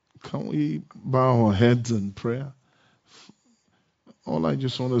Can we bow our heads in prayer? All I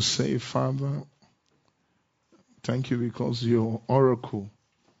just want to say, Father, thank you because your oracle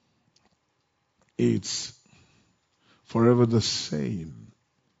is forever the same.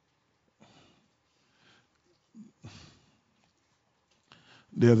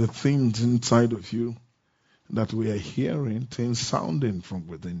 There are the things inside of you that we are hearing, things sounding from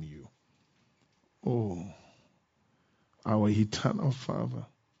within you. Oh, our eternal Father,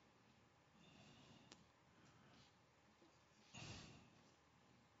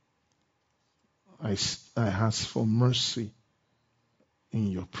 I ask for mercy in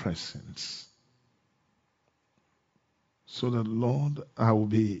your presence so that, Lord, I will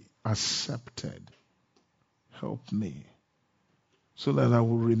be accepted. Help me so that I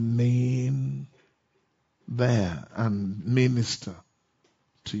will remain there and minister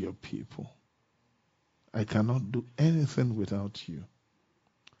to your people. I cannot do anything without you.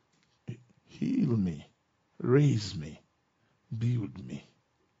 Heal me, raise me, build me,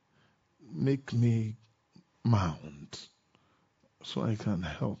 make me mount so I can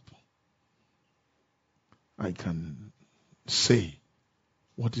help. I can say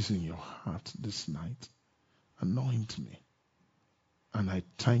what is in your heart this night. Anoint me. And I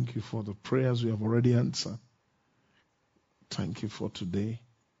thank you for the prayers we have already answered. Thank you for today.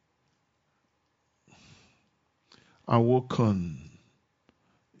 I walk on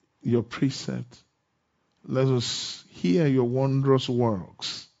your precept. Let us hear your wondrous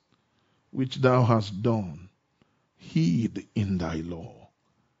works, which thou hast done, hid in thy law.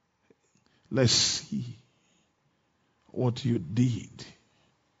 Let's see what you did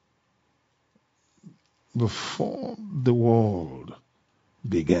before the world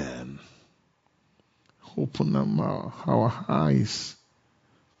began. Open our eyes,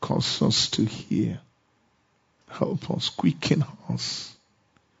 cause us to hear. Help us, quicken us.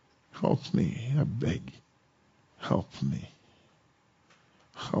 Help me, I beg. Help me.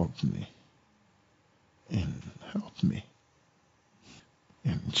 Help me. And help me.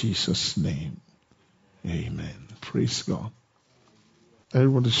 In Jesus' name, amen. Praise God.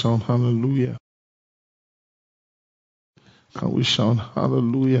 Everybody shout hallelujah. Can we shout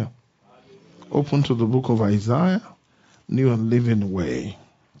hallelujah? Open to the book of Isaiah, New and Living Way.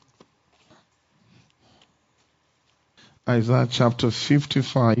 Isaiah chapter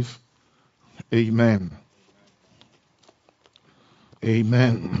 55. Amen.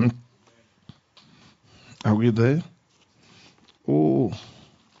 Amen. Are we there? Oh,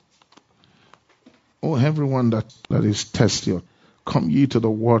 everyone that is thirsty, come ye to the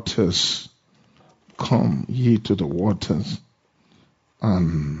waters. Come ye to the waters.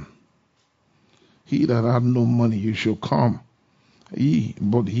 And he that had no money, you shall come.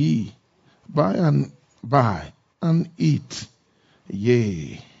 But he, buy and eat.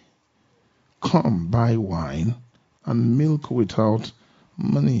 Yea, come buy wine and milk without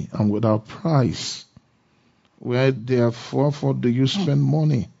money and without price. Where therefore do you spend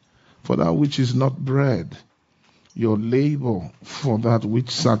money for that which is not bread, your labor for that which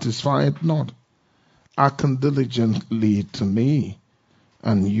satisfieth not? Hearken diligently to me,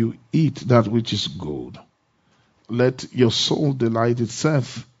 and you eat that which is good. Let your soul delight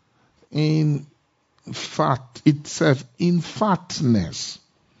itself in fatness.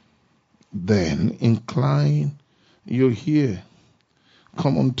 Then incline your ear.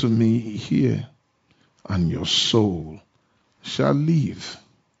 Come unto me here, and your soul shall live.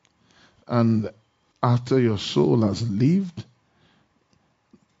 And after your soul has lived,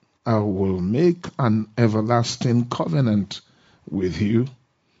 I will make an everlasting covenant with you,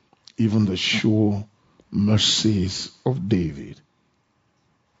 even the sure mercies of David.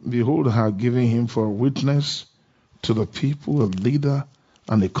 Behold, I have given him for a witness to the people, a leader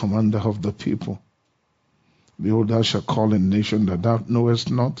and a commander of the people. Behold, thou shalt call a nation that thou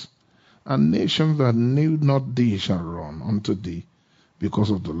knowest not, and nations that knew not thee shall run unto thee, because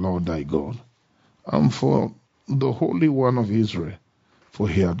of the Lord thy God, and for the Holy One of Israel, for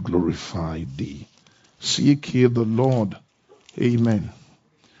he hath glorified thee. Seek ye the Lord, amen,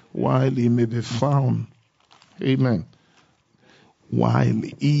 while he may be found, amen. While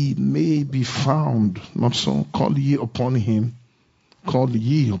he may be found, not so, call ye upon him while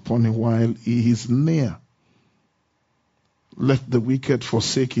he is near. Let the wicked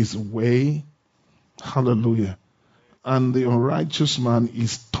forsake his way, hallelujah, and the unrighteous man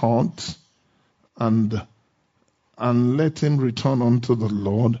is taught, and let him return unto the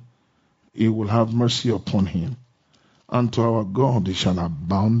Lord. He will have mercy upon him, and to our God he shall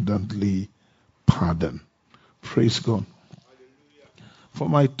abundantly pardon. Praise God. For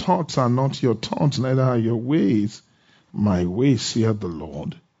my thoughts are not your thoughts, neither are your ways my ways, saith the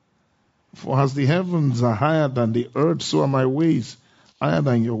Lord. For as the heavens are higher than the earth, so are my ways higher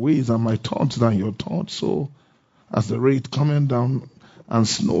than your ways, and my thoughts than your thoughts. So as the rain coming down and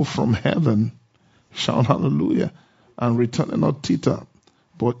snow from heaven, shout hallelujah, and return not thither,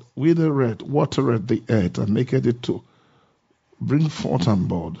 but withereth, watereth the earth, and maketh it to bring forth and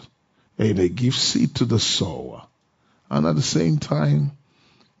bud, and may give seed to the sower, and at the same time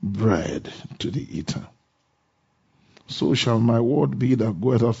bread to the eater. So shall my word be that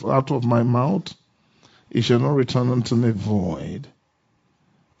goeth out of my mouth. It shall not return unto me void.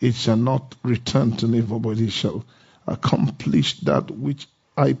 It shall not return to me void, but it shall accomplish that which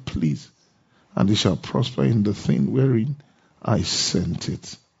I please, and it shall prosper in the thing wherein I sent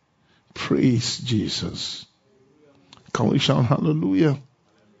it. Praise Jesus. Can we shout hallelujah?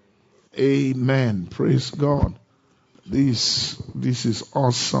 Amen. Praise God. This is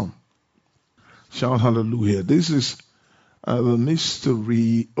awesome. Shout hallelujah. This is the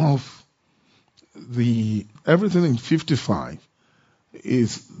mystery of everything in 55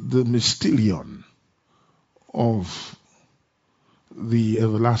 is the mysterion of the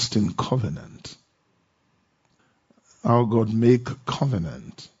everlasting covenant. How God make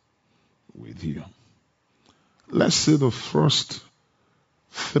covenant with you. Let's see the first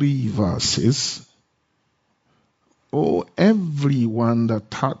 3 verses. Oh, everyone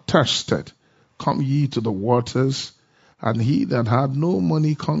that thirsted, come ye to the waters, and he that had no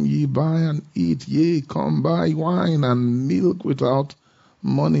money, come ye buy and eat. Yea, come buy wine and milk without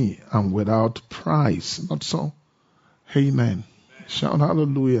money and without price. Not so? Amen. Shout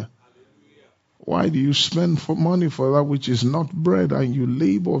hallelujah. Why do you spend money for that which is not bread, and you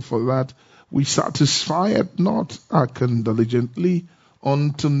labor for that which satisfieth not? Hearken diligently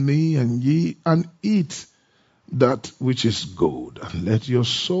unto me, and ye and eat that which is good, and let your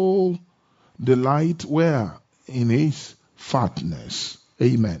soul delight where? In his fatness.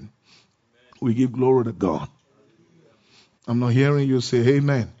 Amen. We give glory to God. I'm not hearing you say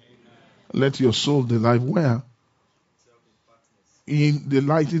amen. Let your soul delight where? In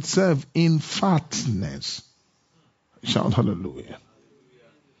delight itself in fatness. Shout hallelujah.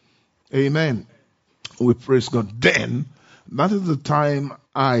 Amen. We praise God. Then, that is the time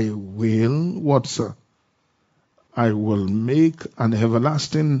I will, what sir? I will make an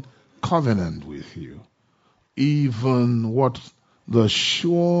everlasting covenant with you. Even what? The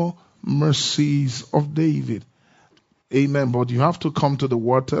sure mercies of David. Amen. But you have to come to the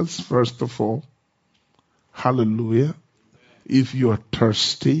waters first of all. Hallelujah. If you are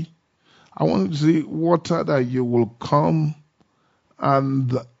thirsty, I want to see water that you will come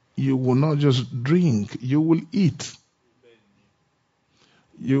and you will not just drink, you will eat.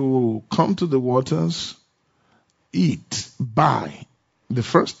 You will come to the waters, eat, buy. The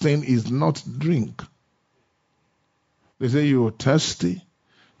first thing is not drink. They say you are thirsty,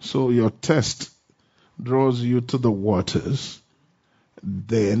 so your thirst draws you to the waters.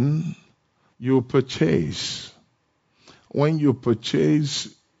 Then you purchase. When you purchase,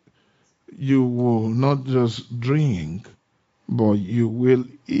 you will not just drink, but you will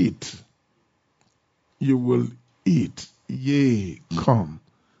eat. You will eat. Yea, come,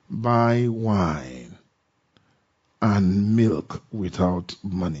 buy wine and milk without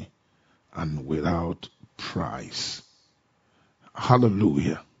money and without price.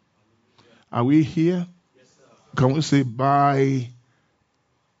 Hallelujah. Are we here? Can we say buy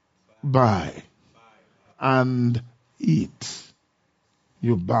and eat?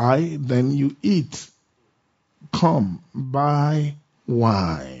 You buy, then you eat. Come, buy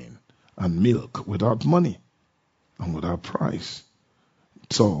wine and milk without money and without price.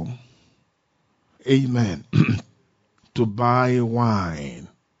 So, amen. To buy wine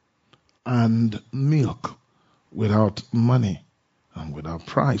and milk without money and without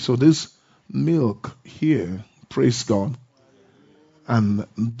price. So this milk here, praise God, and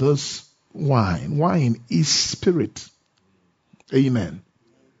this wine is spirit. Amen.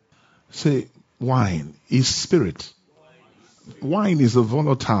 Say, wine is spirit. Wine is a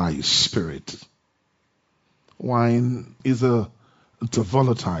volatile spirit. Wine is a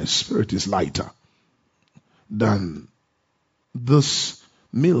volatile spirit, is lighter than this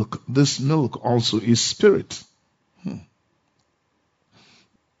milk. This milk also is spirit.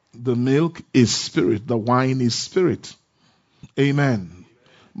 The milk is spirit. The wine is spirit. Amen.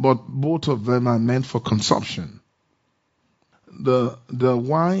 But both of them are meant for consumption. The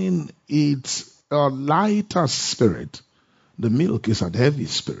wine is a lighter spirit. The milk is a heavy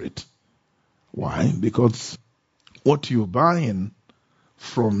spirit. Why? Because what you're buying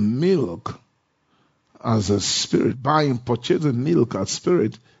from milk as a spirit, purchasing milk as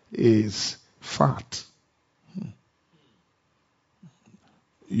spirit is fat.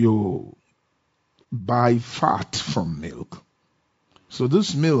 You buy fat from milk. So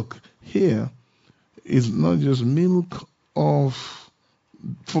this milk here is not just milk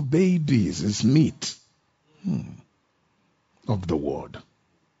for babies, it's meat of the word.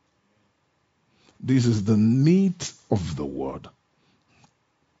 This is the meat of the word.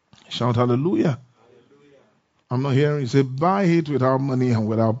 Shout hallelujah. I'm not hearing you say, buy it without money and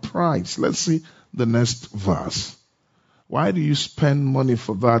without price. Let's see the next verse. Why do you spend money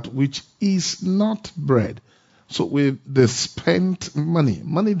for that which is not bread? So with the spent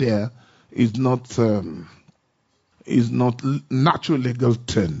money there is not natural legal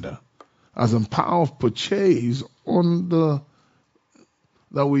tender, as in power of purchase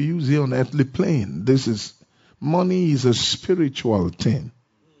that we use here on earthly plane. Money is a spiritual thing.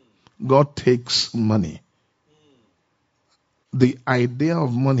 God takes money. The idea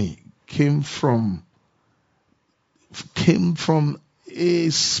of money came from a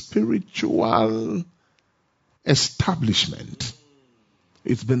spiritual establishment.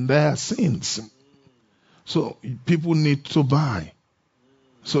 It's been there since. So people need to buy.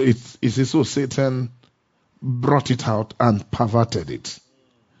 So it's so Satan brought it out and perverted it.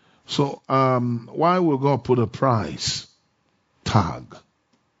 So why will God put a price tag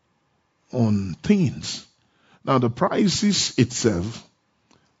on things? Now the prices itself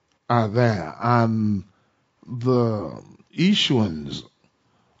are there, and the issuance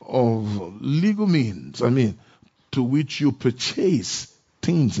of legal means, to which you purchase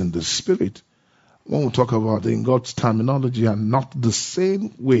things in the spirit, when we talk about it in God's terminology, are not the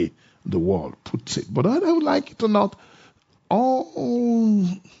same way the world puts it. But I would like it or not, all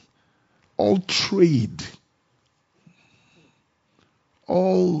trade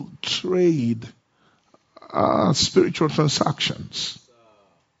are spiritual transactions.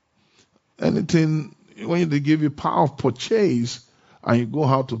 Anything, when they give you power of purchase and you go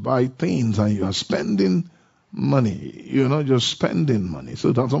out to buy things and you are spending money, you're not just spending money.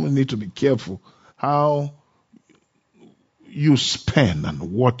 So that's something you need to be careful how you spend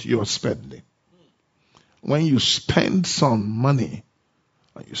and what you're spending. When you spend some money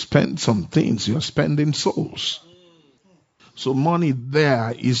and you spend some things, you're spending souls. So money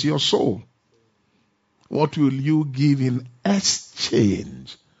there is your soul. What will you give in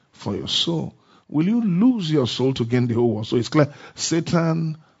exchange for your soul? Will you lose your soul to gain the whole world? So it's clear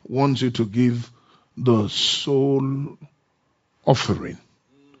Satan wants you to give the soul offering.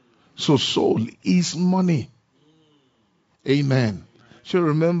 So soul is money. Amen. So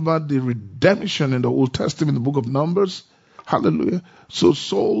remember the redemption in the Old Testament, the book of Numbers. Hallelujah. So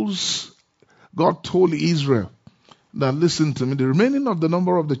souls, God told Israel that, listen to me, the remaining of the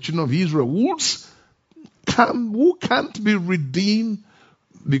number of the children of Israel who can't be redeemed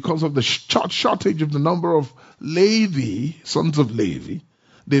because of the shortage of the number of Levi, sons of Levi.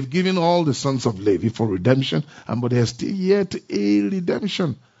 They've given all the sons of Levi for redemption, but there's still yet a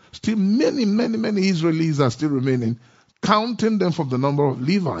redemption. Still many Israelis are still remaining. Counting them from the number of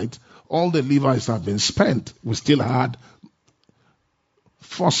Levites, all the Levites have been spent. We still had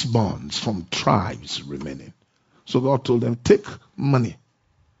firstborns from tribes remaining. So God told them, take money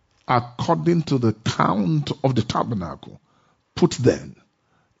according to the count of the tabernacle. Put them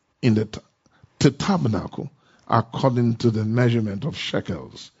in the tabernacle according to the measurement of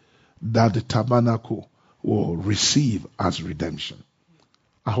shekels that the tabernacle will receive as redemption.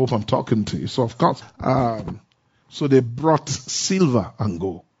 I hope I'm talking to you. So of course, so they brought silver and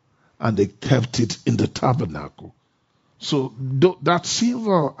gold and they kept it in the tabernacle. So that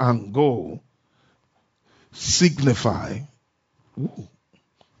silver and gold signify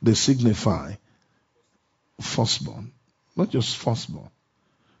firstborn, not just firstborn.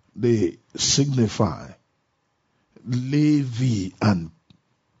 They signify Levi and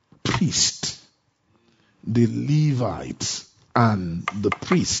priest, the Levites and the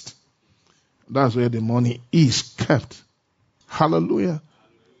priest. That's where the money is kept. Hallelujah.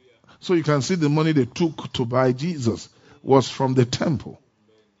 So you can see the money they took to buy Jesus was from the temple.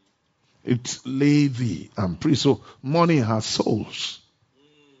 It's Levi and priest. So money has souls.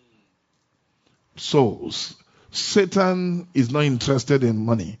 Souls. Satan is not interested in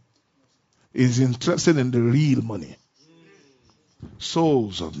money. He's interested in the real money.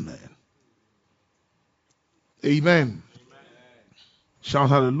 Souls of men. Amen. Shout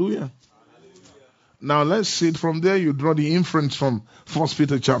hallelujah. Now let's see it from there. You draw the inference from 1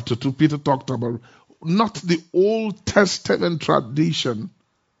 Peter chapter 2. Peter talked about not the Old Testament tradition,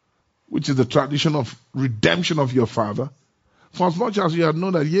 which is the tradition of redemption of your father. For as much as you have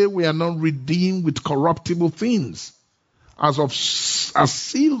known that we are not redeemed with corruptible things, as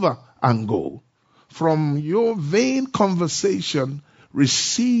silver and gold, from your vain conversation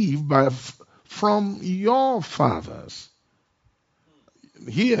received by from your fathers.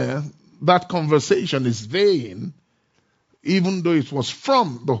 Here, that conversation is vain, even though it was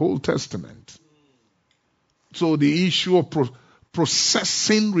from the Old Testament. So the issue of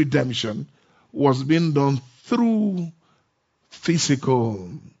processing redemption was being done through physical,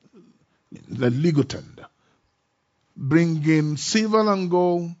 the legal tender, bringing silver and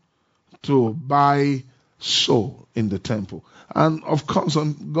gold to buy soul in the temple. And of course,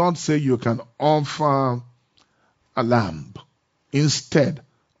 God said you can offer a lamb instead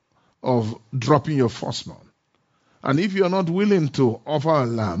of dropping your firstborn. And if you're not willing to offer a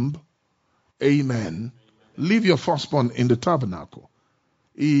lamb, amen, leave your firstborn in the tabernacle.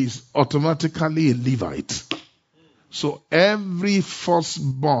 He is automatically a Levite. So every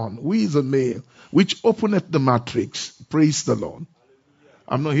firstborn, who is a male, which openeth the matrix, praise the Lord.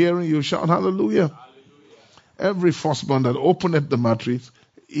 I'm not hearing you shout hallelujah. Hallelujah. Every firstborn that openeth the matrix,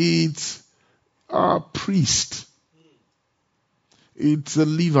 it's a priest. It's a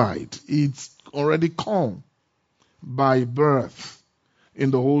Levite. It's already called by birth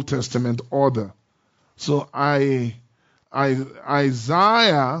in the Old Testament order. So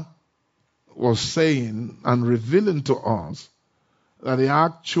Isaiah was saying and revealing to us that the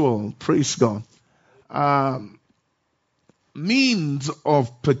actual, praise God, means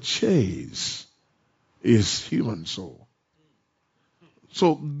of purchase is human soul.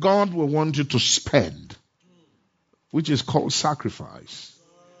 So God will want you to spend, which is called sacrifice,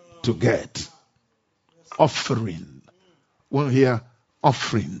 to get offering. We'll hear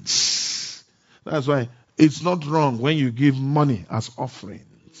offerings. That's why it's not wrong when you give money as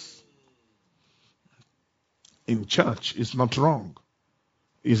offerings. In church, it's not wrong.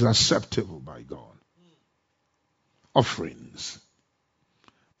 It's acceptable by God. Offerings.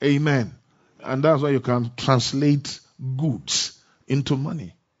 Amen. And that's why you can translate goods into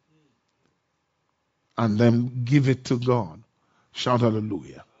money and then give it to God. Shout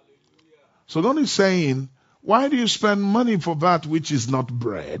hallelujah. So God is saying, why do you spend money for that which is not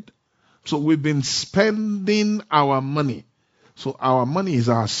bread? So we've been spending our money. So our money is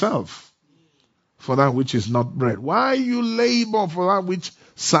ourselves for that which is not bread. Why you labor for that which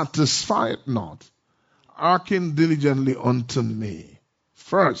satisfieth not? Hearken diligently unto me.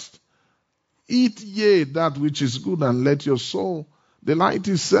 First, eat ye that which is good, and let your soul delight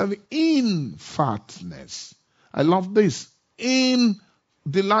itself in fatness. I love this. In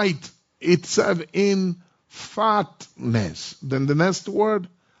delight itself in fatness. Then the next word,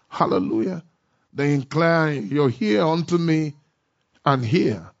 hallelujah. Then incline your ear unto me, and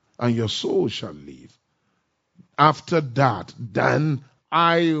hear, and your soul shall live. After that, then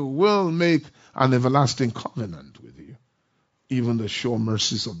I will make an everlasting covenant with you, even the sure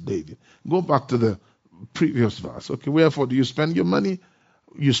mercies of David. Go back to the previous verse. Okay, wherefore do you spend your money?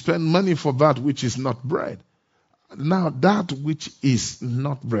 You spend money for that which is not bread. Now, that which is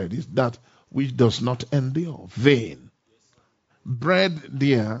not bread is that which does not endure. Vain. Bread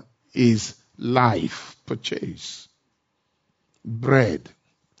there is life, purchase. Bread.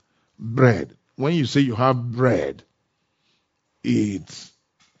 Bread. When you say you have bread, it's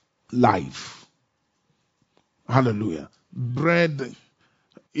life. Hallelujah. Bread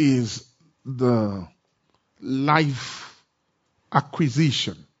is the life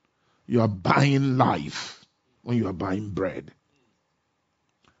acquisition. You are buying life when you are buying bread.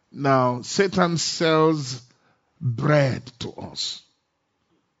 Now, Satan sells bread to us.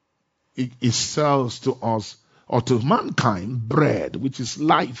 He sells to us, or to mankind, bread, which is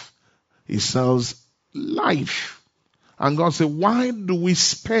life. He sells life. And God said, why do we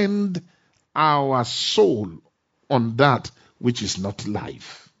spend our soul on that which is not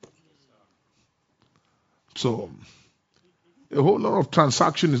life? So, a whole lot of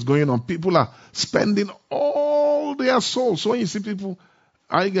transaction is going on. People are spending all their souls. So when you see people,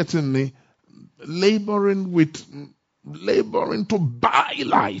 are you getting me? Laboring to buy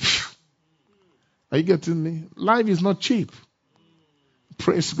life. Are you getting me? Life is not cheap.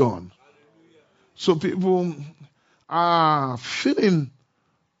 Praise God. So people are feeling,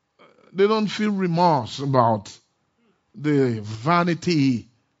 they don't feel remorse about the vanity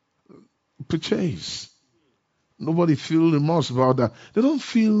purchase. Nobody feels remorse about that. They don't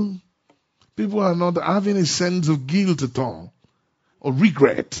feel, people are not having a sense of guilt at all or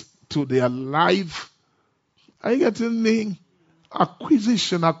regret to their life. Are you getting me?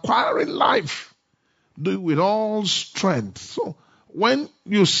 Acquisition, acquiring life. Do it with all strength. So when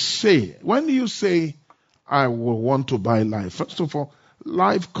you say, I will want to buy life, first of all,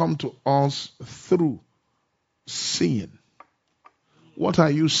 life comes to us through seeing. What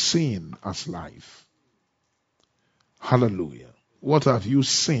are you seeing as life? Hallelujah. What have you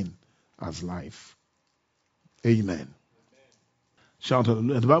seen as life. Amen. Shout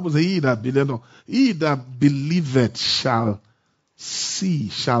hallelujah. The Bible says, he that believeth shall see,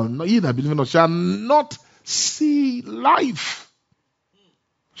 shall not, he that believeth not shall not see life.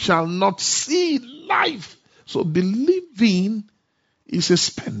 Shall not see life. So believing is a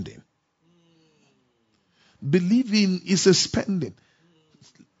spending. Believing is a spending.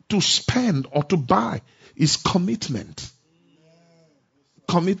 To spend or to buy is commitment.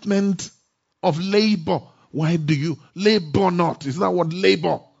 Commitment of labor. Why do you labor not? Is that what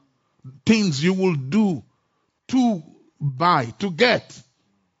labor? Things you will do to buy, to get.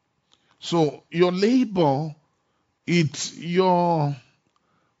 So your labor, it's your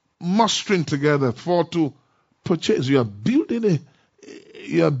mustering together for to purchase. You are building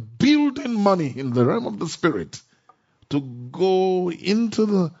money in the realm of the spirit to go into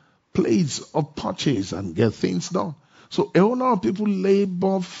the place of purchase and get things done. So a whole lot of people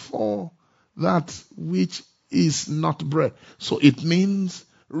labor for that which is not bread. So it means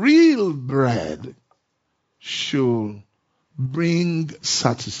real bread should bring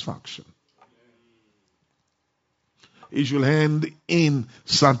satisfaction. It should end in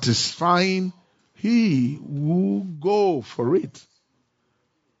satisfying he who go for it.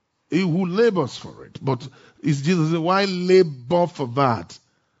 He who labors for it. But it's Jesus, why labor for that?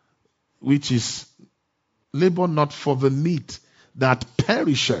 Which is labor not for the meat that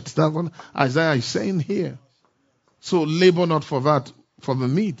perisheth. That's what Isaiah is saying here. So labor not for that, for the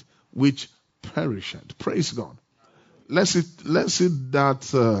meat which perisheth. Praise God. Let's say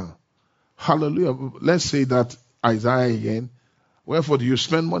that, hallelujah. Let's say that Isaiah again. Wherefore do you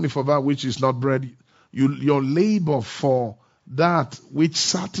spend money for that which is not bread? Your labor for that which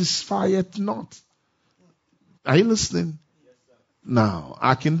satisfieth not. Are you listening? Now,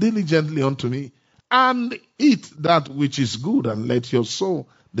 hearken diligently unto me, and eat that which is good, and let your soul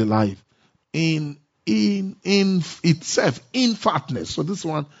delight in itself, in fatness. So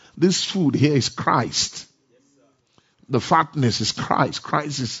this food here is Christ. The fatness is Christ.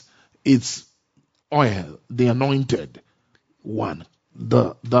 Christ is its oil, the anointed one,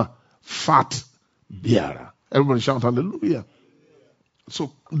 the fat bearer. Everybody shout hallelujah.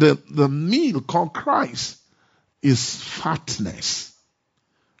 So the meal called Christ is fatness.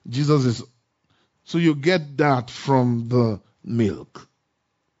 Jesus is, so you get that from the milk.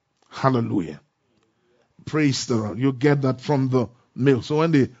 Hallelujah. Praise the Lord. You get that from the milk. So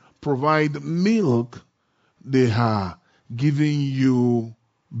when they provide milk, they are giving you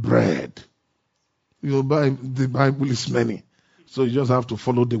bread. The Bible is many. So you just have to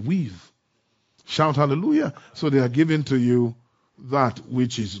follow the weave. Shout hallelujah. So they are giving to you that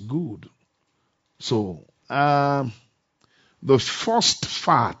which is good. So the first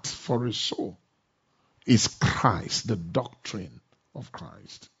fat for a soul is Christ, the doctrine of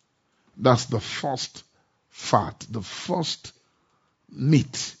Christ. That's the first fat, the first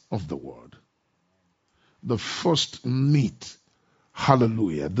meat of the word. The first meat.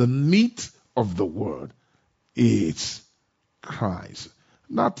 Hallelujah. The meat of the word is Christ.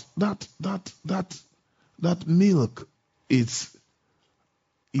 That milk is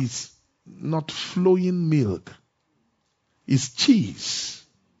not flowing milk. It's cheese.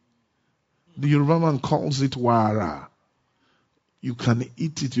 The Yoruba man calls it wara. You can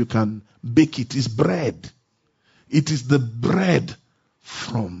eat it, you can bake it. It's bread. It is the bread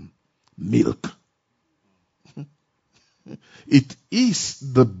from milk. It is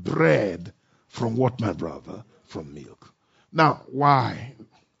the bread from what, my brother? From milk. Now, why?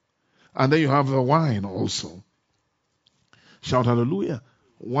 And then you have the wine also. Shout hallelujah.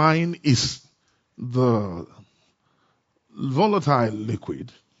 Wine is the volatile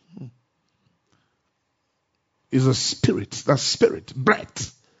liquid. Is a spirit. That's spirit.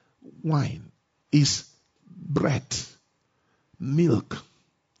 Breath. Wine is breath. Milk.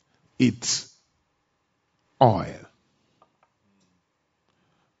 It's oil.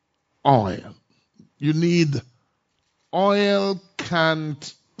 Oil. You need oil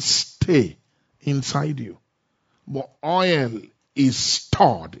can't stay inside you. But oil is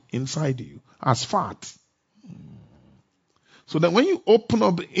stored inside you as fat. So that when you open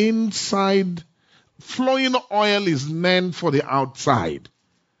up inside, flowing oil is meant for the outside.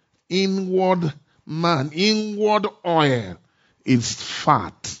 Inward man, inward oil is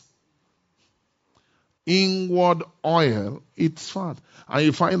fat. Inward oil, it's fat. And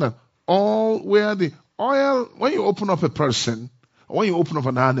you find that all where the oil, when you open up a person, or when you open up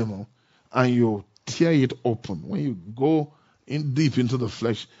an animal, and you tear it open, when you go in deep into the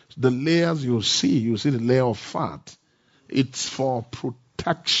flesh, the layers you see the layer of fat. It's for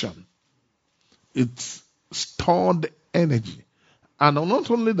protection. It's stored energy. And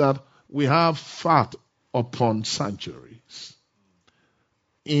not only that, we have fat upon sanctuaries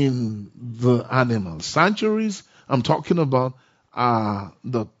in the animals. Sanctuaries, I'm talking about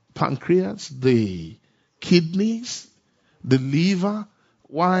the pancreas, the kidneys, the liver.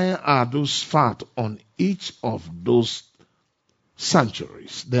 Why are those fat on each of those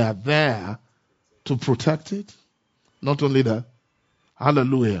sanctuaries? They are there to protect it. Not only that,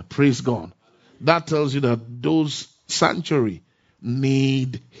 hallelujah, praise God. That tells you that those sanctuary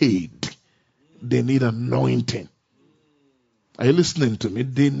need aid. They need anointing. Are you listening to me?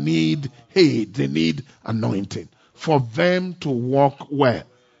 They need aid. They need anointing for them to walk well.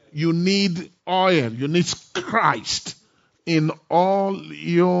 You need oil. You need Christ in all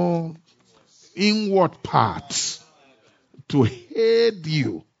your inward parts to aid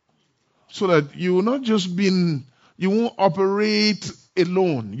you, so that you will not just be, you won't operate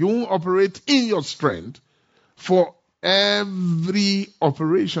alone. You won't operate in your strength. For every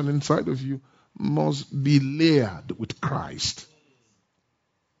operation inside of you must be layered with Christ.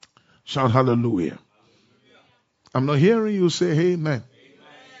 Shout hallelujah. I'm not hearing you say amen.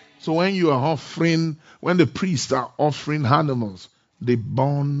 So when you are offering, when the priests are offering animals, they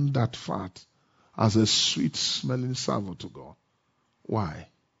burn that fat as a sweet smelling savour to God. Why?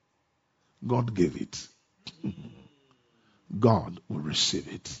 God gave it. God will receive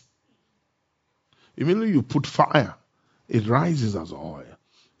it. Immediately you put fire, it rises as oil,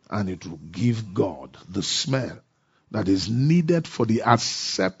 and it will give God the smell that is needed for the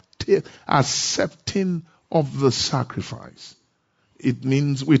accepting of the sacrifice. It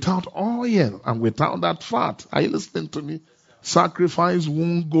means without oil and without that fat, are you listening to me? Sacrifice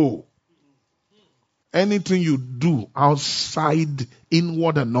won't go. Anything you do outside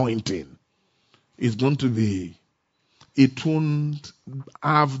inward anointing is going to be, it won't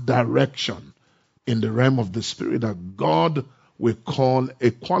have direction in the realm of the spirit that God will call a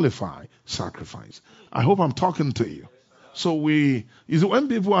qualified sacrifice. I hope I'm talking to you. So when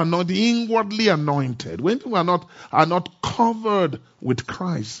people are not inwardly anointed, when people are not covered with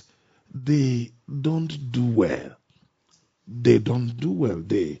Christ, they don't do well. They don't do well.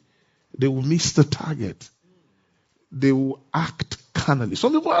 They will miss the target. They will act carnally.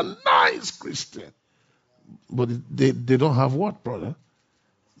 Some people are nice Christian, but they don't have what, brother?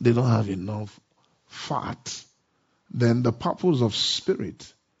 They don't have enough fat. Then the purpose of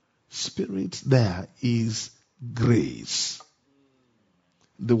spirit there is grace.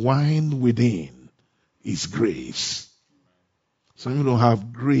 The wine within is grace. Some people don't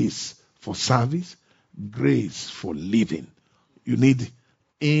have grace for service, grace for living. You need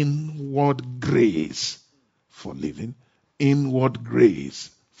inward grace for living, inward grace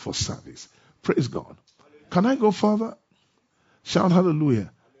for service. Praise God. Can I go further? Shout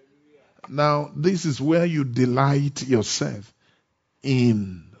hallelujah. Now, this is where you delight yourself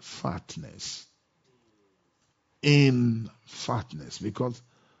in fatness. In fatness. Because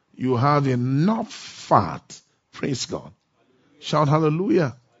you have enough fat. Praise God. Shout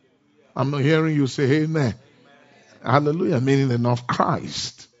hallelujah. I'm not hearing you say amen. Hallelujah, meaning enough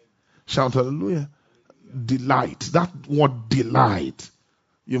Christ. Shout hallelujah. Delight. That word delight.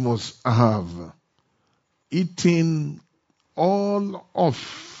 You must have eaten all of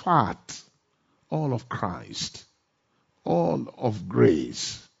fat, all of Christ, all of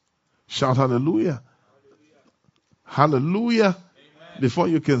grace. Shout hallelujah. Hallelujah. Before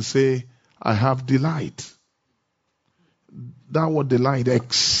you can say, I have delight. That word delight,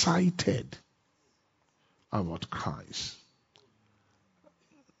 excited about Christ.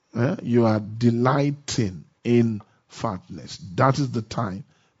 You are delighting in fatness. That is the time.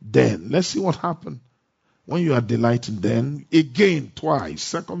 Then, let's see what happened. When you are delighting, then, again, twice,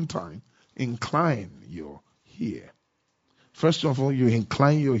 second time, incline your ear. First of all, you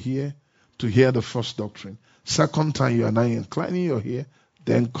incline your ear to hear the first doctrine. Second time, you are now inclining your ear.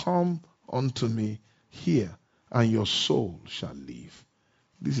 Then come unto me here, and your soul shall live.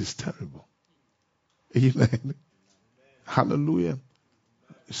 This is terrible. Amen. Hallelujah.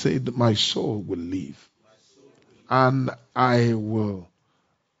 Say that my soul will live, and I will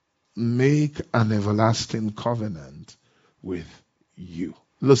make an everlasting covenant with you.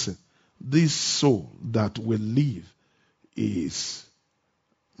 Listen, this soul that will live is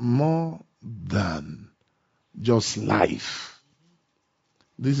more than just life.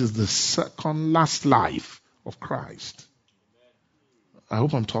 This is the second last life of Christ. I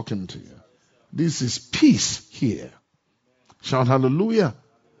hope I'm talking to you. This is peace here. Shout hallelujah.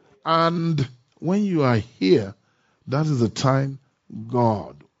 And when you are here, that is the time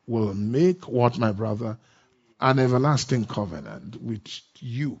God will make what, my brother? An everlasting covenant with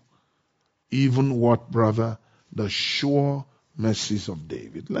you. Even what, brother? The sure mercies of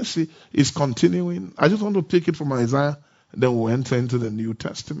David. Let's see, it's continuing. I just want to pick it from Isaiah, then we'll enter into the New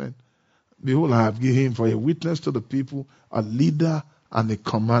Testament. Behold, I have given him for a witness to the people, a leader and a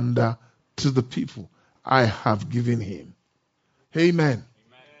commander to the people. I have given him. Amen.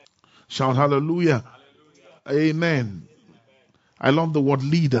 Shout hallelujah. Amen. I love the word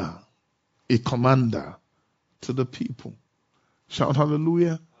leader, a commander to the people. Shout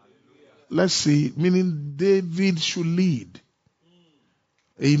hallelujah. Let's see, meaning David should lead.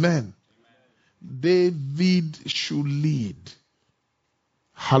 Amen. David should lead.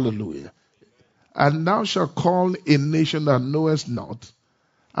 Hallelujah. And thou shalt call a nation that knowest not,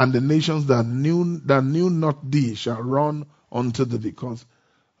 and the nations that knew not thee shall run unto thee, because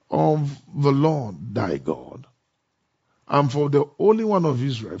of the Lord thy God, and for the Holy One of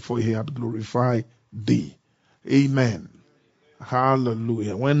Israel, for he hath glorified thee. Amen.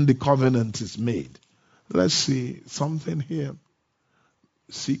 Hallelujah. When the covenant is made. Let's see something here.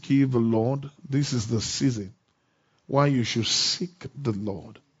 Seek ye the Lord. This is the season why you should seek the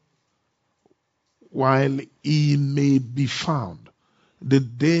Lord while he may be found. The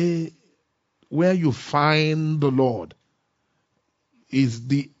day where you find the Lord is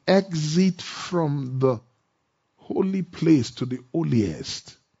the exit from the holy place to the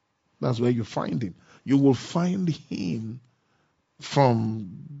holiest. That's where you find him. You will find him from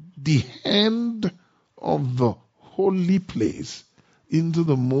the end of the holy place into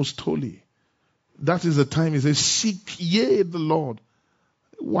the most holy. That is the time he says, seek ye the Lord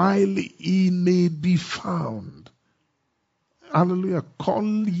while he may be found. Hallelujah.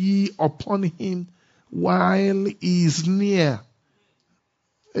 Call ye upon him while he is near.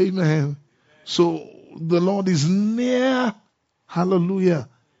 Amen. So the Lord is near. Hallelujah.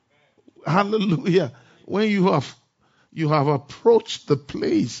 Hallelujah. When you have approached the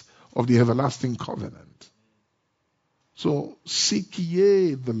place of the everlasting covenant. So seek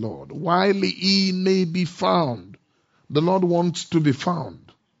ye the Lord while he may be found. The Lord wants to be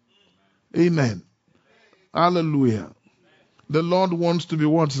found. Amen. Hallelujah. The Lord wants to be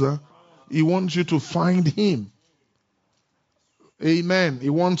what, sir? He wants you to find him. Amen. He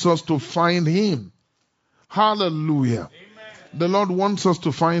wants us to find him. Hallelujah. Amen. The Lord wants us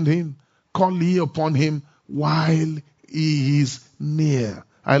to find him. Call ye upon him while he is near.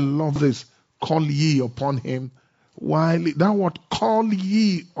 I love this. Call ye upon him while that word call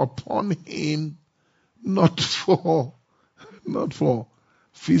ye upon him, not for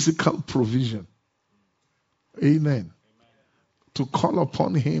physical provision. Amen. To call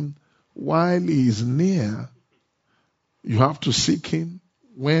upon him while he is near, you have to seek him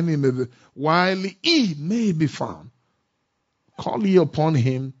while he may be found. Call ye upon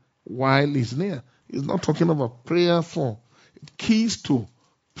him while he's near. He's not talking about prayer for keys to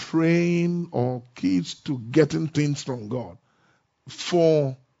praying or keys to getting things from God.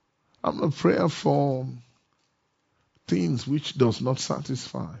 I'm not prayer for things which does not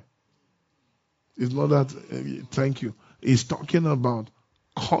satisfy. It's not that, thank you. He's talking about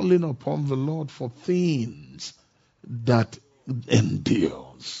calling upon the Lord for things that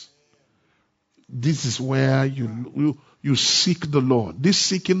endures. This is where you seek the Lord. This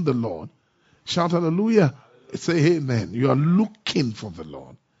seeking the Lord. Shout hallelujah. Say amen. You are looking for the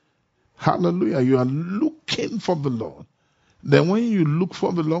Lord. Hallelujah. You are looking for the Lord. Then when you look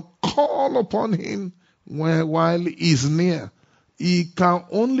for the Lord, call upon him while he is near. He can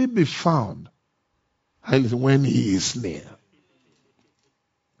only be found when he is near.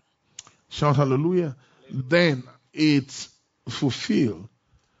 Shout hallelujah. Then it's fulfilled.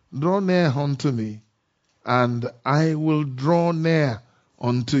 Draw near unto me, and I will draw near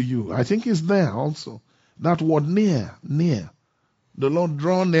unto you. I think it's there also. That word near. The Lord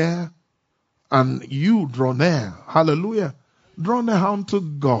draw near, and you draw near. Hallelujah. Draw near unto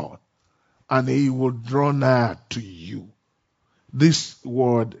God, and he will draw near to you. This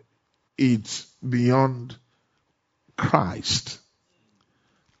word is beyond Christ.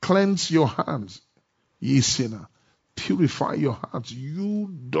 Cleanse your hands, ye sinner. Purify your hearts, you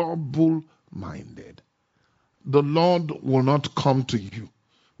double-minded. The Lord will not come to you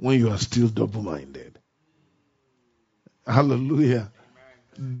when you are still double-minded. Hallelujah.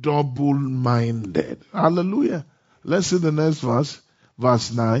 Amen. Double-minded. Hallelujah. Let's see the next verse.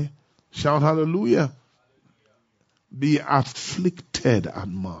 Verse 9. Shout hallelujah. Be afflicted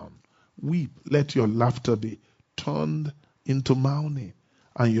and mourn. Weep. Let your laughter be turned into mourning,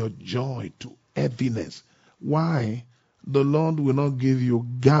 and your joy to heaviness. Why? The Lord will not give you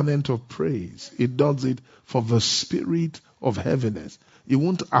garment of praise. He does it for the spirit of heaviness. He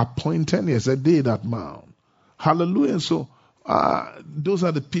won't appoint any as a day that mourn. Hallelujah. So those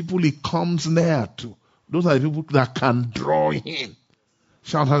are the people he comes near to Those are the people that can draw in.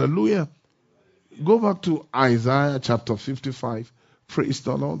 Shout hallelujah. Go back to Isaiah chapter 55. Praise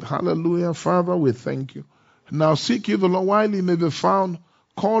the Lord. Hallelujah. Father, we thank you. Now seek ye the Lord while he may be found.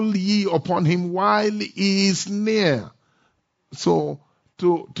 Call ye upon him while he is near. So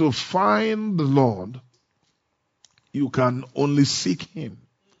to find the Lord, you can only seek him.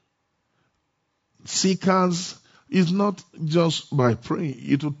 Seekers is not just by praying.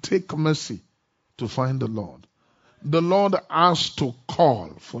 It will take mercy to find the Lord. The Lord has to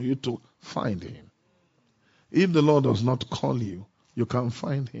call for you to find him. If the Lord does not call you, you can't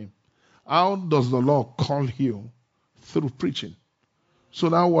find him. How does the Lord call you? Through preaching. So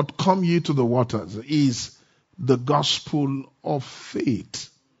now what come ye to the waters is the gospel of faith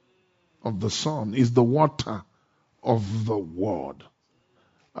of the Son, is the water of the word.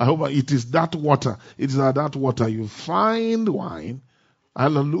 I hope it is that water. It is at that water you find wine.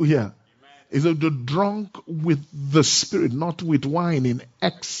 Hallelujah. Is it drunk with the Spirit, not with wine in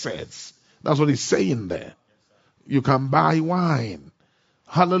excess. That's what he's saying there. You can buy wine.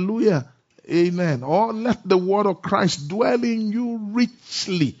 Hallelujah. Amen. Or let the word of Christ dwell in you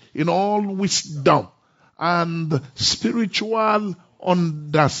richly in all wisdom and spiritual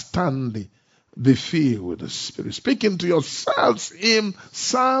understanding. Be filled with the Spirit. Speaking to yourselves in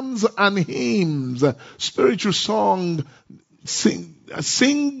psalms and hymns, spiritual song,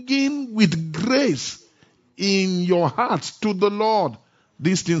 singing with grace in your hearts to the Lord.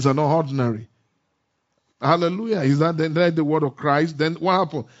 These things are not ordinary. Hallelujah. Is that the word of Christ? Then what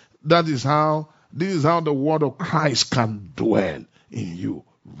happened? This is how the word of Christ can dwell in you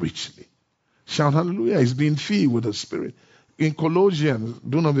richly. Shout hallelujah. It's being filled with the Spirit. In Colossians,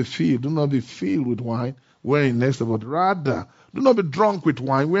 do not be filled with wine, wherein next, but rather, do not be drunk with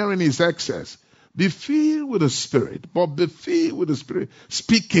wine, wherein is excess. Be filled with the Spirit, but be filled with the Spirit,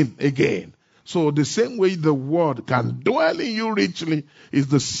 speaking again. So the same way the word can dwell in you richly is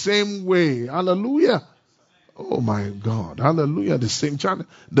the same way. Hallelujah. Oh my God. Hallelujah. The same channel.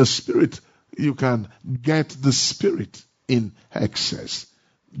 The Spirit, you can get the Spirit in excess.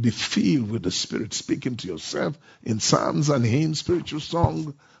 Be filled with the Spirit, speaking to yourself in psalms and hymns, spiritual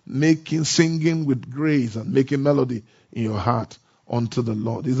song, singing with grace and making melody in your heart unto the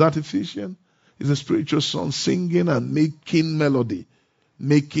Lord. Is that Ephesians? It's a spiritual song, singing and making melody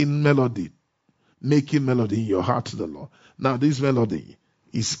in your heart to the Lord. Now this melody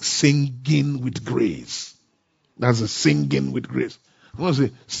is singing with grace. That's a singing with grace. I want to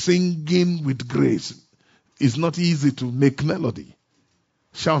say singing with grace. It's not easy to make melody.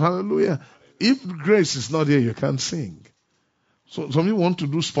 Shout hallelujah. If grace is not here, you can't sing. So some people want to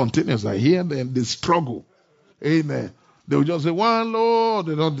do spontaneous. I hear them, they struggle. Amen. They will just say, one Lord.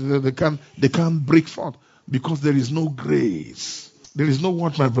 They can't break forth because there is no grace. There is no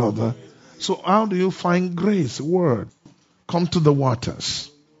what, my brother? So how do you find grace? Word. Come to the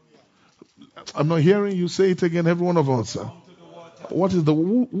waters. I'm not hearing you say it again, every one of us. What is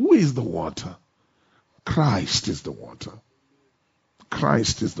who is the water? Christ is the water.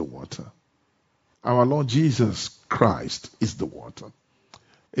 Christ is the water. Our Lord Jesus Christ is the water.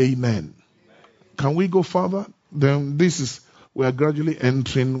 Amen. Can we go further? Then we are gradually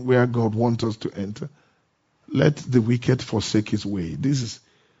entering where God wants us to enter. Let the wicked forsake his way.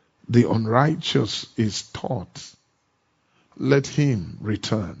 The unrighteous is taught. Let him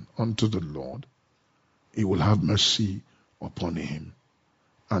return unto the Lord. He will have mercy upon him.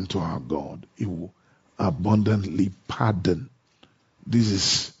 And to our God, he will abundantly pardon. This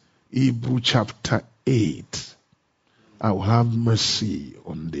is Hebrew chapter 8. I will have mercy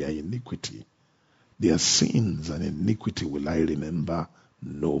on their iniquity. Their sins and iniquity will I remember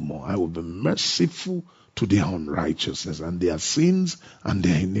no more. I will be merciful to their unrighteousness, and their sins and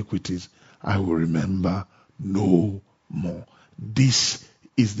their iniquities I will remember no more. This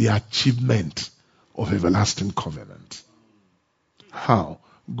is the achievement of everlasting covenant. How?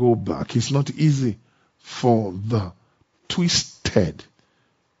 Go back. It's not easy for the twisted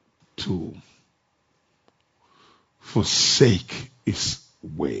to forsake his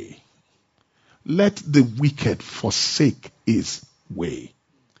way. Let the wicked forsake his way.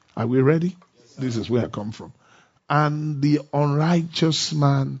 Are we ready? Yes, this is where I come from. And the unrighteous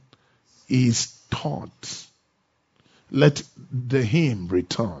man is taught. Let him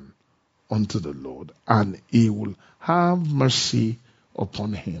return unto the Lord, and he will have mercy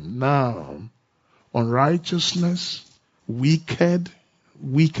upon him. Now, unrighteousness, wicked,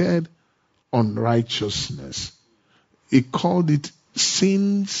 unrighteousness. He called it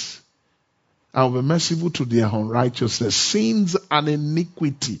sins. I will be merciful to their unrighteousness. Sins and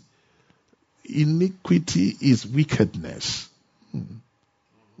iniquity. Iniquity is wickedness.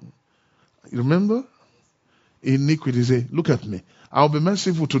 Remember? iniquity. Say, look at me. I'll be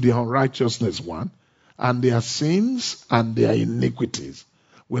merciful to the unrighteousness one, and their sins and their iniquities.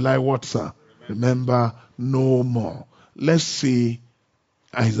 Will I what, sir? Remember no more. Let's see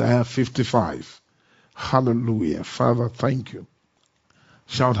Isaiah 55. Hallelujah. Father, thank you.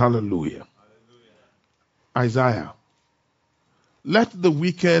 Shout hallelujah. Isaiah. Let the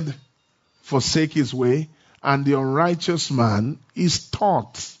wicked forsake his way, and the unrighteous man his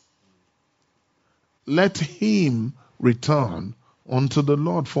thoughts. Let him return unto the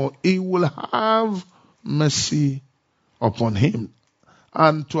Lord, for he will have mercy upon him,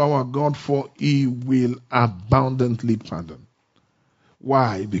 and to our God, for he will abundantly pardon.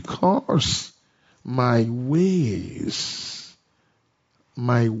 Why? Because my way,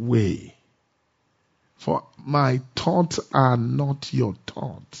 for my thoughts are not your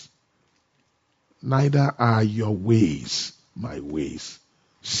thoughts, neither are your ways my ways,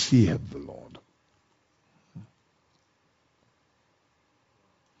 saith the Lord.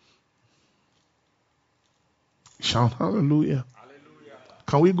 Shout hallelujah. Hallelujah.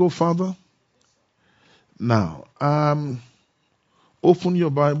 Can we go further? Now, open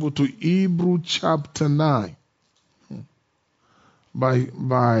your Bible to Hebrew chapter 9.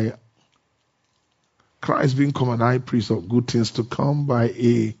 By Christ being come an high priest of good things to come by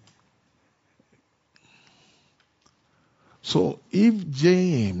a. So if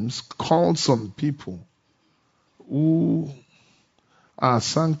James called some people who are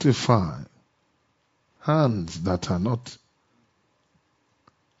sanctified, hands that are not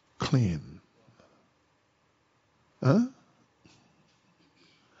clean, huh?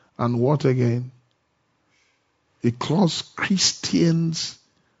 And what again? He calls Christians,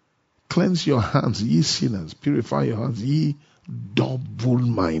 cleanse your hands, ye sinners, purify your hands, ye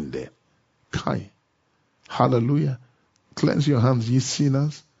double-minded. Kai. Hallelujah. Cleanse your hands, ye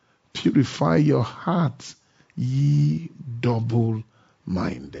sinners, purify your hearts, ye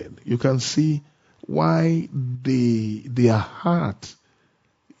double-minded. You can see why their heart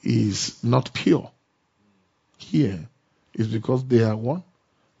is not pure. Here is because they are what?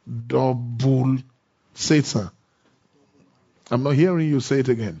 Double. Say it, sir. I'm not hearing you say it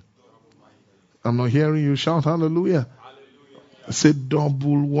again. I'm not hearing you shout hallelujah. Hallelujah. Say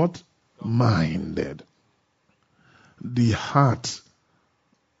double what? Minded. The heart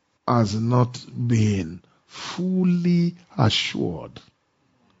has not been fully assured.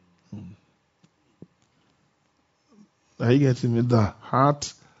 Are you getting me? The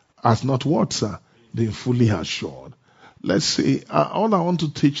heart has not what, sir? Been fully assured. Let's see. All I want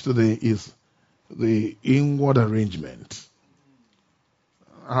to teach today is the inward arrangement.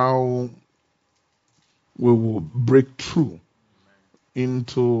 How we will break through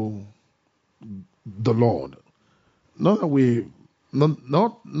into the Lord. Not that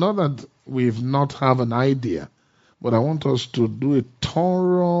we've not have an idea, but I want us to do a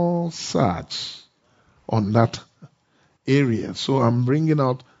thorough search on that area. So I'm bringing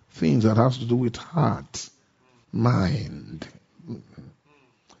out things that have to do with heart, mind.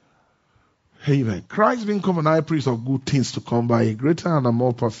 Amen. Christ being come an high priest of good things to come by a greater and a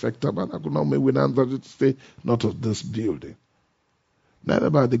more perfect tabernacle, not made with hands, that it stay not of this building.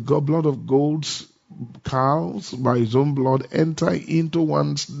 Neither by the blood of goats, cows, by his own blood, enter into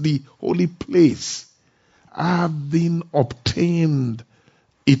once the holy place, having obtained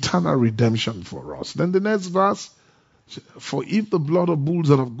eternal redemption for us. Then the next verse, for if the blood of bulls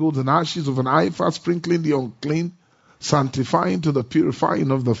and of goats and ashes of an heifer sprinkling the unclean, sanctifying to the purifying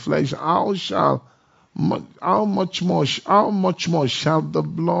of the flesh, how much more shall the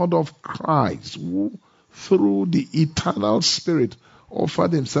blood of Christ, who through the eternal Spirit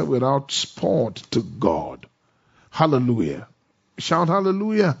offered himself without spot to God. Hallelujah. Shout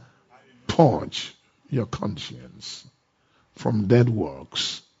hallelujah. Purge your conscience from dead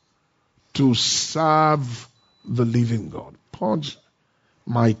works to serve the living God. Purge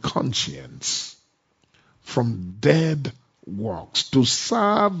my conscience from dead works to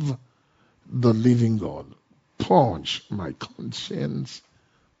serve the living God. Purge my conscience.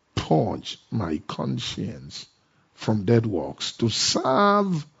 Purge my conscience from dead works to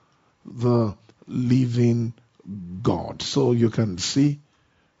serve the living God. So you can see,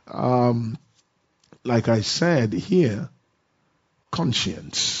 like I said here,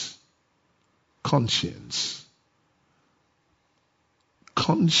 conscience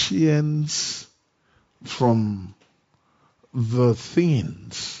from the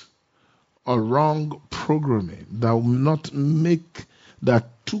things or wrong programming that will not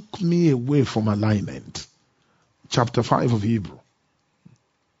that took me away from alignment. Chapter 5 of Hebrew.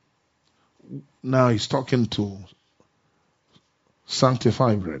 Now he's talking to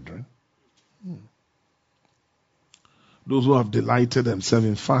sanctified brethren. those who have delighted themselves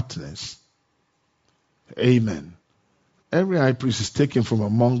in fatness. Amen. Every high priest is taken from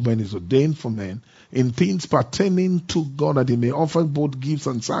among men, is ordained for men, in things pertaining to God, that he may offer both gifts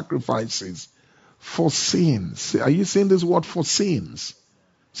and sacrifices for sins. Are you saying this word for sins?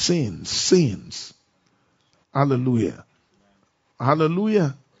 Sins. Hallelujah.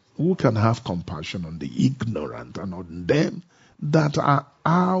 Hallelujah. Who can have compassion on the ignorant and on them that are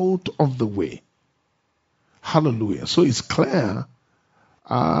out of the way? Hallelujah. So it's clear,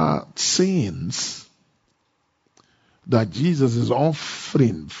 sins that Jesus is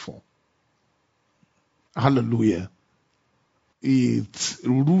offering for. Hallelujah. It's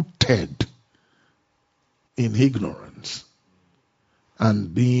rooted in ignorance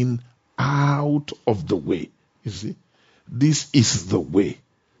and being out of the way. You see, this is the way,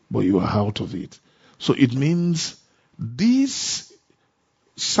 but you are out of it. So it means these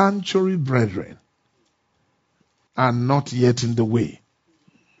sanctuary brethren are not yet in the way.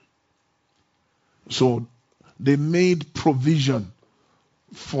 So they made provision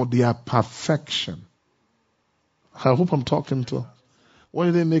for their perfection. I hope I'm talking to. What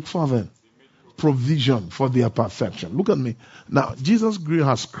did they make for them? Provision for their perfection. Look at me. Now, Jesus grew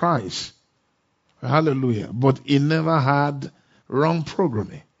as Christ. Hallelujah. But he never had wrong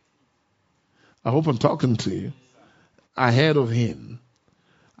programming. I hope I'm talking to you. Ahead of him.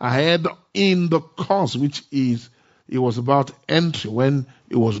 Ahead in the course, which is, it was about entry when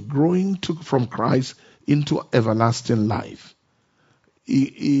it was growing from Christ into everlasting life.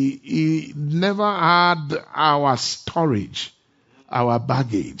 He never had our storage, our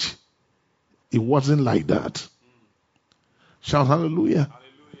baggage. It wasn't like that. Shout hallelujah.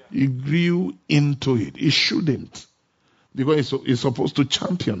 He grew into it. He shouldn't. Because he's supposed to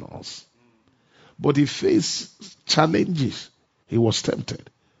champion us. But he faced challenges. He was tempted.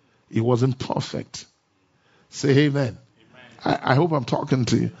 He wasn't perfect. Say amen. I hope I'm talking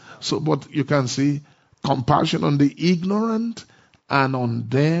to you. So, but you can see compassion on the ignorant and on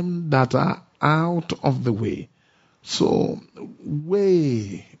them that are out of the way. So,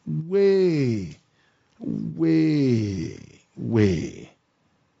 way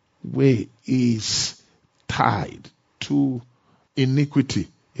is tied to iniquity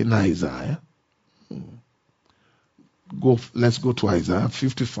in Isaiah. Let's go to Isaiah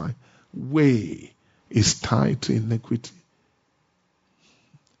 55. Way is tied to iniquity.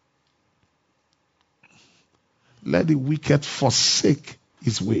 Let the wicked forsake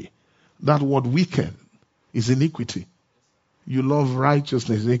his way. That word wicked is iniquity. You love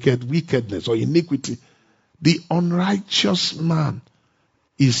righteousness, wickedness or iniquity. The unrighteous man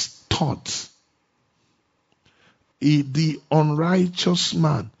is taught. The unrighteous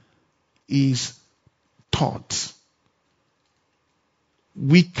man is taught.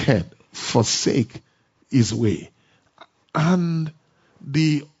 Wicked forsake his way. And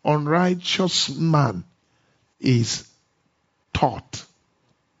the unrighteous man is taught.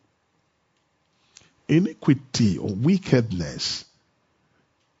 Iniquity or wickedness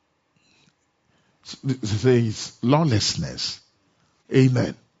says lawlessness.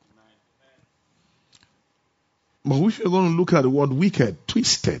 Amen. But if you're going to look at the word wicked,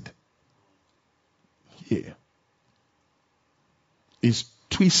 twisted, here, is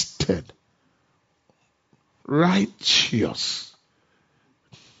twisted. Righteous.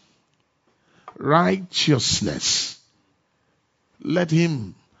 Righteousness. Let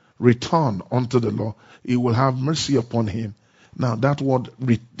him return unto the Lord. He will have mercy upon him. Now that word,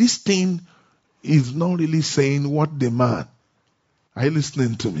 this thing is not really saying what the man, are you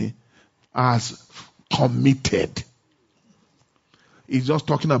listening to me, has committed. He's just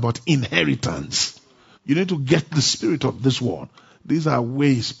talking about inheritance. You need to get the spirit of this word. These are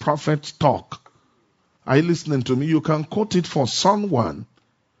ways prophets talk. Are you listening to me? You can quote it for someone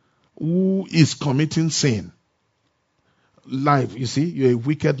who is committing sin. Life, you see, you're a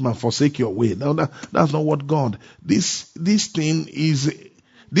wicked man, forsake your way. Now that's not what God. This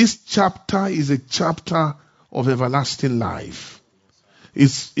chapter is a chapter of everlasting life.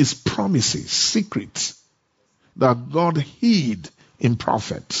 It's promises, secrets that God hid in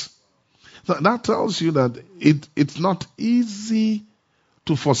prophets. So that tells you that it's not easy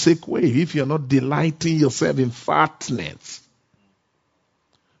to forsake way if you're not delighting yourself in fatness.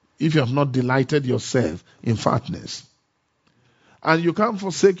 If you have not delighted yourself in fatness. And you can't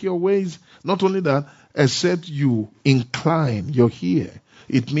forsake your ways. Not only that, except you incline your ear.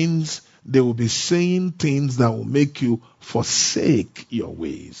 It means they will be saying things that will make you forsake your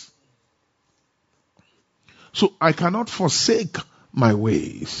ways. So I cannot forsake my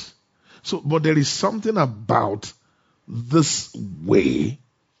ways. But there is something about this way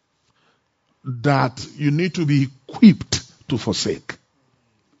that you need to be equipped to forsake.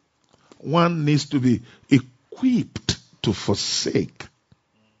 One needs to be equipped to forsake.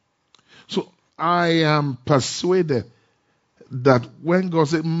 So I am persuaded that when God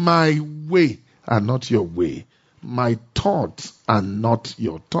said, my way are not your way, my thoughts are not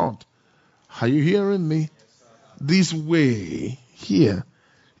your thought. Are you hearing me? This way here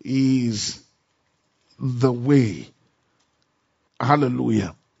is the way.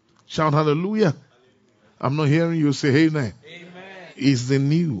 Hallelujah. Shout hallelujah. I'm not hearing you say amen. It's the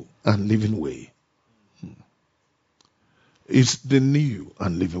new and living way. It's the new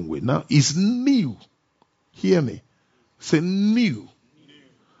and living way. Now, it's new. Hear me. Say new.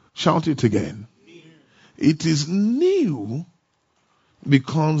 Shout it again. It is new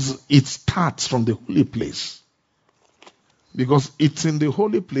because it starts from the holy place. Because it's in the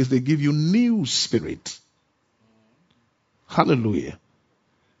holy place they give you new spirit. Hallelujah.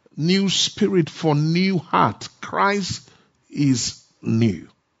 New spirit for new heart. Christ is new.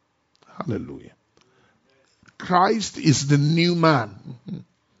 Hallelujah. Christ is the new man.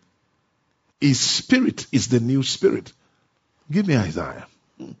 His spirit is the new spirit. Give me Isaiah.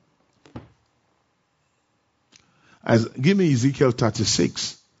 Give me Ezekiel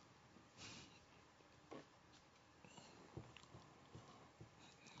 36.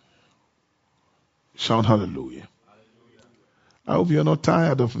 Shout hallelujah. I hope you're not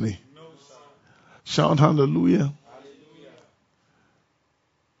tired of me. Shout hallelujah.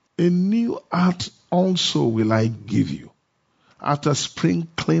 A new heart also will I give you. After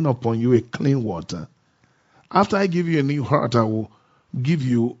sprinkling upon you a clean water. After I give you a new heart, I will give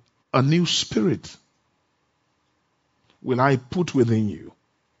you a new spirit. Will I put within you.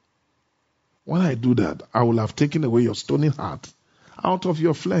 When I do that, I will have taken away your stony heart out of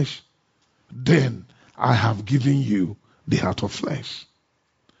your flesh. Then I have given you the heart of flesh.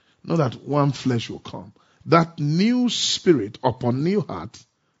 Know that one flesh will come. That new spirit upon new heart.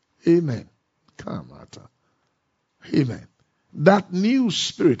 Amen. Come, Martha. Amen. That new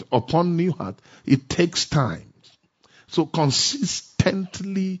spirit upon new heart, it takes time. So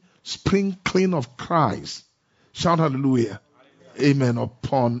consistently sprinkling of Christ. Shout hallelujah. Amen.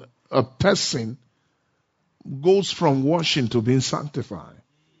 Upon a person goes from washing to being sanctified.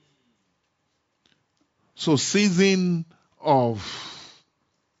 So season of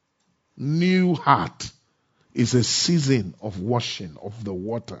new heart is a season of washing of the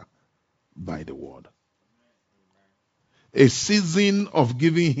water by the word. A season of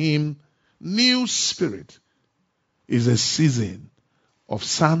giving him new spirit is a season of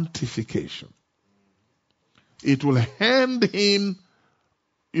sanctification. It will hand him,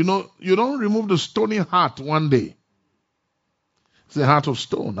 you don't remove the stony heart one day. It's a heart of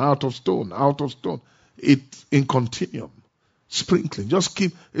stone, out of stone, out of stone. It's in continuum. Sprinkling. Just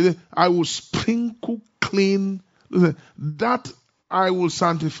keep, I will sprinkle clean. That I will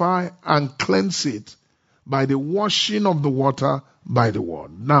sanctify and cleanse it by the washing of the water by the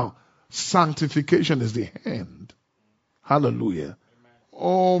word. Now, sanctification is the hand. Hallelujah.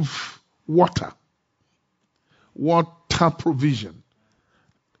 Of water. Water provision.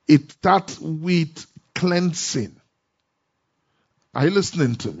 It starts with cleansing. Are you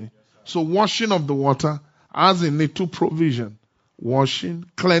listening to me? So washing of the water has in it two provision. Washing,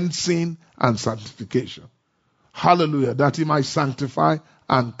 cleansing, and sanctification. Hallelujah. That he might sanctify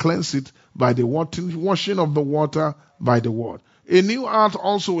and cleanse it by the washing of the water by the word. A new heart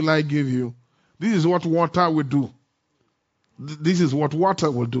also will I give you. This is what water will do. This is what water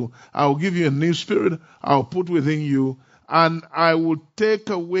will do. I will give you a new spirit. I will put within you. And I will take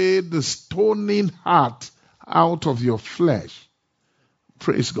away the stoning heart out of your flesh.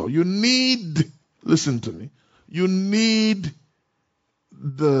 Praise God. You need, listen to me, you need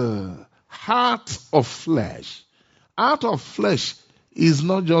the heart of flesh. Heart of flesh is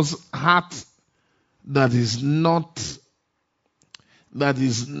not just heart that is not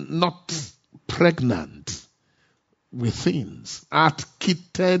pregnant with things, heart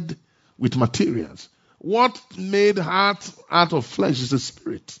kitted with materials. What made heart out of flesh is the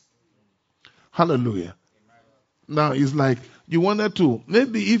spirit. Hallelujah. Now it's like you wanted to, let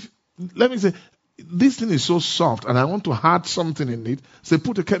me say, this thing is so soft and I want to add something in it. Say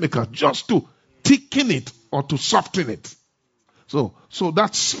put a chemical just to thicken it or to soften it. So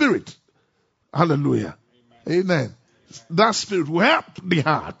that spirit, hallelujah. Amen. That spirit will help the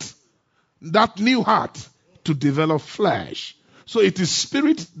heart, that new heart, to develop flesh. So it is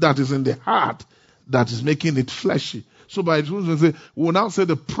spirit that is in the heart that is making it fleshy. So by the we'll now say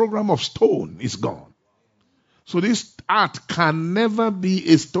the program of stone is gone. So this heart can never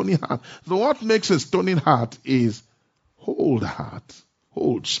be a stony heart. So what makes a stony heart is old heart,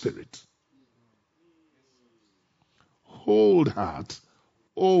 old spirit. old heart,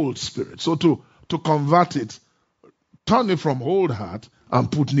 old spirit. So to convert it, turn it from old heart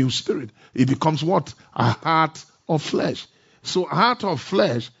and put new spirit. It becomes what? A heart of flesh. So heart of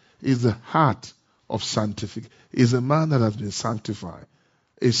flesh is the heart of is a man that has been sanctified.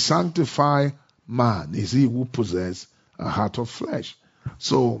 A sanctified man is he who possesses a heart of flesh.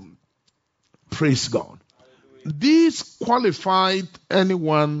 So, praise God. This qualified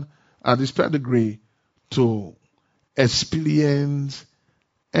anyone at this pedigree to experience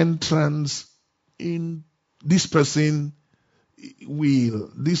entrance in this person.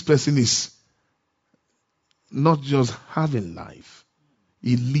 This person is not just having life,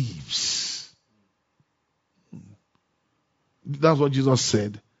 he lives. That's what Jesus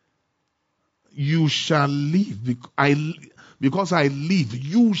said. You shall live. Because I live,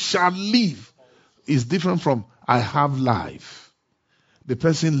 you shall live. It's different from I have life. The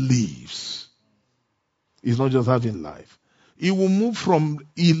person lives. He's not just having life. He will move from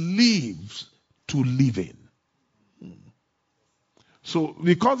he lives to living. So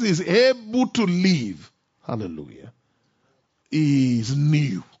because he's able to live, hallelujah, he is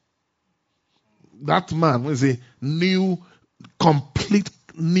new. That man was a new, complete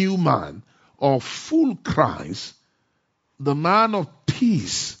new man of full Christ. The man of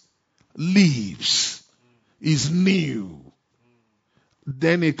peace lives, is new.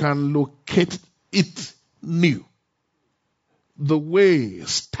 Then he can locate it new. The way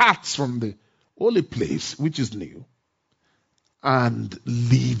starts from the holy place, which is new, and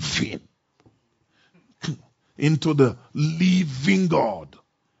living into the living God,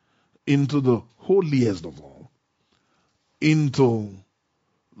 into the holiest of all, into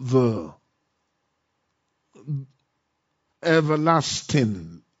the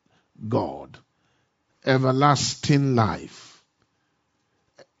everlasting God, everlasting life.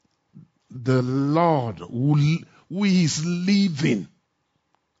 The Lord who is living.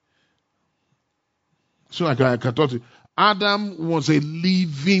 So I can talk to you. Adam was a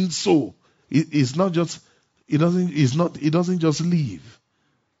living soul. It's not just, he doesn't just live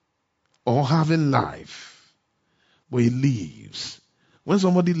or having life, but he lives. When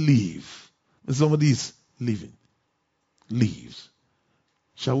somebody lives, when somebody is living, lives,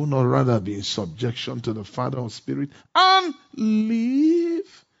 shall we not rather be in subjection to the Father of Spirit and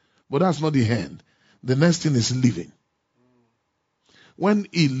live? But that's not the end. The next thing is living. When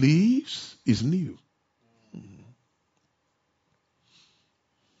he lives, it's new.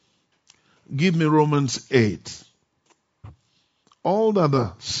 Give me Romans 8. All that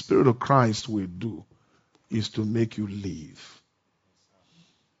the Spirit of Christ will do is to make you live.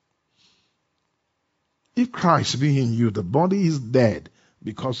 If Christ be in you, the body is dead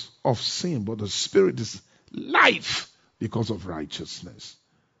because of sin, but the Spirit is life because of righteousness.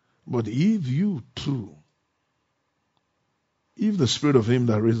 But if you too, if the Spirit of him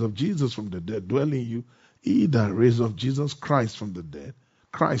that raised up Jesus from the dead dwell in you, he that raised up Jesus Christ from the dead,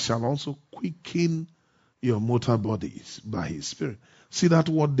 Christ shall also quicken your mortal bodies by his Spirit. See that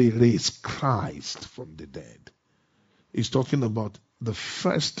what they raised Christ from the dead is talking about the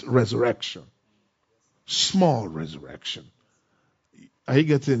first resurrection, small resurrection. Are you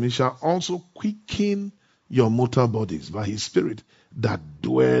getting me? He shall also quicken your mortal bodies by his Spirit that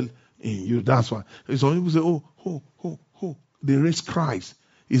dwell in you. That's why some people say, they raised Christ.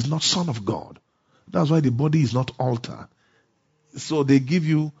 He's not Son of God. That's why the body is not altered. So they give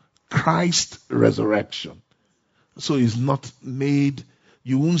you Christ resurrection. So it's not made,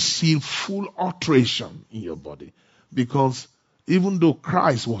 you won't see full alteration in your body. Because even though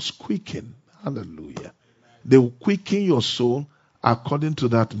Christ was quickened, hallelujah, they will quicken your soul according to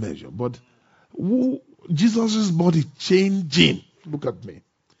that measure. But Jesus' body changing, look at me.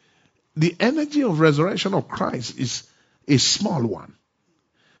 The energy of resurrection of Christ is a small one.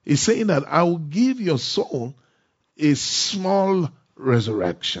 He's saying that I will give your soul a small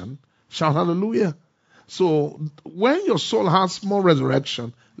resurrection. Shout hallelujah. So when your soul has small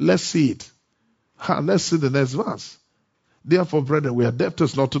resurrection, let's see it. Let's see the next verse. Therefore, brethren, we are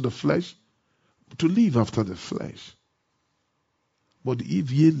debtors not to the flesh, to live after the flesh. But if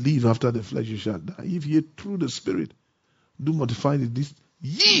ye live after the flesh, you shall die. If ye through the Spirit do mortify this,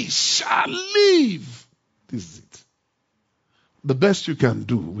 ye shall live. This is it. The best you can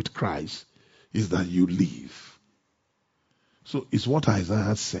do with Christ is that you live. So it's what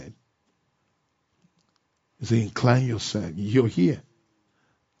Isaiah said. He said, incline yourself. You're here.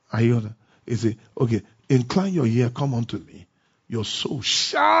 He said, okay, incline your ear, come unto me. Your soul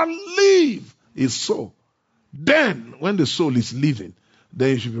shall live. It's so. Then, when the soul is living, then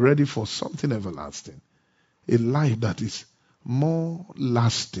you should be ready for something everlasting. A life that is more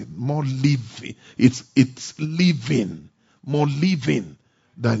lasting, more living. It's living. more living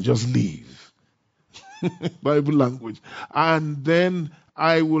than just live. Bible language. And then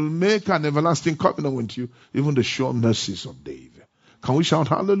I will make an everlasting covenant with you, even the sure mercies of David. Can we shout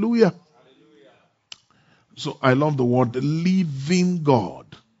hallelujah? So I love the word living God.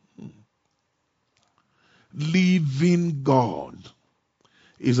 Living God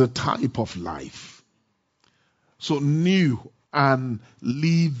is a type of life. So new and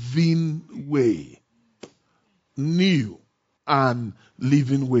living way. New and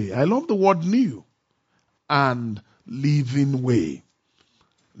living way. I love the word new and living way.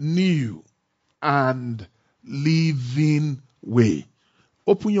 New and living way.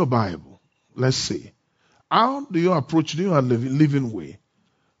 Open your Bible. Let's see. How do you approach new and living way?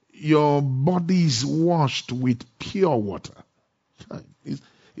 Your body is washed with pure water.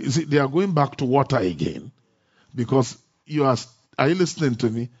 You see, they are going back to water again because are you listening to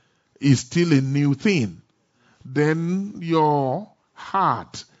me? It's still a new thing. Then your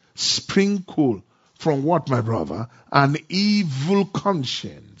heart sprinkled from what, my brother? An evil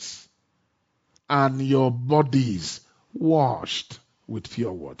conscience. And your bodies washed with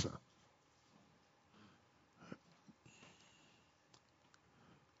pure water.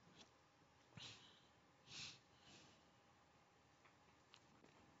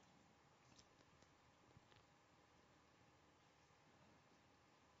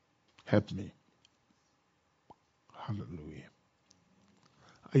 Help me. Hallelujah.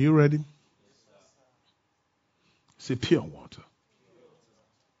 Are you ready? Say pure water.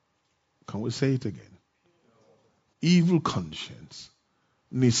 Can we say it again? Evil conscience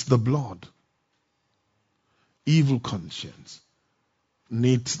needs the blood. Evil conscience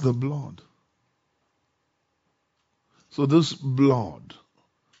needs the blood. So this blood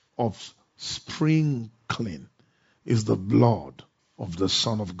of sprinkling is the blood of the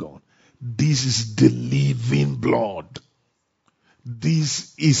Son of God. This is the living blood.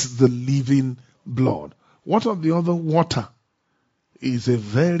 This is the living blood. What of the other water? Is a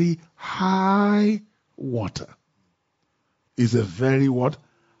very high water. Is a very what?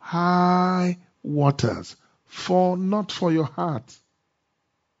 High waters. Not for your heart,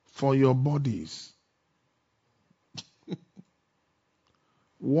 for your bodies.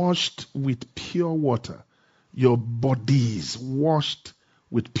 Washed with pure water. Your bodies washed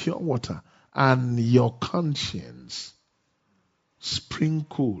with pure water. And your conscience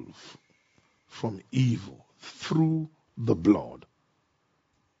sprinkled from evil through the blood.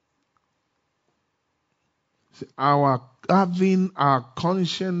 See, having our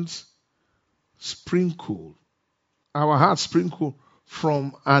conscience sprinkled, our heart sprinkled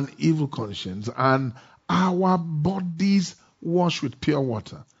from an evil conscience, and our bodies washed with pure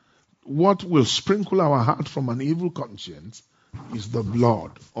water. What will sprinkle our heart from an evil conscience is the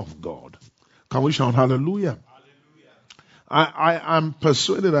blood of God. Can we shout hallelujah? I am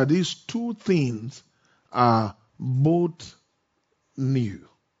persuaded that these two things are both new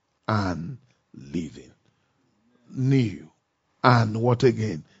and living. New and what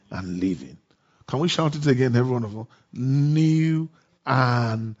again? And living. Can we shout it again, every one of us? New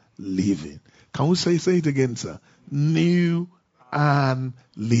and living. Can we say it again, sir? New and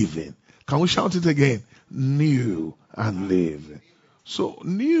living. Can we shout it again? New and living. So,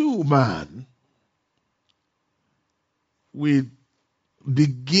 new man, we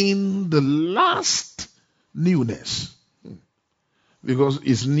begin the last newness because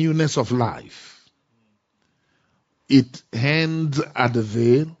it's newness of life. It ends at the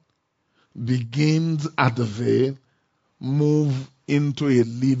veil, begins at the veil, move into a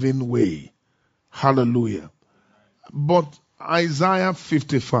living way. Hallelujah. But Isaiah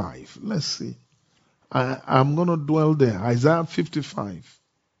 55, let's see. I'm going to dwell there. Isaiah 55.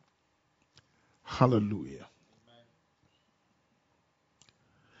 Hallelujah.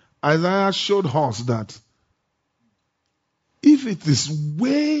 Isaiah showed us that if it is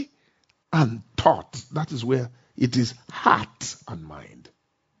way and thought, that is where it is heart and mind.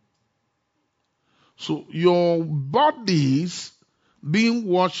 So your bodies being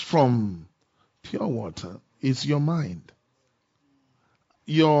washed from pure water is your mind.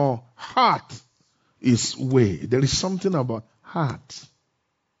 Your heart is way. There is something about heart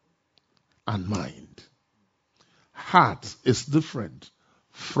and mind. Heart is different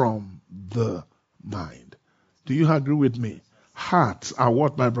from the mind. Do you agree with me? Hearts are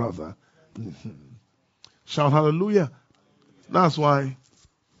what, my brother? Shout hallelujah. That's why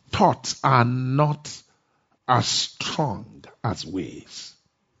thoughts are not as strong as ways.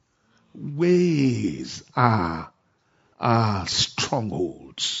 Ways are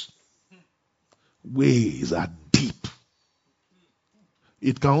strongholds. Ways are deep.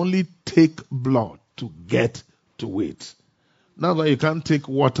 It can only take blood to get to it. That's why you can't take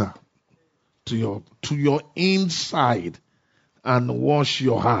water to your inside and wash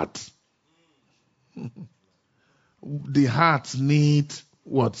your heart. The heart needs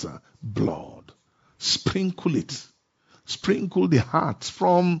water, blood. Sprinkle it. Sprinkle the heart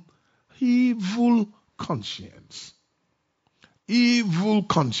from evil conscience. Evil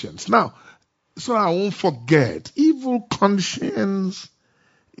conscience. Now, so I won't forget, evil conscience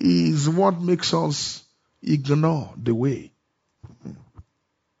is what makes us ignore the way.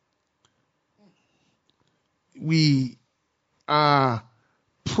 We are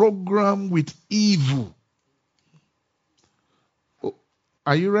programmed with evil.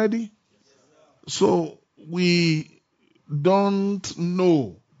 Are you ready? So we don't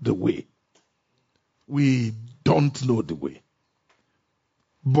know the way. We don't know the way.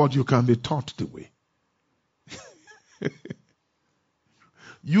 But you can be taught the way.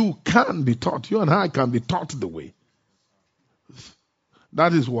 You can be taught. You and I can be taught the way.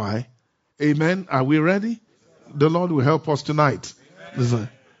 That is why, amen, are we ready? The Lord will help us tonight. Listen,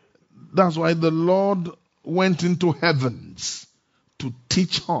 that's why the Lord went into heavens to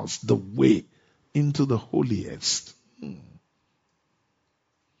teach us the way into the holiest.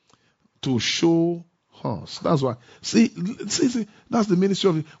 To show us. That's why. See, that's the ministry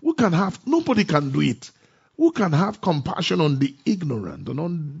of it. Nobody can do it. Who can have compassion on the ignorant and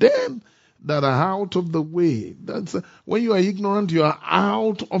on them that are out of the way? When you are ignorant, you are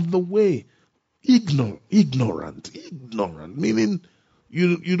out of the way. Ignorant, meaning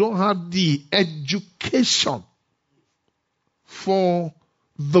you don't have the education for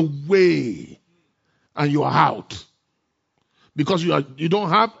the way, and you are out because you don't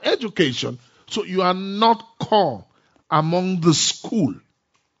have education, so you are not called among the school.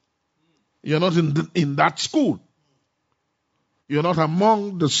 You're not in that school. You're not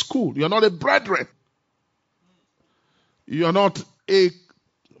among the school. You're not a brethren. You're not a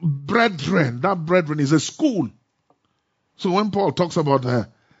brethren. That brethren is a school. So when Paul talks about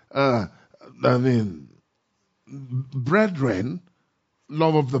brethren,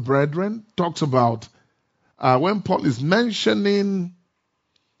 love of the brethren, talks about when Paul is mentioning,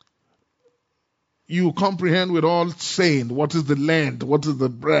 you comprehend with all saints what is the length, what is the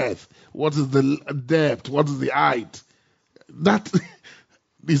breadth, what is the depth, what is the height. That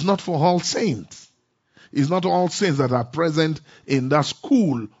is not for all saints. It's not all saints that are present in that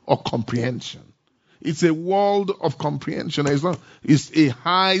school of comprehension. It's a world of comprehension. It's a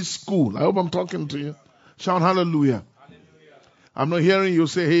high school. I hope I'm talking to you. Shout hallelujah. Hallelujah. I'm not hearing you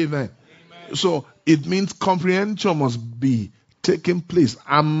say amen. Amen. So it means comprehension must be taking place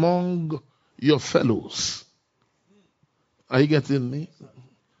among your fellows. Are you getting me?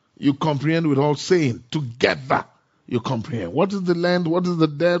 You comprehend with all saints. Together you comprehend. What is the length? What is the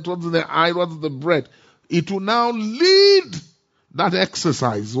depth? What is the height? What is the breadth? It will now lead that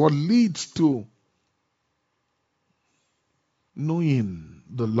exercise. What leads to knowing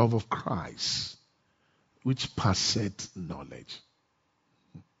the love of Christ, which passeth knowledge.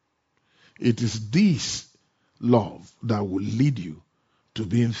 It is this love that will lead you to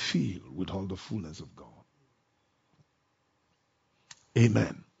being filled with all the fullness of God.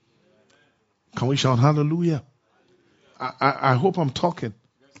 Amen. Can we shout hallelujah? I hope I'm talking.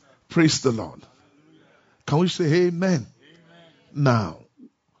 Praise the Lord. Can we say amen? Now,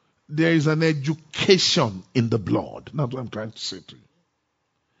 there is an education in the blood. That's what I'm trying to say to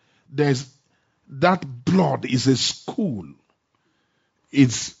you. That blood is a school.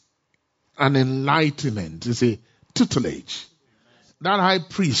 It's an enlightenment. It's a tutelage. That high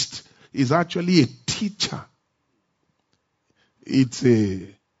priest is actually a teacher. It's a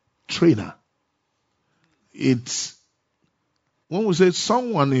trainer. It's, when we say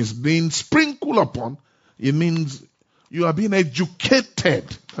someone is being sprinkled upon, it means you are being educated.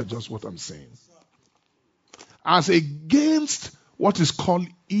 That's just what I'm saying. As against what is called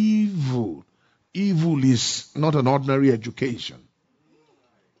evil. Evil is not an ordinary education.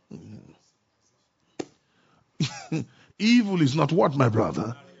 Evil is not what, my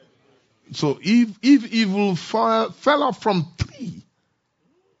brother? So if evil fell off from tree,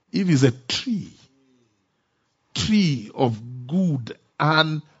 Eve is a tree of good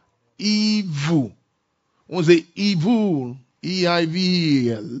and evil. When we say evil,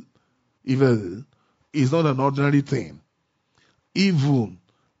 E-I-V-E-L, evil is not an ordinary thing. Evil,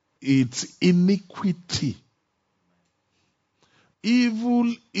 it's iniquity.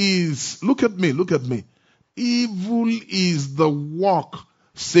 Evil is, look at me. Evil is the work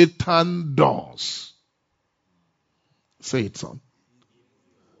Satan does. Say it, son.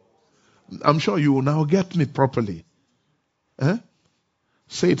 I'm sure you will now get me properly.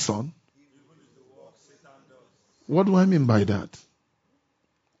 Say it, son. What do I mean by that?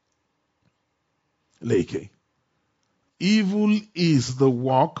 Leke. Evil is the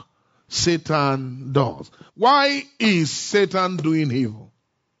work Satan does. Why is Satan doing evil?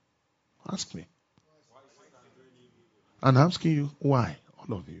 Ask me. And I'm asking you, why?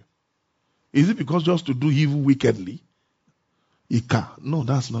 All of you. Is it because just to do evil wickedly? No,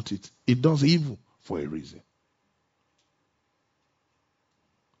 that's not it. It does evil for a reason.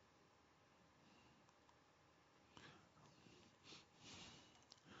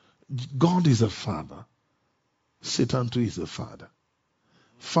 God is a father. Satan too is a father.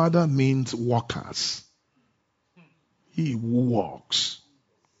 Father means workers. He who walks.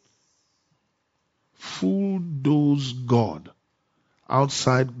 Full dose God.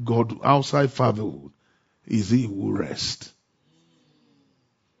 Outside fatherhood is he who rests.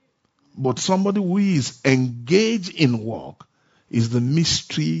 But somebody who is engaged in work is the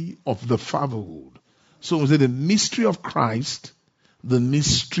mystery of the fatherhood. So we say the mystery of Christ, the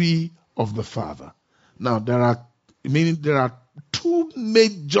mystery of the Father. Now there are two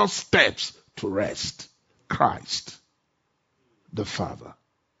major steps to rest. Christ, the Father,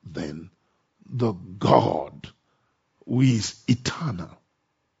 then the God who is eternal.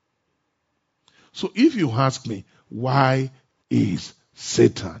 So if you ask me, why is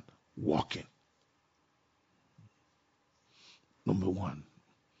Satan walking? Number one,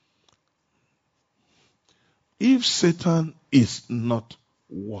 if Satan is not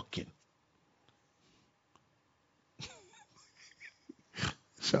walking,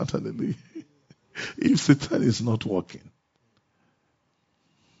 shout hallelujah. If Satan is not walking,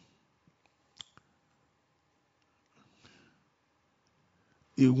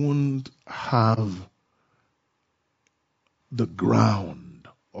 he won't have the ground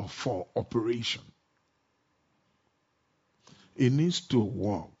for operation. He needs to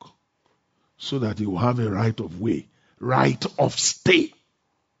walk so that he will have a right of way, right of stay.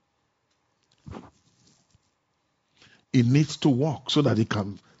 He needs to walk so that he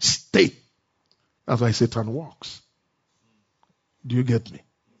can stay. That's why Satan walks. Do you get me?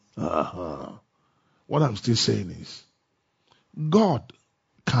 Uh-huh. What I'm still saying is, God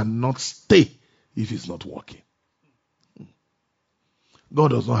cannot stay if he's not walking.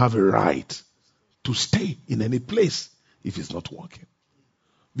 God does not have a right to stay in any place if he's not walking.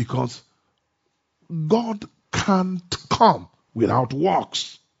 Because God can't come without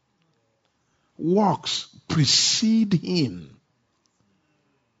works. Works precede him.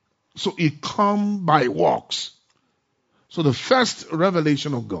 So he comes by works. So the first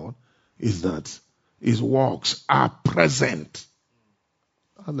revelation of God is that his works are present.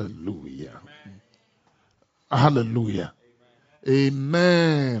 Hallelujah. Amen. Hallelujah.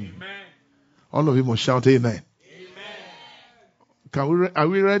 Amen. Amen. All of you must shout amen. Amen. Are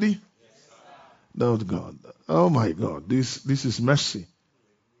we ready? Yes, sir. God. Oh my God. This is mercy.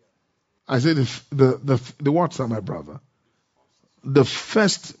 I say the words are my brother. The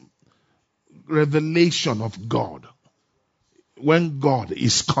first revelation of God, when God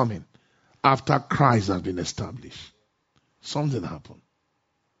is coming after Christ has been established, something happened.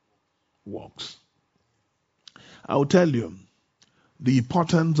 Works. I will tell you the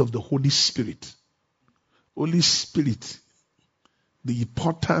importance of the Holy Spirit. Holy Spirit, the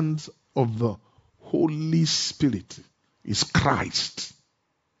importance of the Holy Spirit is Christ,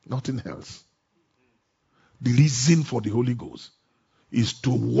 nothing else. The reason for the Holy Ghost is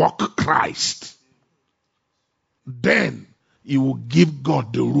to walk Christ. Then he will give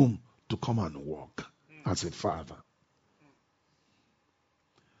God the room to come and walk as a father.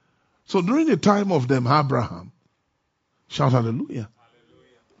 So during the time of them Abraham, shout hallelujah,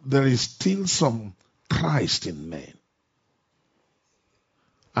 there is still some Christ in man.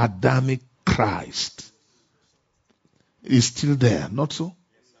 Adamic Christ is still there, not so?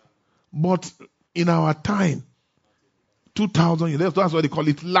 But in our time, 2,000 years, that's why they call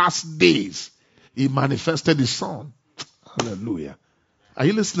it last days, he manifested his son. Hallelujah. Are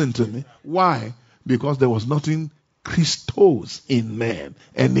you listening to me? Why? Because there was nothing Christos in man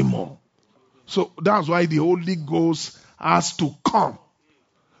anymore. So that's why the Holy Ghost has to come.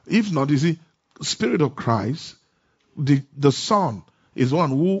 If not, you see, Spirit of Christ, the Son is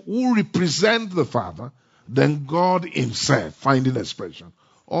one who represents the Father, then God himself finding expression.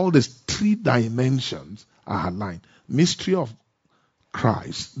 All these three dimensions are aligned. Mystery of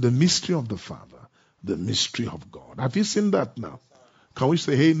Christ, the mystery of the Father, the mystery of God. Have you seen that now? Can we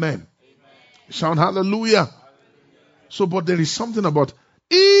say amen? Amen. Shout hallelujah. Hallelujah. So, but there is something about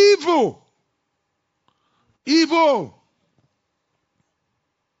evil. Evil.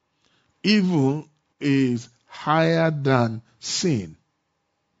 Evil is higher than sin.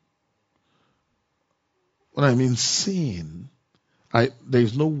 When I mean sin, there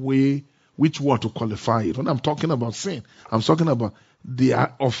is no way which word to qualify it. When I'm talking about sin, I'm talking about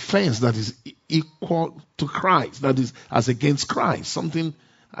the offense that is equal to Christ, that is as against Christ. Something,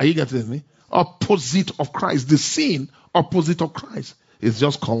 are you getting me? Opposite of Christ. The sin opposite of Christ is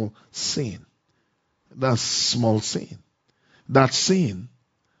just called sin. That's small sin. That sin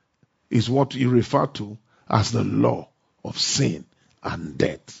is what you refer to as the law of sin and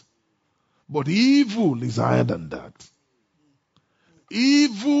death. But evil is higher than that.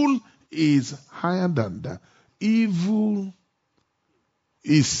 Evil is higher than that. Evil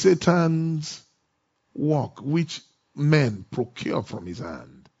is Satan's work, which men procure from his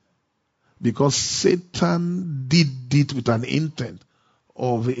hand. Because Satan did it with an intent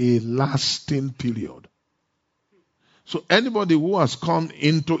of a lasting period. So anybody who has come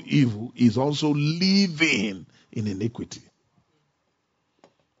into evil is also living in iniquity.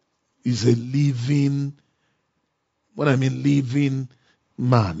 Is a living, when I mean living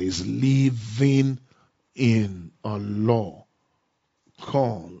man, is living in a law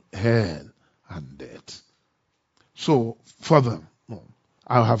called hell and death. So, further,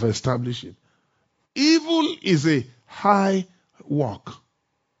 I have established it. Evil is a high work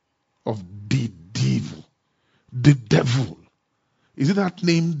of the devil. The devil. Is it that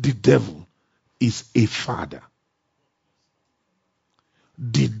name? The devil is a father.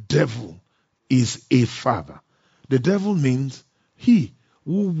 The devil is a father. The devil means he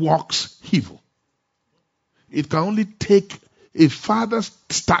who works evil. It can only take a father's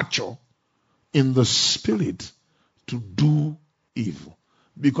stature in the spirit to do evil.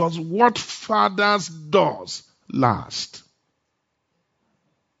 Because what fathers does last.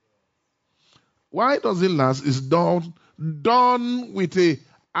 Why does it last? It's done with a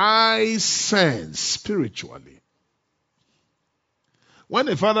high sense spiritually. When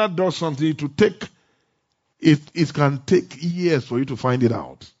a father does something to take, it can take years for you to find it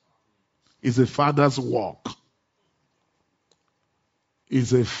out. It's a father's work.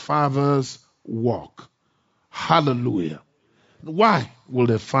 It's a father's work. Hallelujah. Why will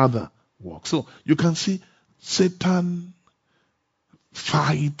the father work? So you can see Satan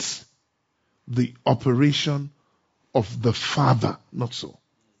fights the operation of the father, not so,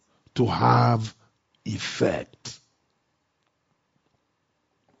 to have effect.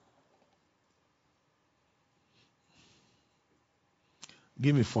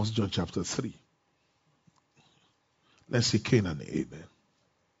 Give me 1 John chapter 3. Let's see Cain and Abel.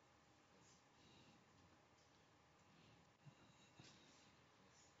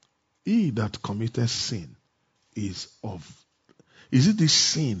 He that committed sin is it this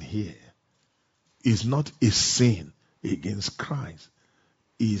sin here? Is not a sin against Christ.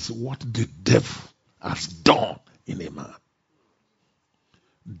 Is what the devil has done in a man.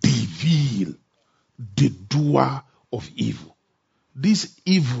 The doer of evil. This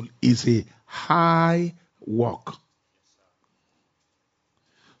evil is a high work.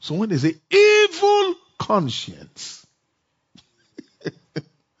 So when they say evil conscience,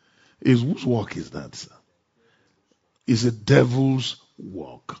 whose work is that, sir? It's a devil's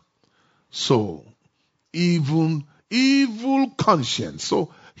work. So, evil conscience.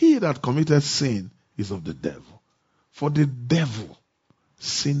 So, he that committed sin is of the devil. For the devil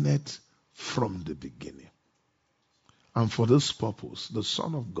sinned from the beginning. And for this purpose, the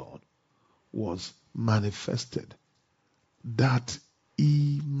Son of God was manifested that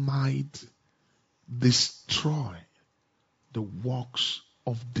he might destroy the works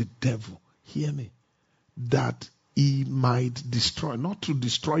of the devil. Hear me. That he might destroy, not to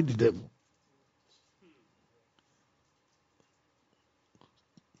destroy the devil.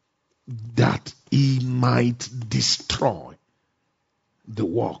 That he might destroy the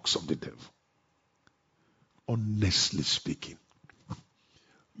works of the devil. Honestly speaking,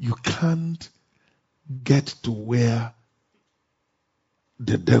 you can't get to where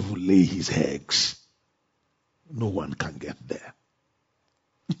the devil lay his eggs. No one can get there.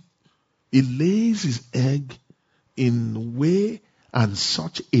 He lays his egg in way and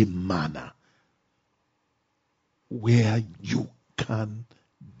such a manner where you can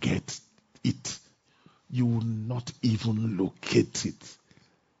get it. You will not even locate it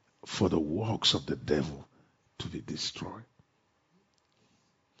for the works of the devil to be destroyed.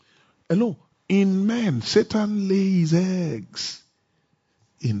 Hello, in men, Satan lays eggs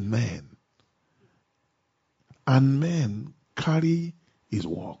in men. And men carry his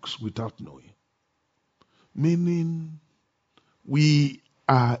works without knowing. Meaning, we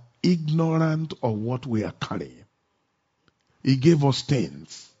are ignorant of what we are carrying. He gave us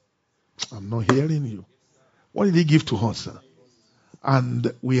things. I'm not hearing you. What did he give to us, sir?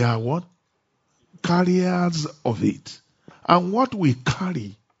 And we are what? carriers of it. And what we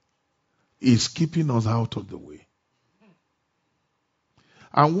carry is keeping us out of the way.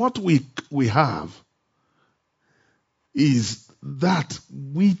 And what we have is that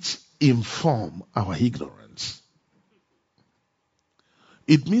which inform our ignorance.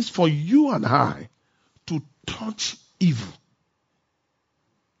 It means for you and I to touch evil,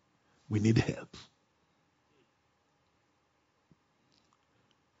 we need help.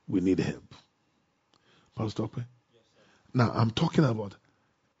 We need help. Pastor Ope? Now I'm talking about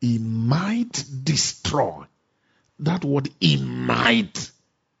he might destroy. That word, he might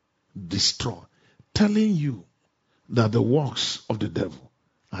destroy. Telling you that the works of the devil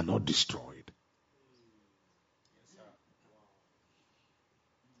are not destroyed.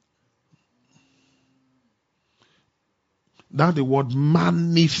 Now the word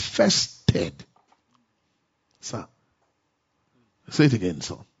manifested. Sir, say it again,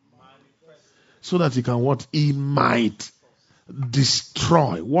 son. So that he can what? He might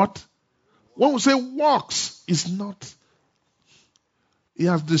destroy. What? When we say works, it's not. He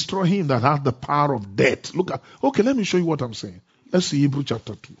has destroyed him that has the power of death. Look at. Okay, let me show you what I'm saying. Let's see Hebrew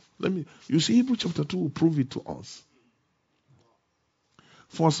chapter 2. You see Hebrew chapter 2 will prove it to us.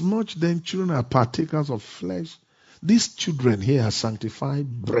 For as much then children are partakers of flesh, these children here are sanctified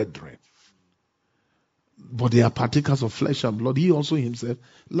brethren. But they are partakers of flesh and blood. He also himself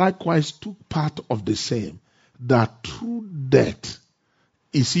likewise took part of the same, that through death,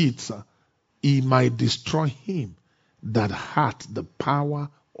 you see it, sir, he might destroy him that had the power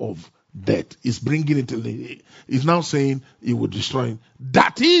of death. He's bringing it to he's now saying he will destroy him.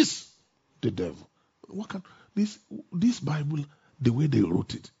 That is the devil. What can this Bible, the way they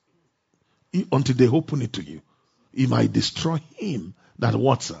wrote it, until they open it to you, he might destroy him that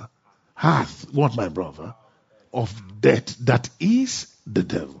what, sir? Hath, what, my brother, of death, that is the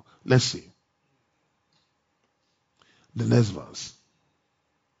devil. Let's see. The next verse.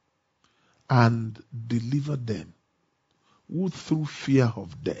 And deliver them who through fear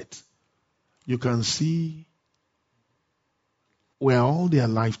of death. You can see were all their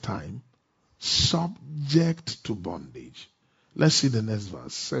lifetime subject to bondage. Let's see the next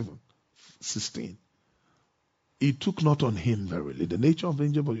verse, 16. He took not on him verily the nature of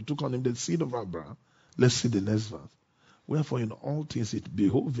angel, but he took on him the seed of Abraham. Let's see the next verse. Wherefore in all things it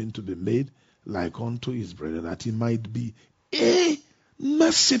behoved him to be made like unto his brethren, that he might be a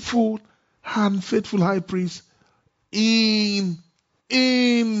merciful and faithful high priest in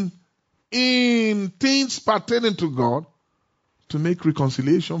things pertaining to God, to make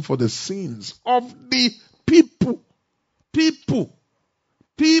reconciliation for the sins of the people. People.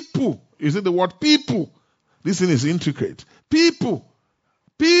 Is it the word people? This thing is intricate. People.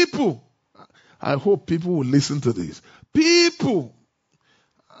 I hope people will listen to this. People.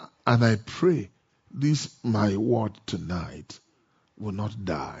 And I pray this, my word tonight, will not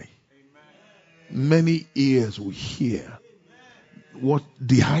die. Amen. Many ears will hear what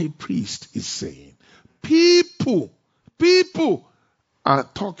the high priest is saying. People are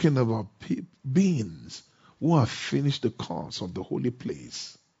talking about beings who have finished the course of the holy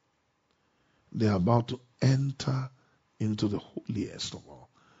place. They are about to enter into the holiest of all.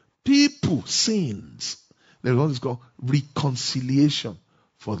 People, sins. There's what is called reconciliation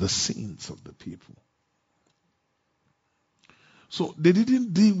for the sins of the people. So they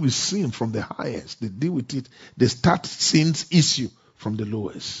didn't deal with sin from the highest. They deal with it. They start sin's issue from the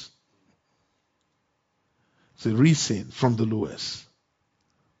lowest. It's a re-sin from the lowest.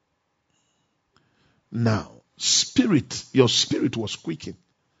 Now, your spirit was quickened.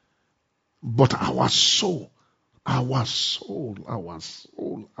 But our soul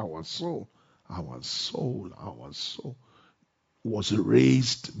was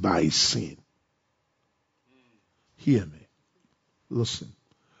raised by sin. Hear me. Listen.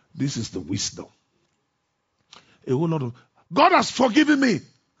 This is the wisdom. A whole lot of God has forgiven me.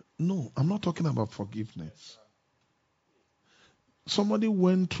 No, I'm not talking about forgiveness. Somebody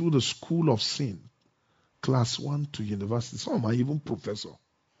went through the school of sin, class 1 to university. Some are even professor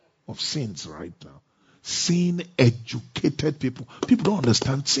of sins right now. Sin educated people. People don't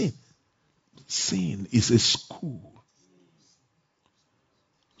understand sin. Sin is a school.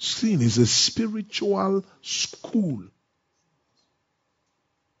 Sin is a spiritual school.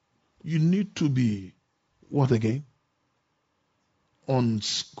 You need to be, what again? From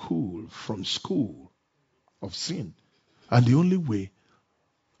school of sin. And the only way,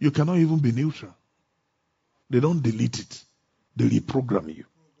 you cannot even be neutral. They don't delete it. They reprogram you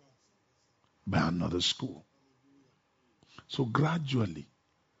by another school. So gradually,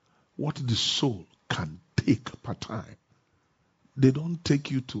 what the soul can take per time, they don't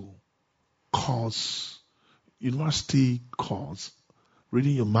take you to course, university course,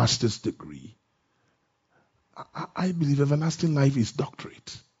 reading your master's degree, I believe everlasting life is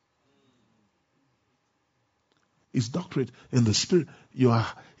doctorate. It's doctorate in the spirit.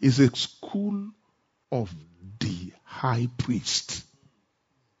 It's a school of the high priest.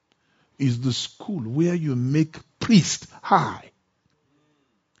 It's the school where you make priest high.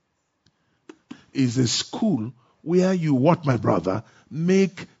 It's a school where you, what my brother,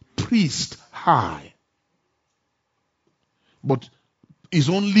 make priest high. But it's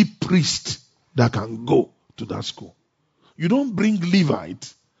only priest that can go to that school. You don't bring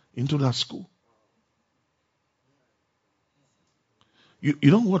Levite into that school. You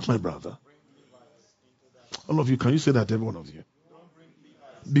don't what, my brother? All of you, can you say that, every one of you?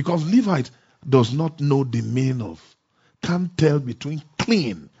 Because Levite does not know the meaning of, can't tell between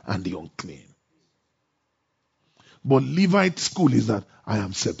clean and the unclean. But Levite school is that I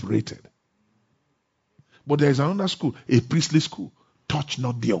am separated. But there is another school, a priestly school. Touch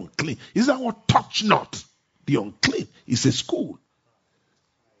not the unclean. Is that what touch not the unclean? It's a school.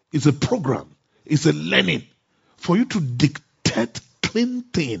 It's a program. It's a learning. For you to dictate clean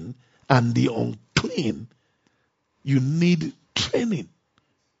thing and the unclean, you need training.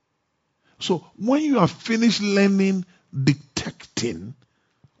 So when you have finished learning, detecting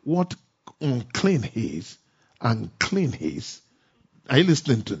what unclean is and clean is, are you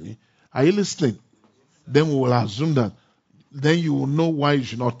listening to me? Are you listening? Then we will assume that then you will know why you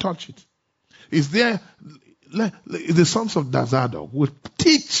should not touch it. Is there, the sons of Zadok will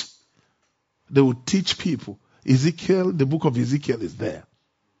teach, they will teach people. Ezekiel, the book of Ezekiel is there.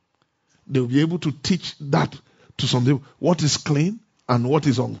 They will be able to teach that to some people. What is clean and what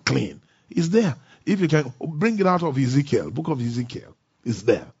is unclean is there. If you can bring it out of Ezekiel, book of Ezekiel is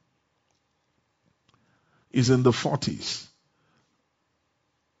there. It's in the 40s.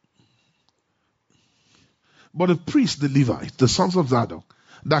 But the priest, the Levites, the sons of Zadok,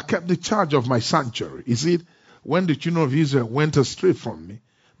 that kept the charge of my sanctuary, is it when the children of Israel went astray from me,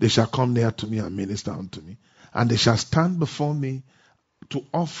 they shall come near to me and minister unto me, and they shall stand before me to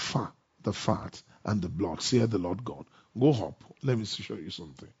offer the fat and the blood, saith the Lord God. Go up. Let me show you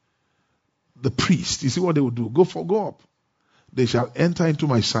something. The priest, you see what they will do? Go up. They shall enter into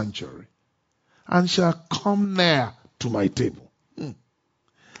my sanctuary and shall come near to my table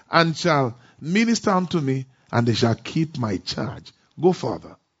and shall minister unto me, and they shall keep my charge. Go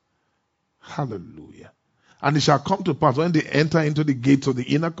further. Hallelujah. And it shall come to pass when they enter into the gates of the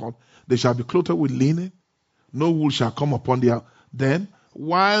inner court, they shall be clothed with linen. No wool shall come upon their. Then,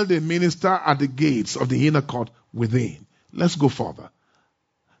 while they minister at the gates of the inner court within, let's go further.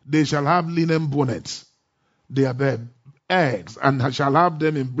 They shall have linen bonnets, their eggs, and shall have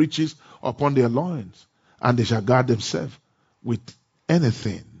them in breeches upon their loins, and they shall guard themselves with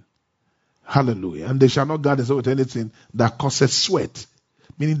anything. Hallelujah. And they shall not guard themselves with anything that causes sweat,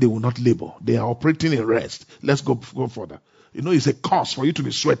 meaning they will not labor. They are operating in rest. Let's go further. You know, it's a cause for you to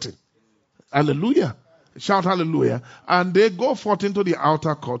be sweating. Hallelujah. Shout hallelujah. And they go forth into the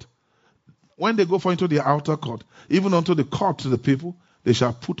outer court. When they go forth into the outer court, even unto the court to the people, they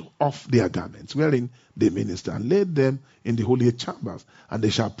shall put off their garments, wherein they minister, and lay them in the holy chambers, and they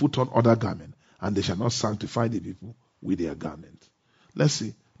shall put on other garments, and they shall not sanctify the people with their garments. Let's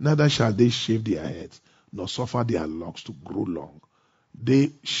see. Neither shall they shave their heads, nor suffer their locks to grow long.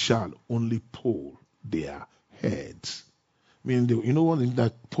 They shall only pull their heads. Meaning, you know what in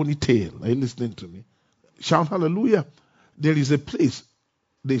that ponytail? Are you listening to me? Shout hallelujah. There is a place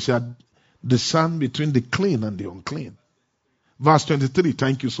they shall discern between the clean and the unclean. Verse 23,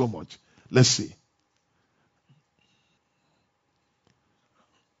 thank you so much. Let's see.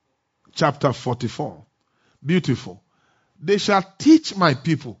 Chapter 44. Beautiful. They shall teach my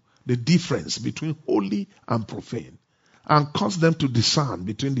people the difference between holy and profane, and cause them to discern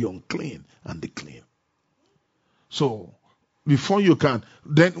between the unclean and the clean. So, before you can,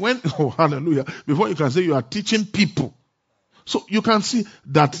 hallelujah, before you can say you are teaching people, so you can see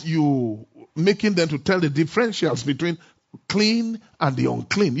that you making them to tell the differentials between clean and the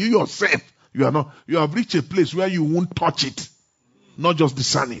unclean. You yourself, you have reached a place where you won't touch it, not just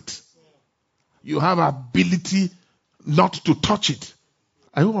discern it. You have ability not to touch it.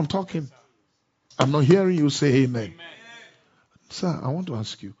 I hope I'm talking. I'm not hearing you say amen. Sir, I want to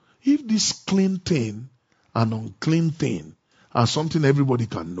ask you, if this clean thing and unclean thing are something everybody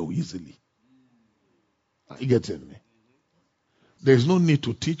can know easily, are you getting me? There's no need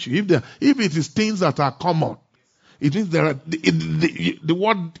to teach you. If it is things that are common, it means there are the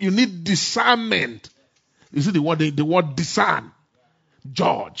word, you need discernment. You see the word discern,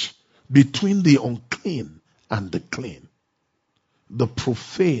 judge between the unclean and the clean, the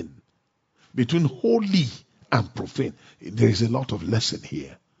profane between holy and profane. There is a lot of lesson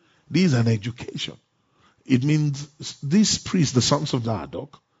here. This is an education. It means these priests, the sons of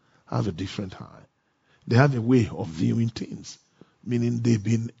Zadok, have a different eye. They have a way of viewing things, meaning they've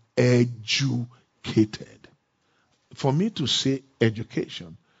been educated. For me to say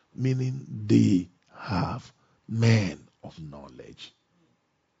education, meaning they have men of knowledge.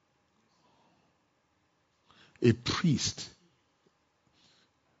 A priest,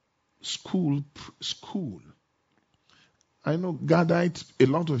 school. I know Gadite, a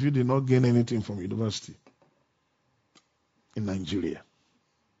lot of you did not gain anything from university in Nigeria.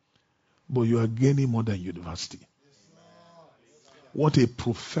 But you are gaining more than university. What a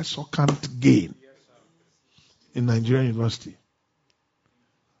professor can't gain in Nigerian university.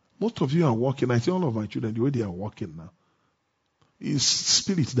 Most of you are working. I see all of my children, the way they are working now, is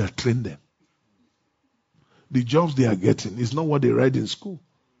spirit that train them. The jobs they are getting is not what they read in school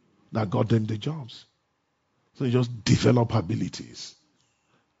that got them the jobs. So you just develop abilities.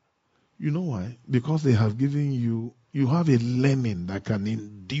 You know why? Because they have given you have a learning that can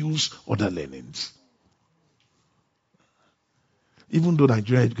induce other learnings. Even though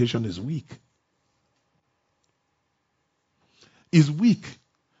Nigerian education is weak. It's weak.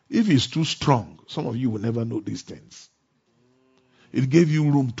 If it's too strong, some of you will never know these things. It gave you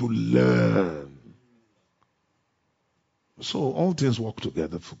room to learn. So all things work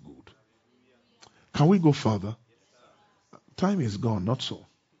together for good. Can we go further? Time is gone, not so.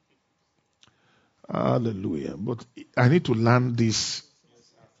 Hallelujah. But I need to learn this.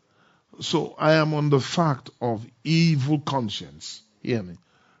 So I am on the fact of evil conscience. Hear me.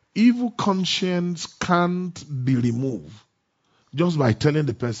 Evil conscience can't be removed just by telling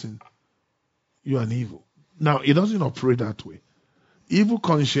the person you are an evil. Now, it doesn't operate that way. Evil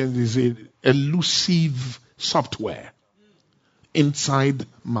conscience is an elusive software inside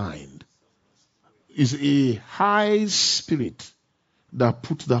mind. It's a high spirit that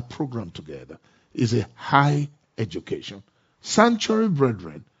puts that program together. It's a high education. Sanctuary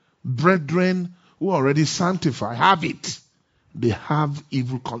brethren who are already sanctified, have it. They have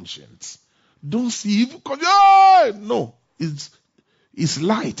evil conscience. Don't see evil conscience. No, it's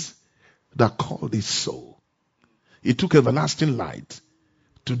light that called his soul. It took everlasting light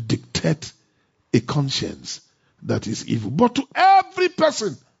to dictate a conscience that is evil. But to every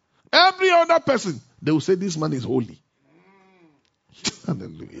person, every other person, they will say this man is holy.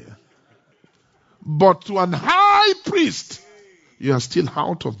 Hallelujah. But to an high priest, you are still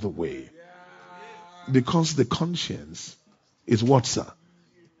out of the way. Because the conscience is what, sir?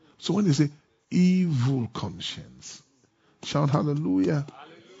 So when they say evil conscience, shout hallelujah.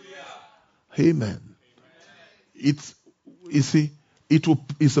 Amen. It's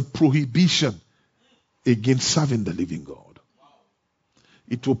a prohibition against serving the living God.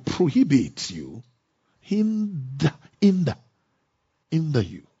 It will prohibit you, hinder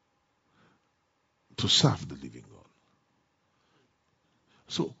you to serve the living God.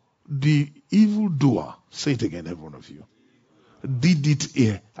 So the evildoer, say it again, every one of you, did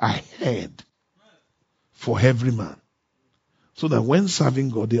it ahead for every man. So that when serving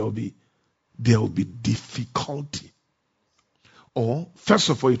God, there will be difficulty. Or, first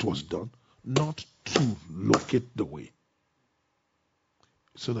of all, it was done not to locate the way.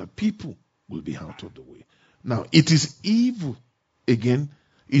 So that people will be out of the way. Now, it is evil. Again,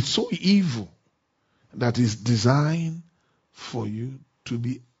 it's so evil that is designed for you to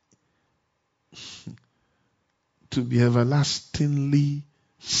be everlastingly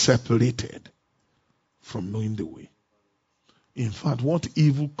separated from knowing the way. In fact, what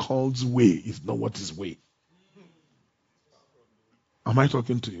evil calls way is not what is way. Am I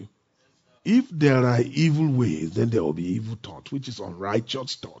talking to you? If there are evil ways, then there will be evil thought, which is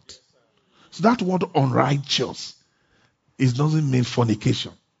unrighteous thought. So that word unrighteous, it doesn't mean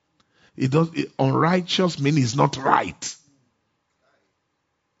fornication. Unrighteous means it's not right.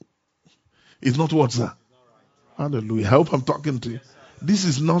 It's not what, sir? Hallelujah. I hope I'm talking to you. This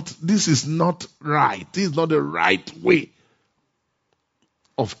is not right. This is not the right way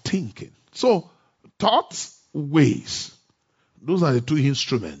of thinking. So, thoughts, ways, those are the two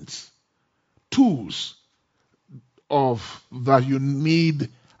instruments, tools that you need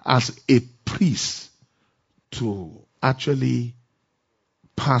as a priest to actually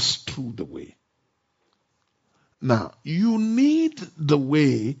pass through the way. Now, you need the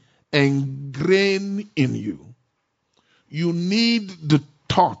way ingrained in you. You need the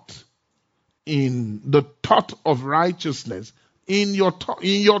thought of righteousness in your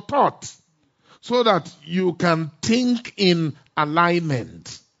thought, so that you can think in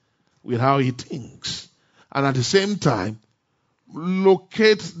alignment with how he thinks, and at the same time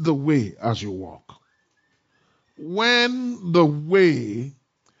locate the way as you walk. When the way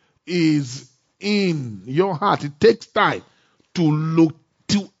is in your heart, it takes time to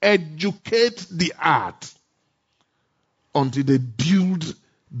educate the heart until they build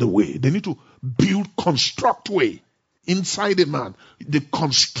the way. They need to construct way inside a man. They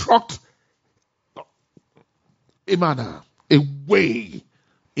construct a way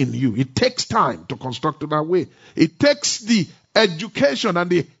in you. It takes time to construct that way. It takes the education and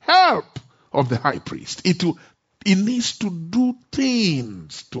the help of the high priest. It needs to do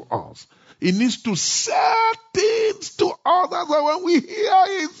things to us. It needs to say things to us. That's why when we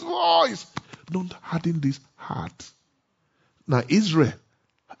hear his voice, don't harden this heart. Now Israel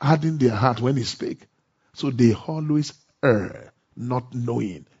hardened their heart when he spake. So they always err, not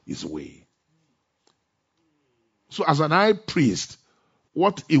knowing his way. So as an high priest,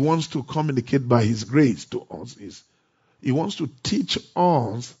 what he wants to communicate by his grace to us is he wants to teach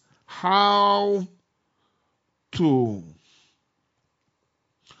us how to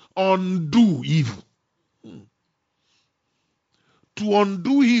undo evil. To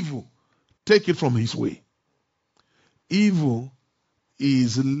undo evil, take it from his way. Evil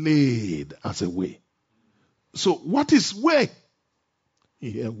is laid as a way. So what is way?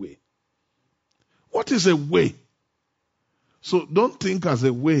 Here, way. What is a way? So don't think as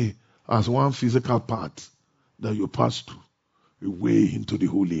a way as one physical part that you pass through, a way into the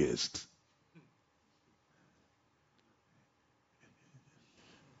holiest.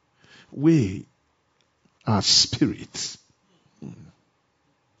 Way are spirits.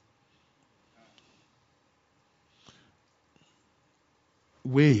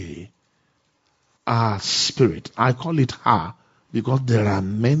 Way are spirit. I call it her because there are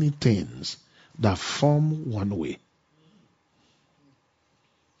many things that form one way.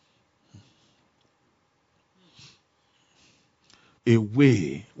 A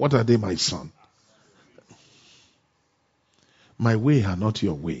way. What are they, my son? My way are not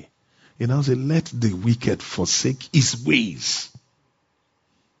your way. You know, say, let the wicked forsake his ways.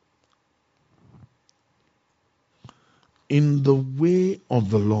 In the way of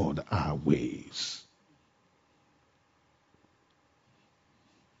the Lord are ways.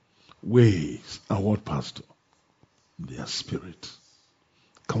 Ways are what, Pastor? They are spirit.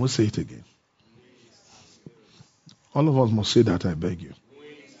 Can we say it again? All of us must say that, I beg you.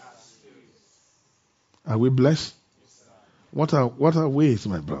 Are we blessed? What are ways,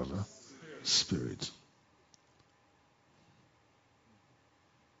 my brother? Spirit.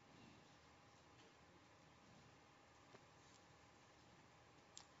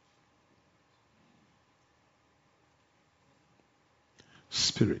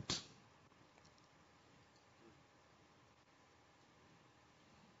 Spirit.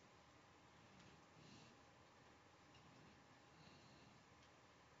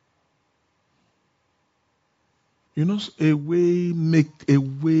 You know, a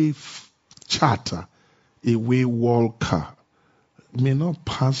way charter, a way walker may not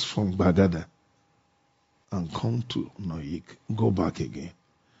pass from Bagada and come to Noik, go back again.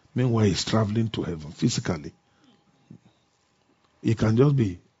 Meanwhile, he's traveling to heaven physically. He can just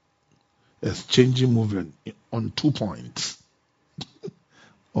be exchanging movement on 2 points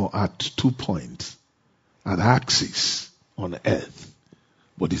or at 2 points, at axis on earth,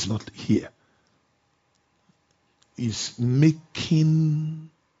 but it's not here. Is making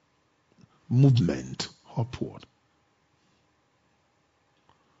movement upward.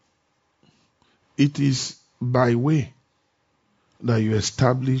 It is by way that you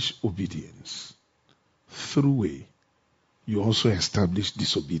establish obedience. Through way, you also establish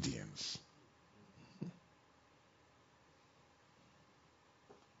disobedience.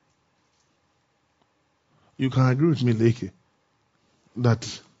 You can agree with me, Leke,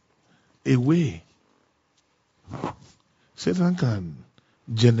 that a way, Satan can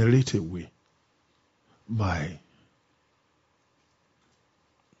generate a way by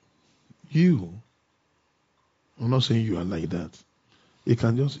you. I'm not saying you are like that. He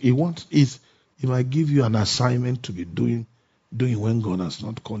might give you an assignment to be doing when God has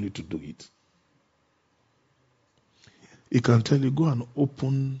not called you to do it. He can tell you, go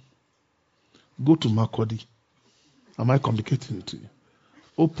to Makurdi. Am I communicating it to you?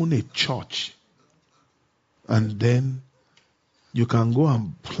 Open a church. And then you can go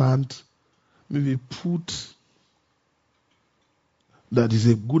and plant, maybe put, that is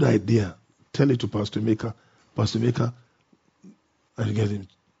a good idea. Tell it to Pastor Maker. Pastor Maker, I get him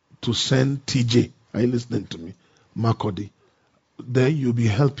to send TJ. Are you listening to me? Makurdi. Then you'll be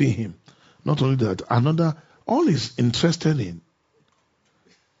helping him. Not only that, all he's interested in.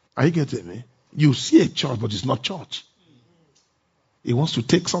 Are you getting me? You see a church, but it's not church. He wants to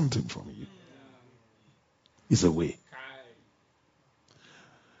take something from you. It's a way.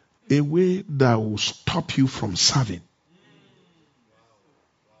 A way that will stop you from serving.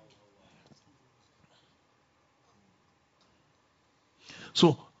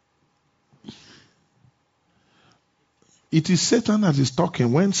 So, it is Satan that is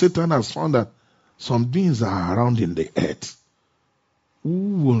talking. When Satan has found that some beings are around in the earth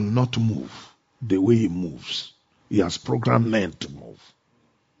who will not move the way he moves, he has programmed men to move.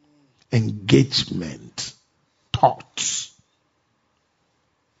 Engagement, thoughts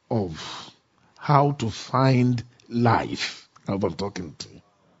of how to find life. How I'm talking to you.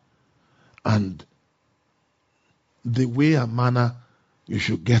 And the way and manner you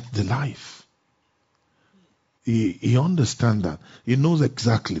should get the life. He understands that. He knows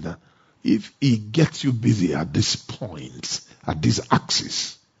exactly that. If he gets you busy at this point, at this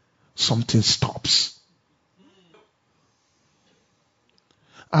axis, something stops.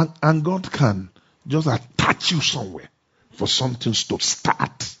 And God can just attach you somewhere for something to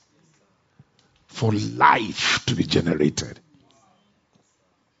start, for life to be generated.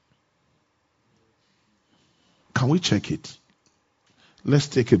 Can we check it? Let's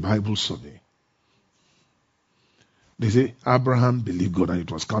take a Bible survey. They say Abraham believed God and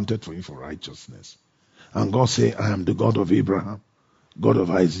it was counted for him for righteousness. And God said, I am the God of Abraham, God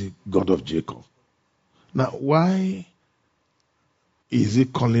of Isaac, God of Jacob. Now, why is he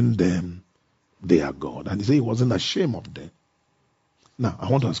calling them their God? And he said he wasn't ashamed of them. Now,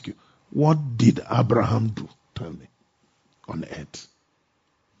 I want to ask you, what did Abraham do? Tell me. On earth.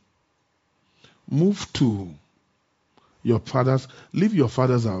 Move to your father's, leave your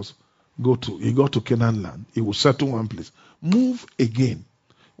father's house, he got to Canaan land. He will settle one place. Move again.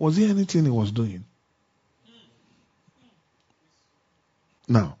 Was there anything he was doing?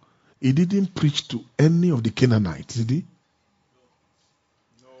 Now, he didn't preach to any of the Canaanites, did he?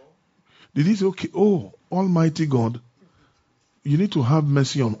 No. Did he say, okay, oh, Almighty God, you need to have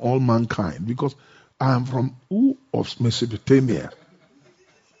mercy on all mankind because I am from of Mesopotamia.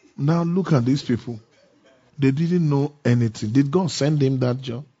 Now look at these people. They didn't know anything. Did God send him that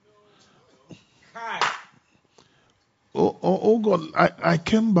job? Oh God, I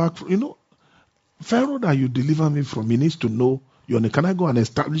came back. Pharaoh that you deliver me from, he needs to know. Can I go and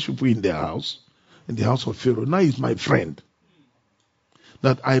establish people in their house? In the house of Pharaoh. Now he's my friend.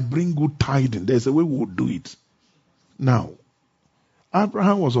 That I bring good tidings. There's a way we would do it. Now,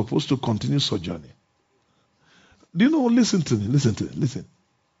 Abraham was supposed to continue sojourning. Do you know, listen to me. Listen.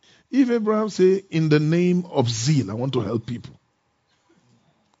 If Abraham say, in the name of zeal, I want to help people.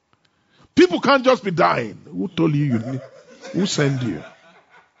 People can't just be dying. Who told you need? Who sent you?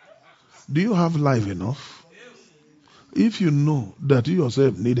 Do you have life enough? If you know that you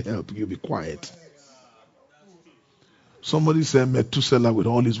yourself need help, you'll be quiet. Somebody said Methuselah with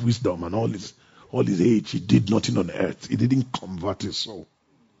all his wisdom and all his age, he did nothing on earth. He didn't convert his soul.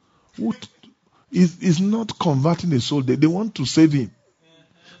 He's not converting his soul. They want to save him.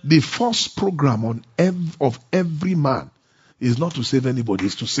 The first program of every man is not to save anybody,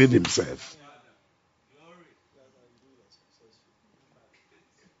 it's to save himself.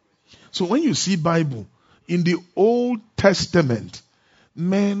 So when you see Bible, in the Old Testament,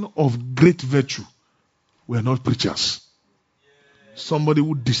 men of great virtue were not preachers. Somebody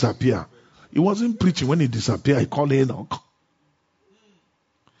would disappear. He wasn't preaching when he disappeared. He called Enoch.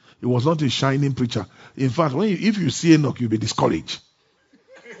 He was not a shining preacher. In fact, if you see Enoch, you'll be discouraged.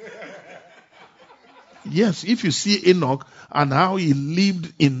 Yes, if you see Enoch and how he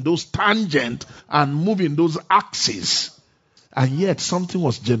lived in those tangents and moving those axes, and yet something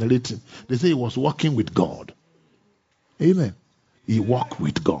was generating. They say he was walking with God. Amen. He walked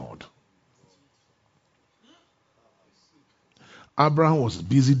with God. Abraham was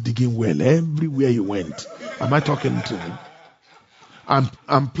busy digging well everywhere he went. Am I talking to him?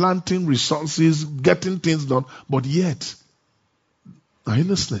 I'm planting resources, getting things done, but yet, are you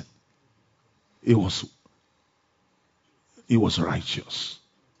listening? He was righteous.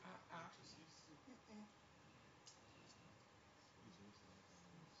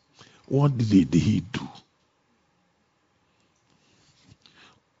 What did he do?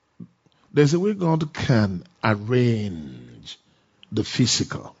 There's a way God can arrange the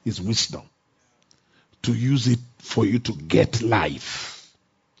physical, his wisdom, to use it for you to get life.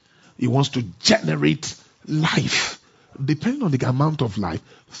 He wants to generate life. Depending on the amount of life,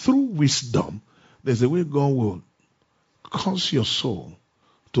 through wisdom, there's a way God will cause your soul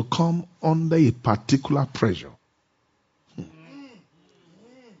to come under a particular pressure.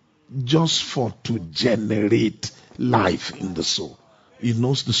 Just to generate life in the soul. He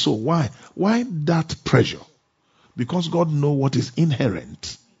knows the soul. Why? Why that pressure? Because God knows what is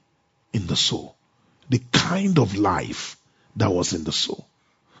inherent in the soul. The kind of life that was in the soul.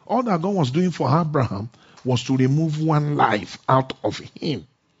 All that God was doing for Abraham was to remove one life out of him.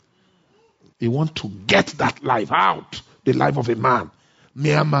 He wants to get that life out. The life of a man.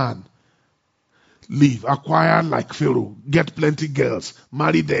 Mere man. Live. Acquire like Pharaoh. Get plenty girls.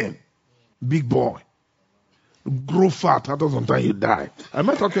 Marry them. Big boy. Grow fat. After some time you die. Am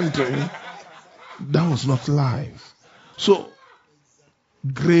I talking to him? That was not life. So,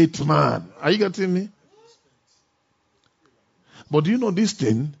 great man. Are you getting me? But do you know this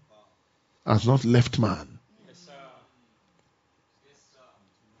thing has not left man?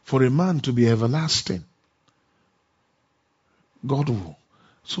 For a man to be everlasting, God will.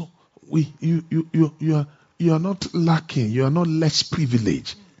 So you are not lacking. You are not less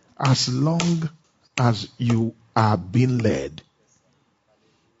privileged as long as you are being led.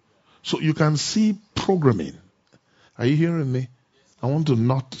 So you can see programming. Are you hearing me? I want to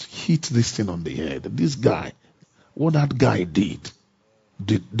not hit this thing on the head. This guy, what that guy did,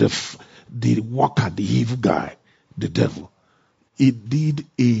 the worker, the evil guy, the devil, he did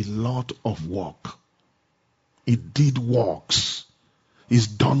a lot of work. He did works. He's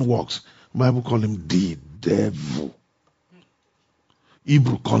done works. Bible call him the devil.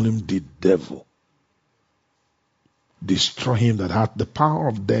 Hebrew call him the devil. Destroy him that hath the power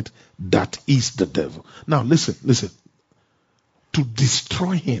of death, that is the devil. Now listen. To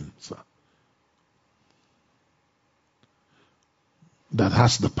destroy him, sir, that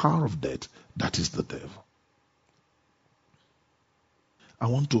has the power of death, that is the devil. I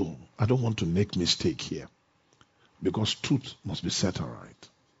don't want to make mistake here, because truth must be set aright.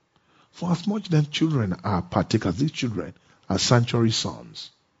 For as much then children are partakers, these children are sanctuary sons.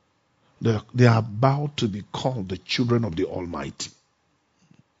 They are about to be called the children of the Almighty.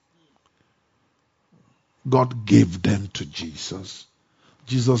 God gave them to Jesus.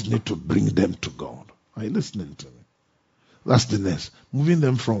 Jesus need to bring them to God. Are you listening to me? That's the next. Moving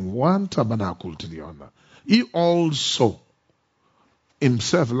them from one tabernacle to the other. He also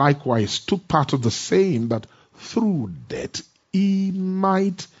himself likewise took part of the same, that through death he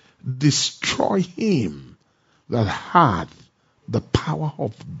might destroy him that had the power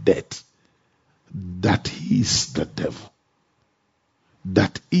of death, that is the devil.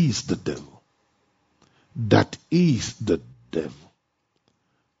 That is the devil. That is the devil.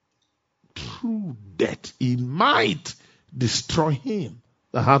 Through death he might destroy him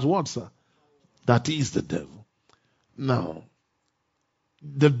that had what, sir? That is the devil. Now,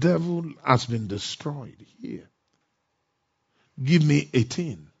 the devil has been destroyed here. Give me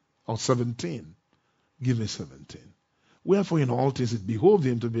 18 or 17. Give me 17. Wherefore in all things it behoved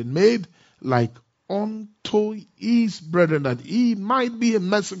him to be made like unto his brethren, that he might be a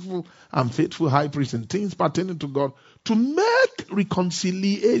merciful and faithful high priest in things pertaining to God, to make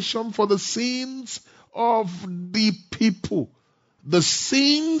reconciliation for the sins of the people. The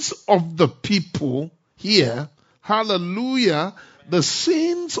sins of the people here, hallelujah, the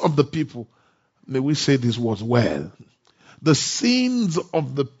sins of the people. May we say this was well. The sins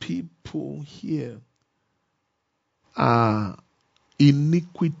of the people here are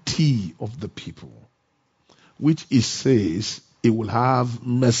iniquity of the people, which it says it will have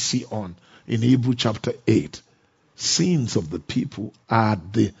mercy on in Hebrews chapter 8. Sins of the people are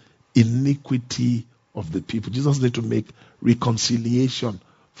the iniquity of the people. Jesus need to make reconciliation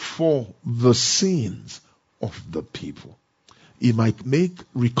for the sins of the people. He might make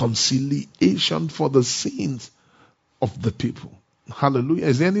reconciliation for the sins of the people. Hallelujah.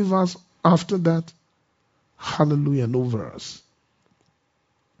 Is there any verse after that? Hallelujah. No verse.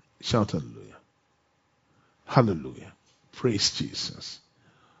 Shout hallelujah. Hallelujah. Praise Jesus.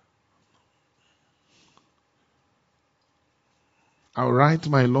 I'll write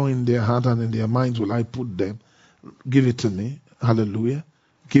my law in their heart, and in their minds will I put them. Give it to me. Hallelujah.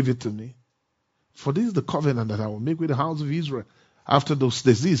 Give it to me. For this is the covenant that I will make with the house of Israel after those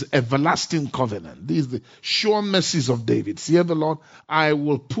days. This is everlasting covenant. These are the sure mercies of David. See the Lord, I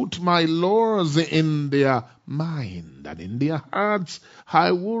will put my laws in their mind, and in their hearts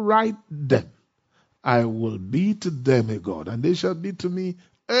I will write them. I will be to them a God, and they shall be to me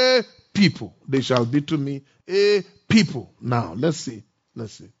a people. They shall be to me a people. Now, let's see.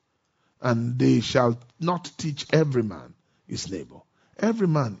 And they shall not teach every man his neighbor. Every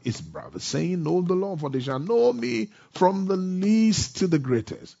man is brother, saying, know the Lord, for they shall know me from the least to the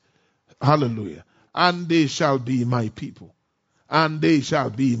greatest. Hallelujah. And they shall be my people. And they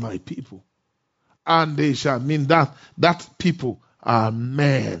shall be my people. And they shall mean that people are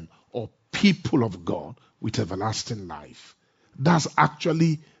men or people of God with everlasting life. That's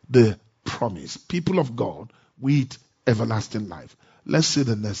actually the promise. People of God with everlasting life. Let's see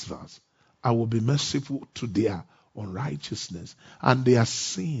the next verse. I will be merciful to their unrighteousness, and their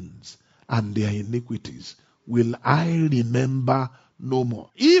sins and their iniquities will I remember no more.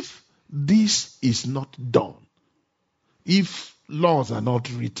 If this is not done, if laws are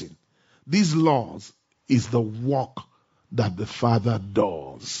not written, these laws is the work that the Father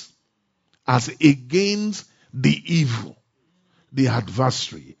does as against the evil the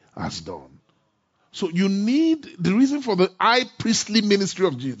adversary has done. So you need the reason for the high priestly ministry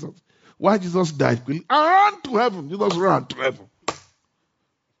of Jesus. Why Jesus died quickly? Ran to heaven. Jesus ran to heaven.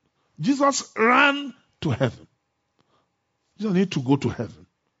 Jesus ran to heaven. Jesus need to go to heaven.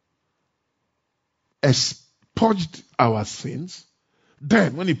 Purged our sins.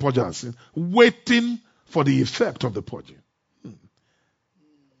 Then, when he purged our sins, waiting for the effect of the purging.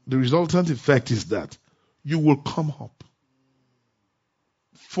 The resultant effect is that you will come up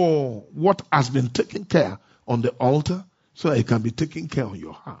for what has been taken care on the altar so that it can be taken care of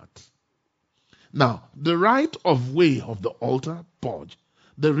your heart. Now, the right of way of the altar, purge.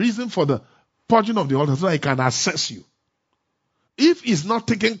 The reason for the purging of the altar so that it can assess you. If it's not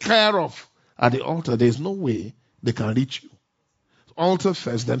taken care of at the altar, there is no way they can reach you. Altar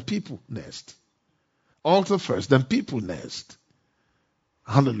first, then people next. Altar first, then people next.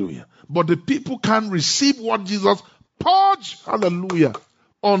 Hallelujah. But the people can receive what Jesus purged, hallelujah,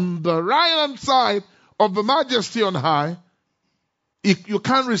 on the right hand side of the majesty on high. You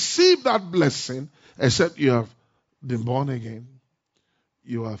can't receive that blessing except you have been born again.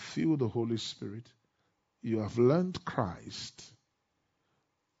 You have filled the Holy Spirit. You have learned Christ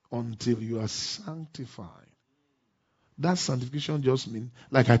until you are sanctified. That sanctification just means,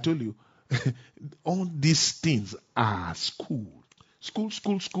 like I told you, all these things are school. School.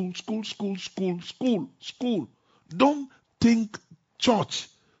 Don't think church.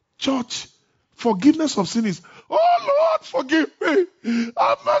 Church, forgiveness of sin is, oh Lord, forgive me.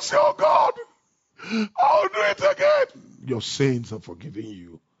 Have mercy, oh God. I'll do it again. Your saints are forgiving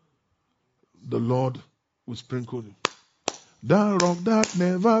you. The Lord will sprinkle you. The rock that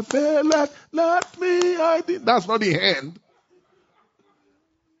never failed, let me hide it. That's not the end.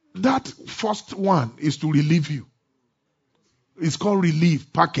 That first one is to relieve you. It's called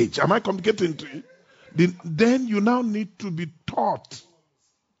relief package. Am I communicating to you? Then you now need to be taught.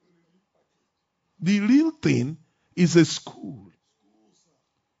 The real thing is a school.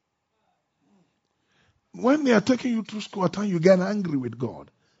 When they are taking you to school, at times you get angry with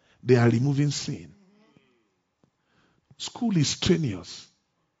God. They are removing sin. School is strenuous.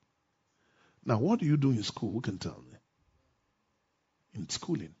 Now, what do you do in school? Who can tell me? In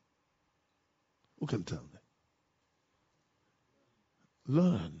schooling. Who can tell me?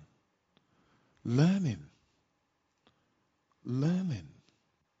 Learn. Learning.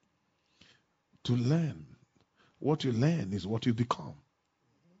 To learn. What you learn is what you become.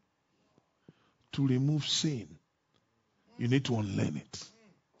 To remove sin, you need to unlearn it.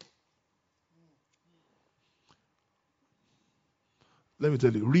 Let me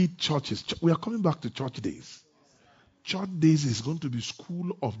tell you, read churches. We are coming back to church days. Church days is going to be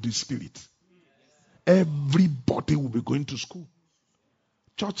school of the Spirit. Everybody will be going to school.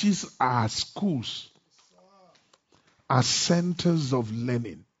 Churches are schools, are centers of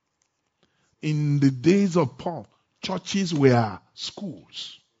learning. In the days of Paul, churches were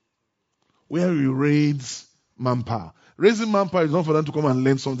schools where we raise manpower. Raising manpower is not for them to come and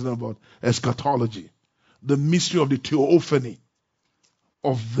learn something about eschatology, the mystery of the theophany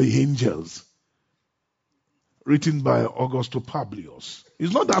of the angels, written by Augusto Publius.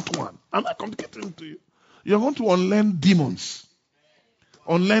 It's not that one. I'm not communicating to you. You're going to unlearn demons,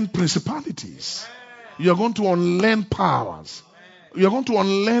 unlearn principalities. You're going to unlearn powers. You're going to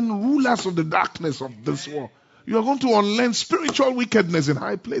unlearn rulers of the darkness of this world. You're going to unlearn spiritual wickedness in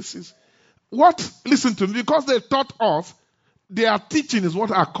high places. What? Listen to me. Because they taught us, their teaching is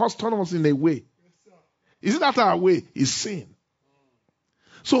what accustomed us in a way. Isn't that our way? Is sin.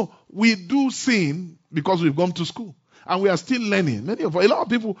 So we do sin because we've gone to school. And we are still learning. A lot of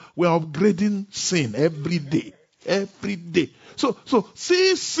people were upgrading sin every day. Every day. So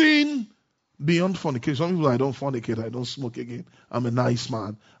see sin beyond fornication. Some people, I don't fornicate, I don't smoke again. I'm a nice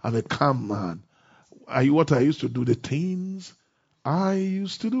man. I'm a calm man. What I used to do, the things I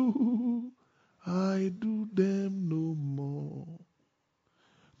used to do, I do them no more.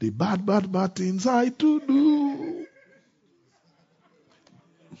 The bad things I do.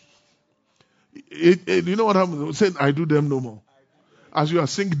 You know what I'm saying? I do them no more. As you are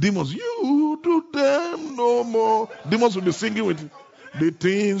singing demons, you do them no more. Demons will be singing with you. The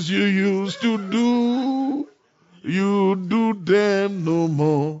things you used to do, you do them no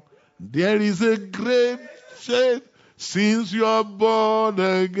more. There is a great changed since you are born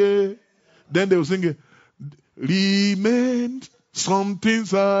again. Then they will sing it. Remain, some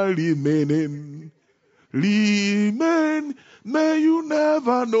things are remaining. Remain, may you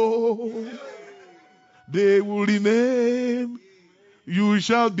never know. They will remain. You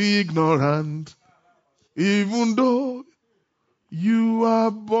shall be ignorant, even though you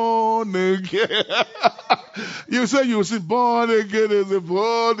are born again. You see, born again is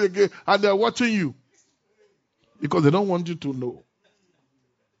born again, and they're watching you because they don't want you to know.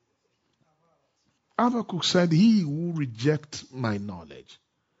 Habakkuk said, he who rejects my knowledge.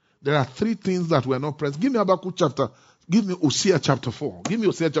 There are three things that were not present. Give me Habakkuk give me Hosea chapter 4. Give me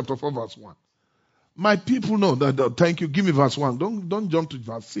Hosea chapter 4 verse 1. My people know that, thank you, give me verse 1. Don't jump to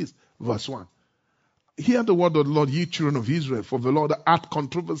verse 6, verse 1. Hear the word of the Lord, ye children of Israel, for the Lord hath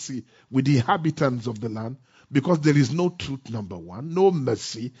controversy with the inhabitants of the land, because there is no truth, number one, no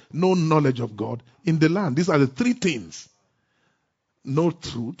mercy, no knowledge of God in the land. These are the three things. No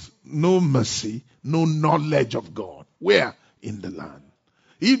truth, no mercy, no knowledge of God. Where? In the land.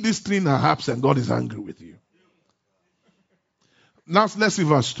 If these three are absent, God is angry with you. Now let's see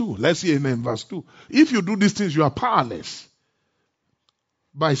verse 2. Let's see amen, verse 2. If you do these things, you are powerless.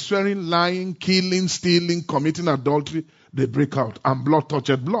 By swearing, lying, killing, stealing, committing adultery, they break out. And blood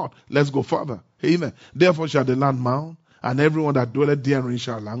toucheth blood. Let's go further. Amen. Therefore shall the land mourn, and everyone that dwelleth therein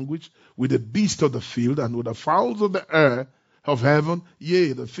shall languish, with the beasts of the field, and with the fowls of the air of heaven,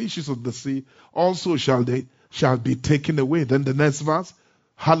 yea, the fishes of the sea, also shall be taken away. Then the next verse,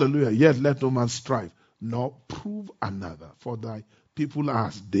 hallelujah, yet let no man strive, nor prove another, for thy people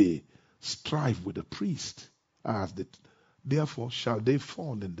as they strive with the priest, therefore shall they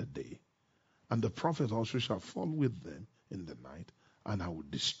fall in the day, and the prophet also shall fall with them in the night, and I will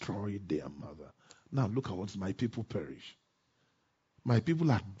destroy their mother. Now look at what my people perish. My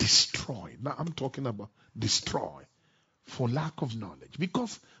people are destroyed. Now I'm talking about destroy for lack of knowledge.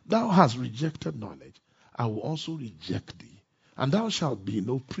 Because thou hast rejected knowledge, I will also reject thee. And thou shalt be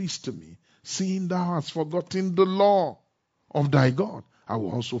no priest to me, seeing thou hast forgotten the law of thy God. I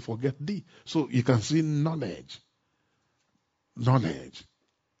will also forget thee. So you can see knowledge. Knowledge.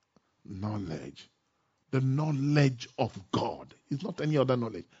 Knowledge. The knowledge of God. It's not any other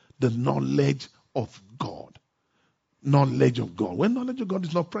knowledge. The knowledge of God. Knowledge of God. When knowledge of God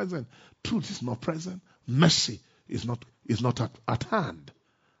is not present, truth is not present, mercy is not at hand.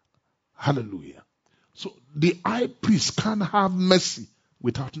 Hallelujah. So the high priest can't have mercy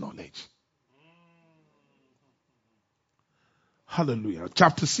without knowledge. Hallelujah.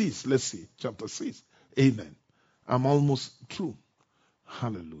 Chapter 6. Let's see. Chapter 6. Amen. I'm almost through.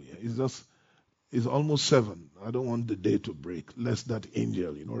 Hallelujah. It's almost 7. I don't want the day to break. Lest that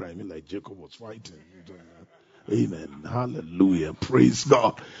angel, you know what I mean? Like Jacob was fighting. Amen. Hallelujah. Praise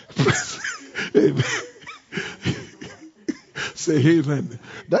God. Amen. Say amen.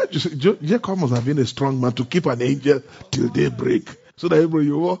 Jacob must have been a strong man to keep an angel till daybreak. So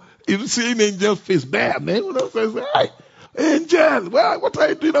that if you see an angel face, bam, man, you know, says, hey, angel, what are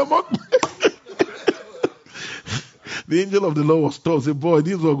you doing among The angel of the Lord was told, say, boy,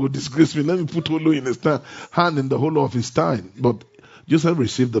 this one will disgrace me. Let me put Holo in his hand in the hollow of his thigh. But Joseph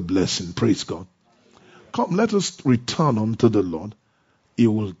received the blessing. Praise God. Come, let us return unto the Lord. He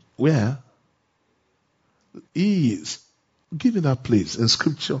will, where? He is. Give me that place in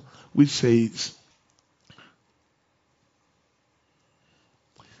scripture which says,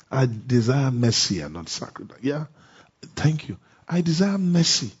 I desire mercy and not sacrifice. Yeah, thank you. I desire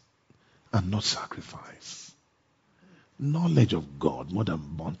mercy and not sacrifice. Knowledge of God more than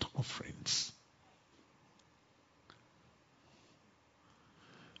burnt offerings.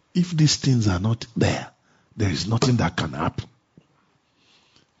 If these things are not there, there is nothing that can happen.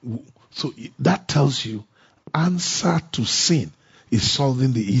 So that tells you answer to sin is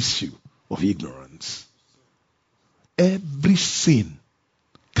solving the issue of ignorance. Every sin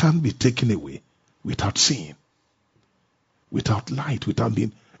can be taken away without sin, without light, without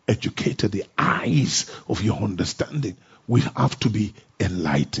being educated. The eyes of your understanding will have to be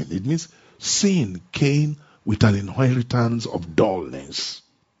enlightened. It means sin came with an inheritance of dullness.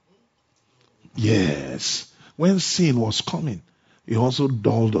 Yes. When sin was coming, it also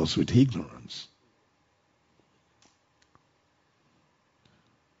dulled us with ignorance.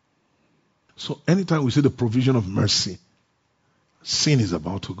 So anytime we see the provision of mercy, sin is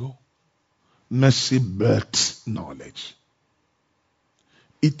about to go. Mercy births knowledge.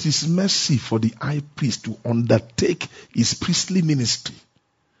 It is mercy for the high priest to undertake his priestly ministry.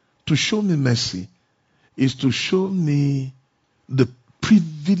 To show me mercy is to show me the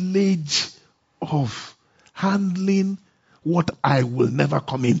privilege of handling what I will never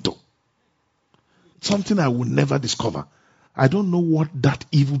come into. something I will never discover. I don't know what that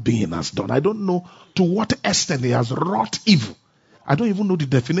evil being has done. I don't know to what extent he has wrought evil. I don't even know the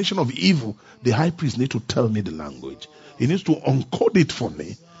definition of evil. The high priest needs to tell me the language. He needs to uncode it for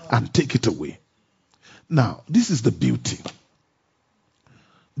me and take it away. Now, this is the beauty.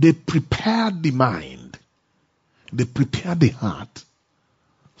 They prepare the mind. They prepare the heart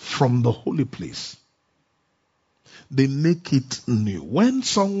from the holy place. They make it new. When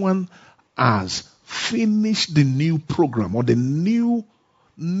someone has finished the new program or the new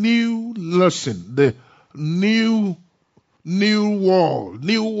lesson, the new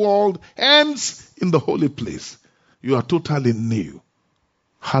world ends in the holy place, you are totally new.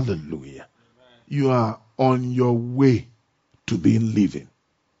 Hallelujah. You are on your way to being living.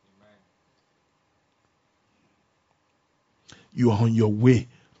 You are on your way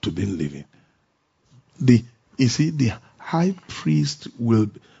to being living. You see, the high priest will,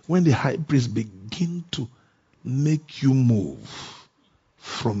 when the high priest begin to make you move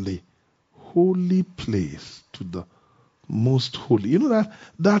from the holy place to the most holy. You know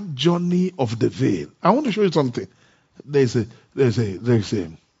that journey of the veil. I want to show you something. There is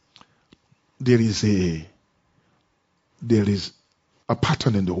a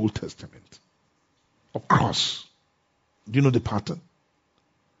pattern in the Old Testament of cross. Do you know the pattern?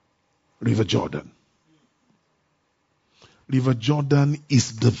 River Jordan. River Jordan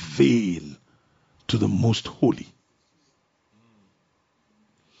is the veil to the most holy.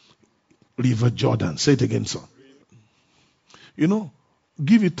 River Jordan. Say it again, son. You know,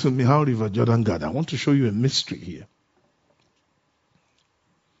 give it to me how River Jordan gathered. I want to show you a mystery here.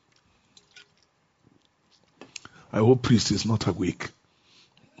 I hope priest is not awake.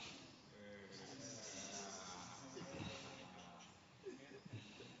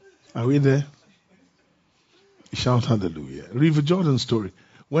 Are we there? Shout hallelujah. River Jordan story.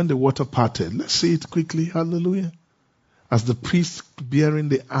 When the water parted, let's see it quickly. Hallelujah. As the priest bearing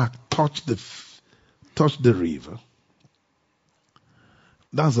the ark touched the river.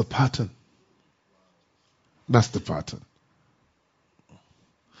 That's the pattern. That's the pattern.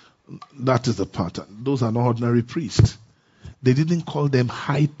 That is the pattern. Those are not ordinary priests. They didn't call them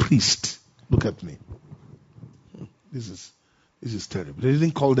high priest. Look at me. This is terrible. They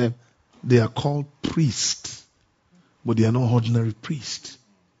didn't call them. They are called priests, but they are not ordinary priests.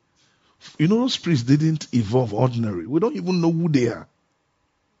 You know, those priests didn't evolve ordinary. We don't even know who they are.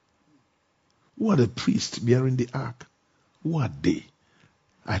 Who are the priests bearing the ark? Who are they?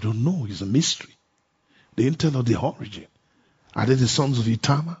 I don't know. It's a mystery. They didn't tell us the origin. Are they the sons of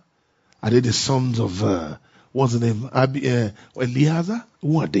Itamar? Are they the sons of, what's the name? Eliezer?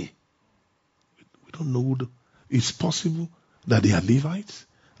 Who are they? We don't know. It's possible that they are Levites,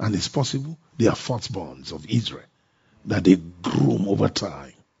 and it's possible they are firstborns of Israel, that they groom over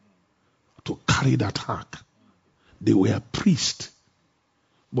time to carry that ark. They were priests,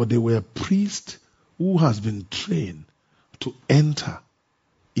 but they were priests who has been trained to enter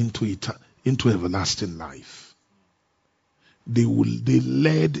into everlasting life. They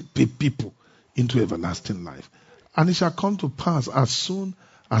led people into everlasting life. And it shall come to pass, as soon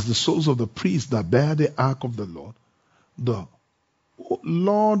as the souls of the priests that bear the ark of the Lord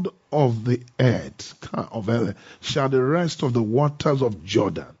of the earth shall the rest of the waters of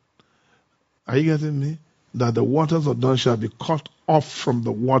Jordan. Are you getting me? That the waters of Jordan shall be cut off from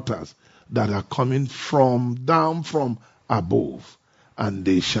the waters that are coming down from above, and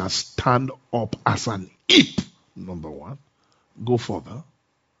they shall stand up as an heap. Number one. Go further.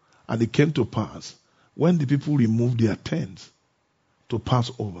 And it came to pass, when the people removed their tents to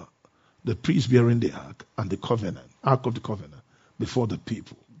pass over, the priest bearing the ark and the ark of the covenant, before the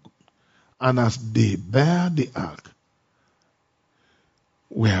people. And as they bear the ark,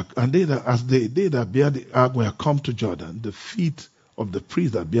 they that bear the ark were come to Jordan, the feet of the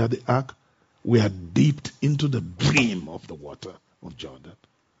priests that bear the ark were dipped into the brim of the water of Jordan.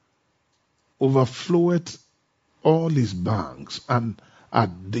 Overfloweth all his banks, and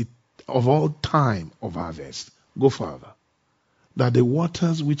of all time of harvest. Go further. That the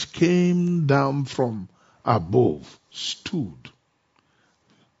waters which came down from above stood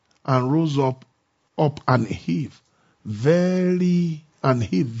and rose up and heaved very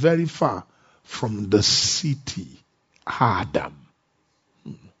far from the city Adam,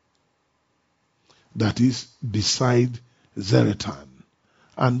 that is beside Zaretan.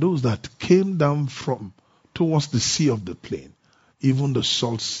 And those that came down from towards the sea of the plain, even the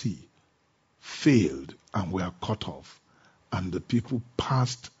salt sea, failed and were cut off, and the people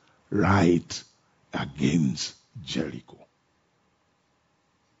passed right against Jericho.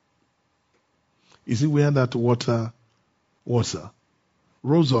 You see where that water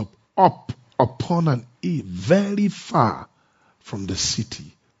rose up upon an hill very far from the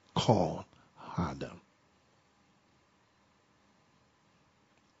city called Adam.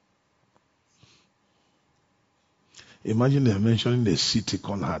 Imagine they're mentioning the city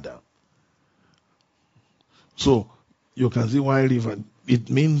called Adam. So you can see why river,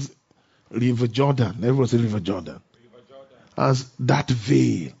 it means River Jordan. Everyone say River Jordan. River Jordan. As that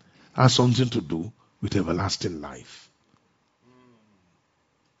veil has something to do with everlasting life.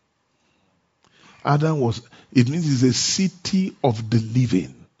 Adam was, it means it's a city of the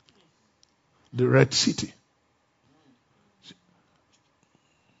living. The Red City.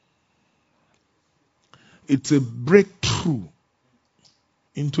 It's a breakthrough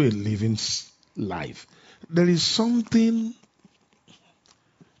into a living life. There is something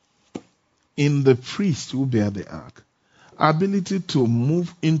in the priest who bear the ark. Ability to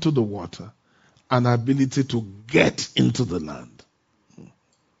move into the water and ability to get into the land.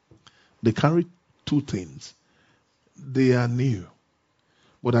 They carry two things. They are new.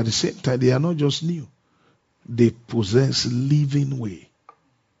 But at the same time, they are not just new. They possess living way.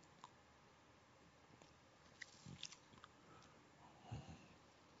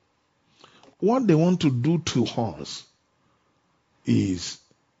 What they want to do to us is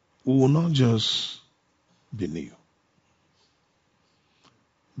we will not just be new.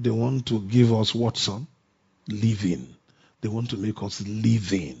 They want to give us what, son? Living. They want to make us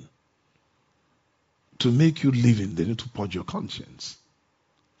living. To make you living, they need to purge your conscience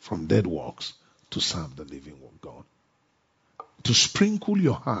from dead works to serve the living God. To sprinkle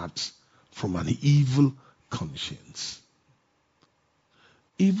your heart from an evil conscience.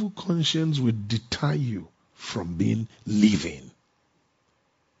 Evil conscience will deter you from being living.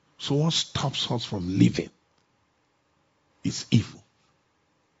 So what stops us from living is evil.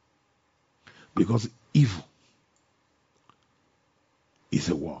 Because evil is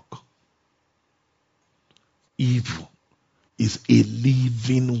a work. Evil is a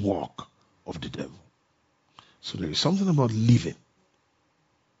living work of the devil. So there is something about living.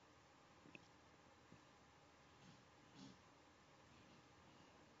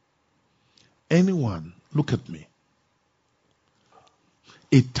 Anyone, look at me.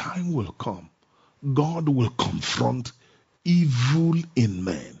 A time will come. God will confront evil in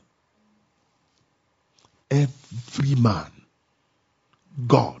man. Every man,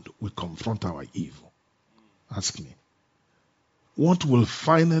 God will confront our evil. Ask me. What will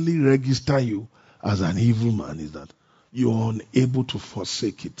finally register you as an evil man is that you are unable to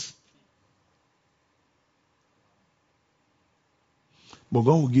forsake it. But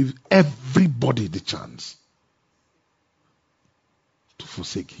God will give everybody the chance to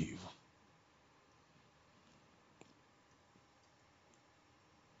forsake evil.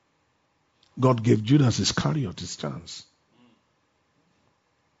 God gave Judas Iscariot his chance.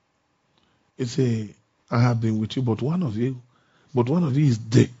 He said, I have been with you, but one of you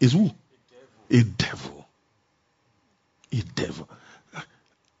is who? A devil. A devil.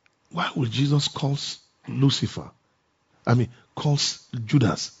 Why would Jesus calls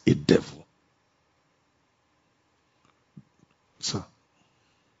Judas a devil? Sir.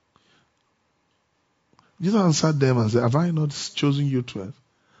 Jesus answered them and said, have I not chosen you 12?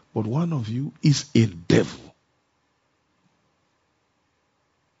 But one of you is a devil.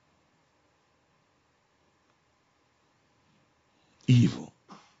 Evil.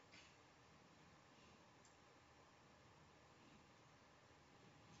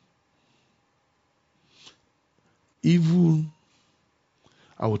 Evil,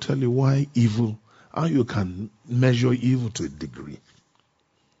 I will tell you why evil, how you can measure evil to a degree.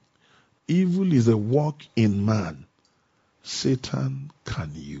 Evil is a work in man Satan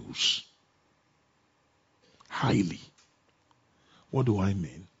can use highly. What do I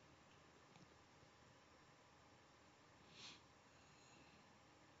mean?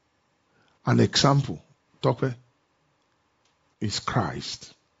 An example, Tope, is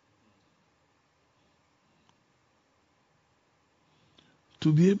Christ.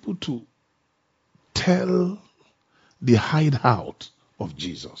 To be able to tell the hideout of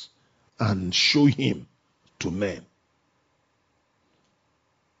Jesus and show him to men,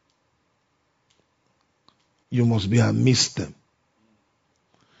 you must be amidst them.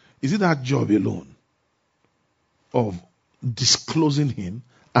 Is it that job alone of disclosing him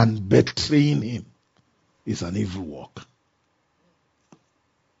and betraying him is an evil work?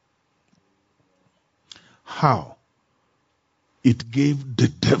 How? It gave the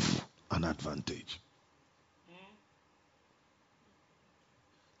devil an advantage.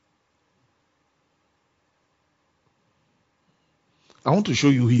 I want to show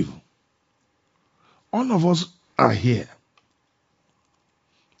you evil. All of us are here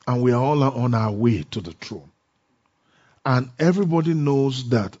And we are all on our way to the throne. And everybody know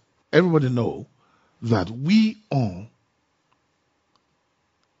that we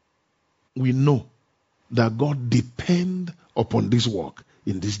know that God depend upon this work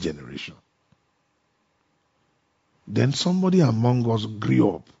in this generation. Then somebody among us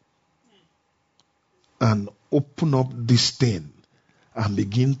grew up and open up this thing and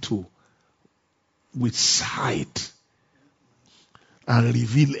begin to, with sight, and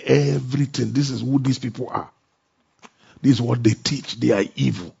reveal everything. This is who these people are. This is what they teach. They are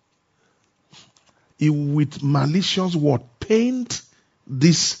evil. He, with malicious word, paint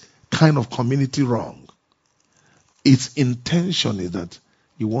this kind of community wrong. Its intention is that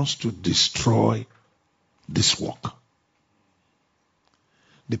he wants to destroy this work.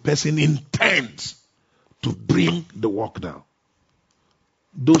 The person intends to bring the work down.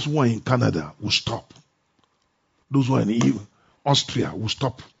 Those who are in Canada will stop. Those who are in Austria will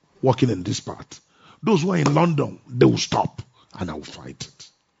stop working in this part. Those who are in London, they will stop, and I will fight it.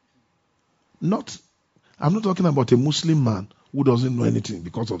 I'm not talking about a Muslim man who doesn't know anything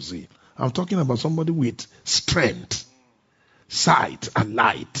because of zeal. I'm talking about somebody with strength, sight, and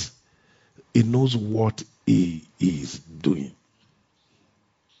light. He knows what he is doing.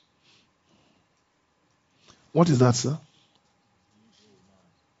 What is that, sir?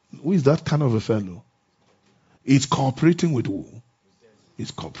 Who is that kind of a fellow? It's cooperating with who?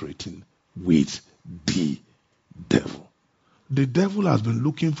 It's cooperating with the devil. The devil has been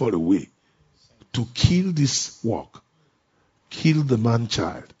looking for a way to kill this work, kill the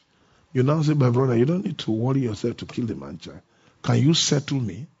man-child. You now say, my brother, you don't need to worry yourself to kill the man-child. Can you settle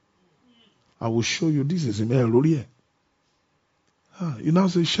me? I will show you. This is Emmanuel Laurier. You now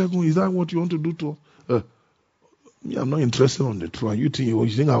say, Shegun, is that what you want to do to us? I'm not interested on the throne. You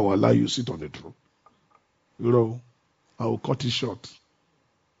think I will allow you to sit on the throne? You know, I will cut it short.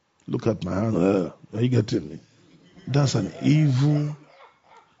 Look at my hand. Are you getting me? That's an evil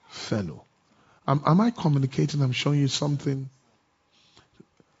fellow. Am I communicating? I'm showing you something.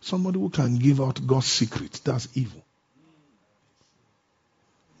 Somebody who can give out God's secret. That's evil.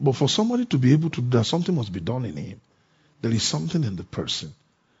 But for somebody to be able to do that, something must be done in him. There is something in the person.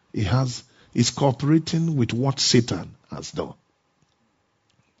 He's cooperating with what Satan has done.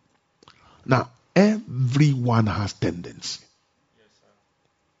 Now, everyone has tendency.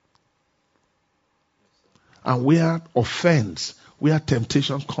 And where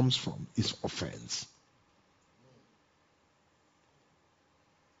temptation comes from is offense.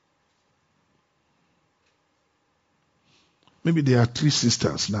 Maybe there are 3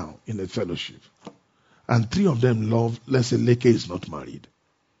 sisters now in a fellowship. And 3 of them love, let's say Leke is not married.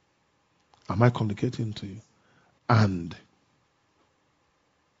 Am I communicating to you? And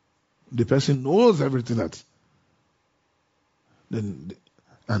the person knows everything that.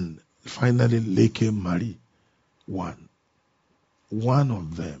 And finally Leke marry one. One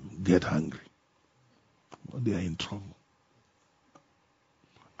of them get hungry. Well, they are in trouble.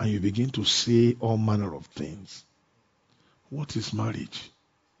 And you begin to say all manner of things. What is marriage?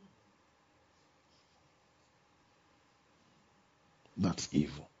 That's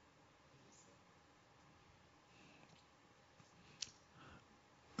evil.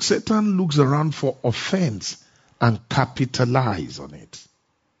 Satan looks around for offense and capitalize on it.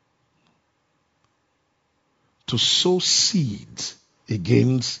 To sow seeds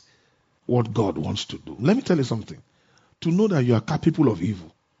against what God wants to do. Let me tell you something. To know that you are capable of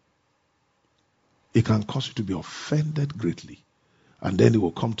evil, it can cause you to be offended greatly. And then it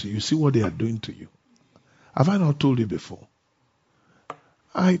will come to you. See what they are doing to you. Have I not told you before?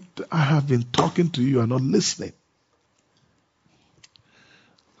 I have been talking to you. You are not listening.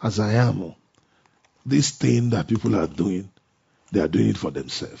 As I am, this thing that people are doing, they are doing it for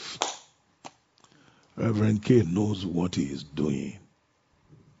themselves. Reverend K knows what he is doing.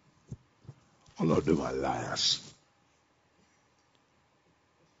 All of them are liars.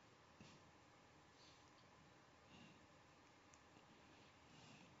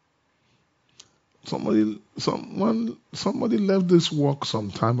 Somebody left this work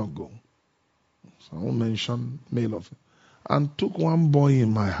some time ago. So I won't mention male of it. And took one boy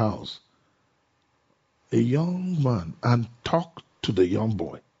in my house, a young man, and talked to the young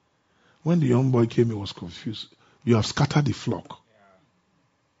boy. When the young boy came, he was confused. You have scattered the flock.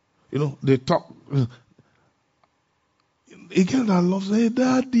 You know, they talk. A girl that loves, hey,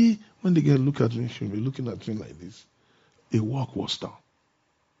 daddy. When the girl look at me, she'll be looking at me like this. A work was done.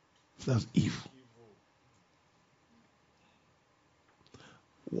 That's evil.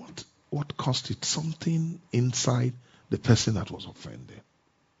 What caused it? Something inside the person that was offended.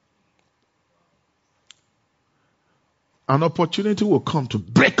 An opportunity will come to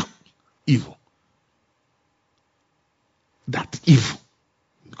break evil. That evil.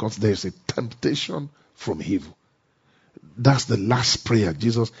 Because there's a temptation from evil. That's the last prayer,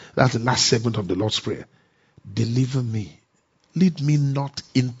 Jesus. That's the last segment of the Lord's Prayer. Deliver me. Lead me not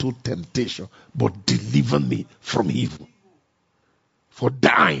into temptation, but deliver me from evil. For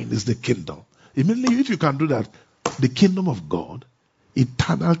thine is the kingdom. Immediately, if you can do that, the kingdom of God,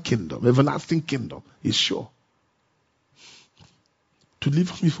 eternal kingdom, everlasting kingdom, is sure. To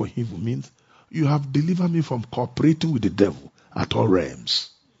deliver me from evil means you have delivered me from cooperating with the devil at all realms.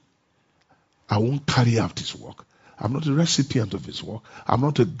 I won't carry out his work. I'm not a recipient of his work. I'm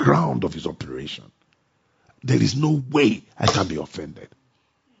not a ground of his operation. There is no way I can be offended.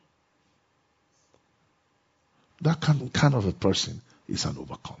 That kind of a person is an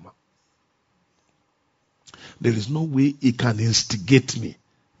overcomer. There is no way he can instigate me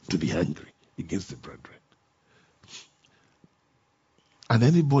to be angry against the brethren. And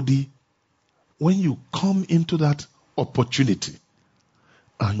anybody, when you come into that opportunity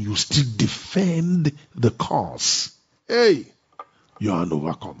and you still defend the cause, hey, you are an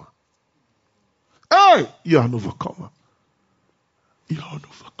overcomer. Hey, you are an overcomer. You are an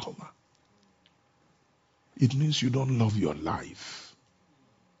overcomer. It means you don't love your life.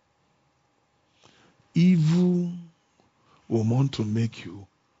 Evil will want to make you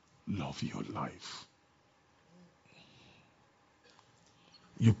love your life.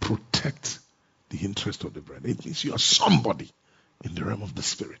 You protect the interest of the brethren. It means you are somebody in the realm of the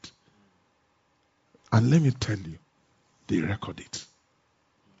spirit. And let me tell you, they record it.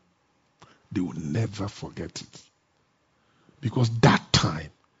 They will never forget it. Because that time,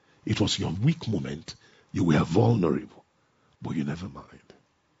 it was your weak moment. You were vulnerable, but you never mind.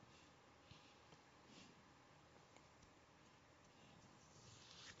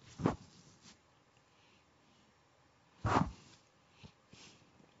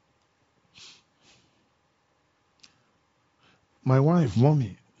 My wife,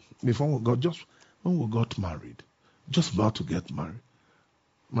 mommy, when we got married, just about to get married,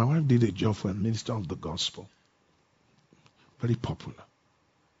 my wife did a job for a minister of the gospel. Very popular.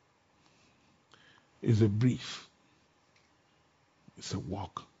 It's a brief. It's a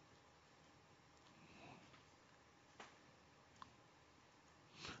walk.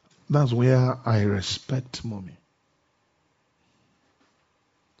 That's where I respect mommy.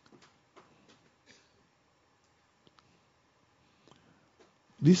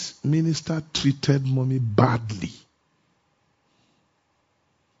 This minister treated mommy badly.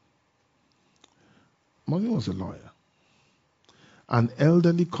 Mommy was a lawyer. And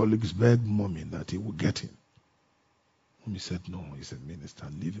elderly colleagues begged mommy that he would get him. Mommy said, no, he's a minister.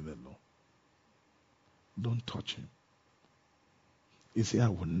 Leave him alone. Don't touch him. He said, I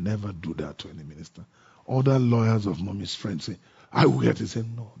will never do that to any minister. Other lawyers of mommy's friends say, I will get it. He said,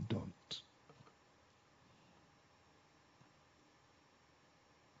 no, don't.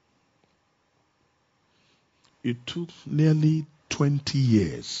 It took nearly 20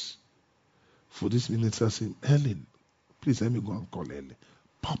 years for this minister to say, Helen, please let me go and call Helen.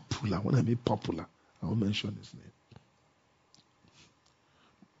 Popular. When I mean popular, I will mention his name.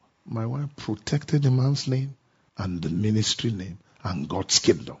 My wife protected the man's name and the ministry name and God's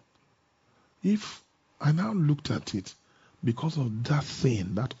kingdom. If I now looked at it, because of that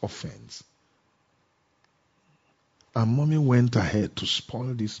thing, that offense, and mommy went ahead to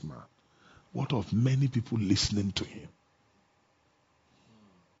spoil this man, what of many people listening to him?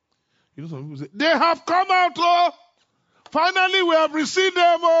 You know, some people say, they have come out, oh! Finally, we have received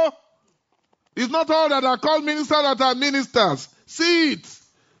them, oh! It's not all that are called ministers that are ministers. See it.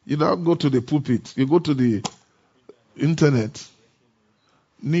 You don't go to the pulpit. You go to the internet.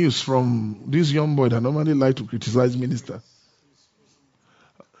 News from this young boy that normally like to criticize minister.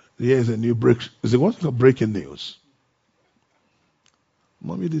 Here's a new break. Is it what's the breaking news?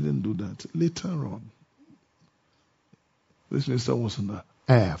 Mommy didn't do that. Later on, this minister was in the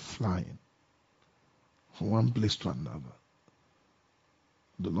air flying from one place to another.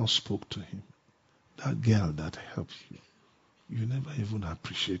 The Lord spoke to him. That girl that helped you, you never even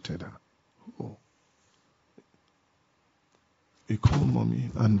appreciated her. Oh. He called mommy,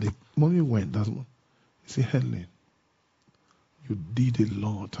 and the mommy went. He said, Helen, you did a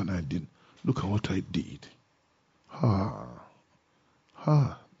lot and I didn't. Look at what I did.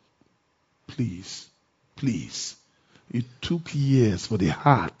 Please. It took years for the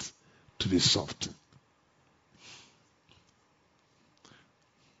heart to be softened.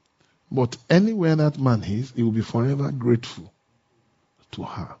 But anywhere that man is, he will be forever grateful to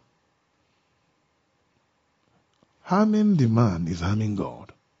her. Harming the man is harming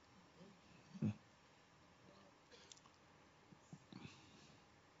God.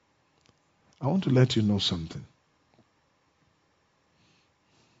 I want to let you know something.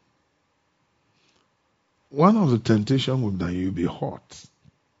 One of the temptations will that you'll be hot.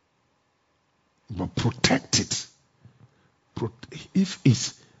 But protect it. If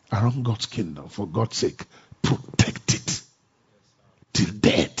it's around God's kingdom, for God's sake, protect it till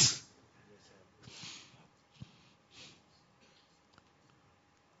death.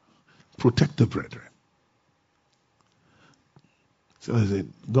 Protect the brethren. So I said,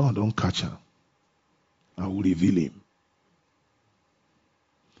 God, don't catch her. I will reveal him.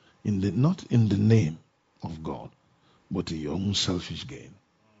 Not in the name of God, but in your own selfish gain.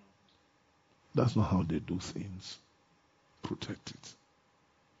 That's not how they do things. Protect it.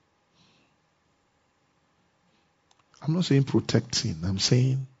 I'm not saying protect sin. I'm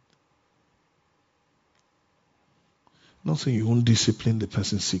saying, not saying you won't discipline the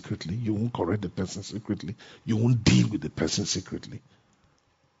person secretly. You won't correct the person secretly. You won't deal with the person secretly.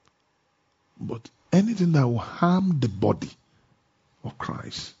 But anything that will harm the body of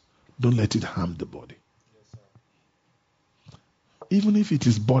Christ, don't let it harm the body. Even if it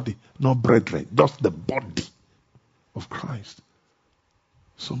is body, not brethren, just the body of Christ.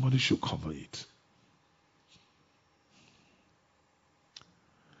 Somebody should cover it.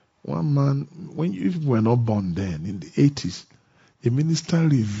 One man, when you were not born then, in the 80s, a minister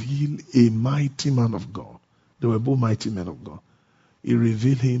revealed a mighty man of God. They were both mighty men of God. He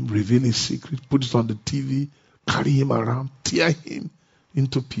revealed him, revealed his secret, put it on the TV, carry him around, tear him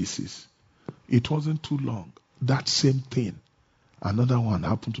into pieces. It wasn't too long. That same thing, another one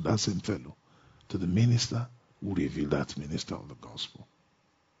happened to that same fellow, to the minister who revealed that minister of the gospel.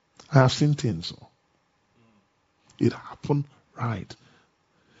 I have seen things so. It happened right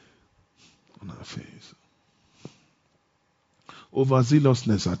on our face.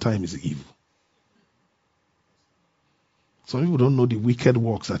 Overzealousness at times is evil. Some people don't know the wicked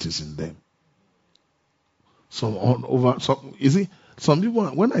works that is in them. Some people,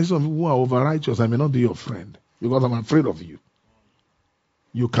 when I see some people who are over righteous, I may not be your friend because I'm afraid of you.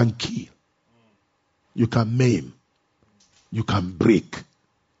 You can kill. You can maim. You can break.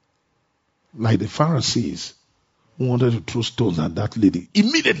 Like the Pharisees who wanted to throw stones at that lady.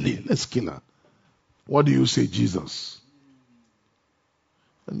 Immediately, let's kill her. What do you say, Jesus?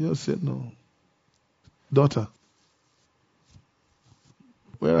 And Jesus said, no. Daughter,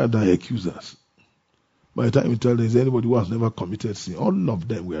 where are thy accusers? By the time you tell there's anybody who has never committed sin, all of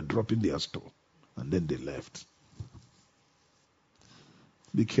them were dropping their stone. And then they left.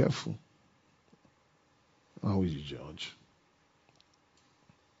 Be careful. How will you judge?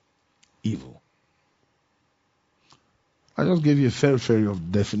 Evil. I just gave you a fair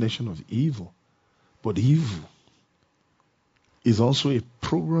of definition of evil. But evil is also a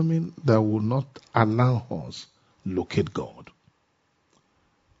programming that will not allow us locate God.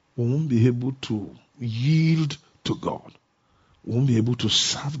 We won't be able to yield to God. We won't be able to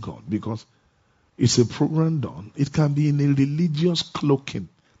serve God because it's a program done. It can be in a religious cloak.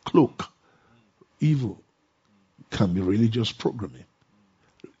 Evil can be religious programming.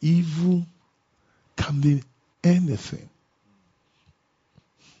 Evil can be anything.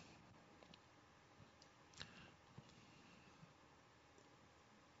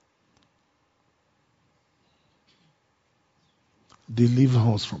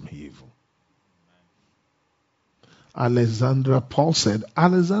 Deliver us from evil. Paul said,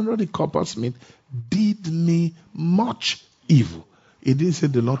 Alexander the coppersmith did me much evil. He didn't say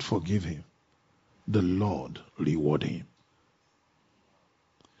the Lord forgive him. The Lord reward him.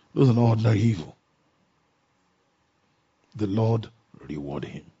 Those are not ordinary evil. The Lord reward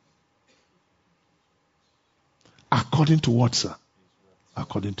him. According to what, sir?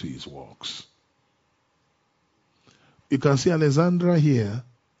 According to his works. You can see Alexandra here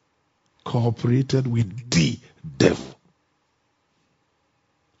cooperated with the devil.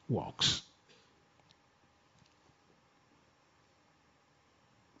 Works.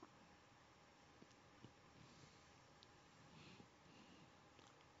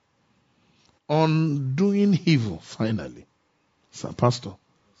 On doing evil, finally. Sir Pastor,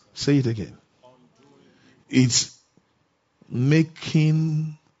 say it again. It's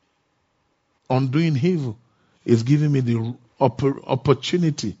making, on doing evil, it's giving me the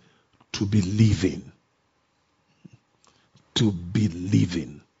opportunity to be living. To be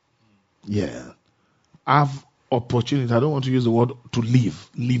living. Yeah. Have opportunity. I don't want to use the word to live.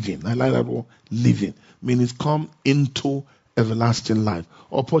 Living. I like that word. Living. Means come into everlasting life.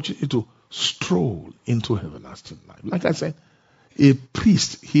 Opportunity to stroll into everlasting life. Like I said, a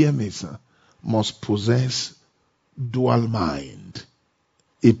priest, hear me, sir, must possess dual mind.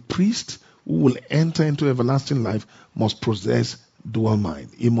 A priest who will enter into everlasting life must possess dual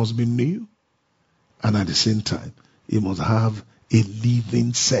mind. He must be new And at the same time, he must have a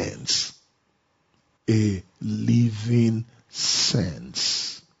living sense. A living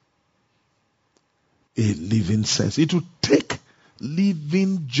sense. A living sense. It will take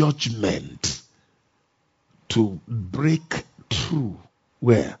living judgment to break through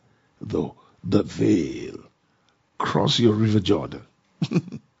where? The veil. Cross your river Jordan.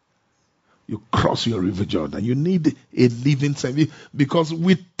 You cross your river Jordan. You need a living sense. Because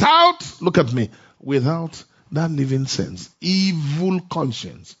without that living sense, evil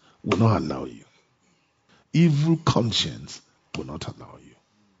conscience will not allow you. Evil conscience will not allow you.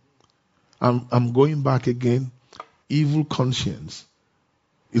 I'm going back again. Evil conscience.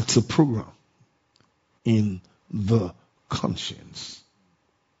 It's a program in the conscience.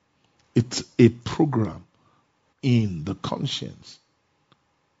 It's a program in the conscience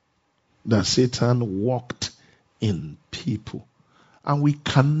that Satan worked in people. And we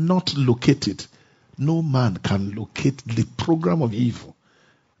cannot locate it. No man can locate the program of evil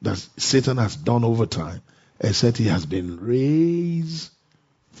that Satan has done over time, except he has been raised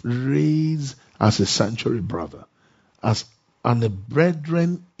as a sanctuary brother, and a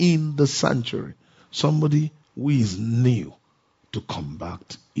brethren in the sanctuary, somebody who is new to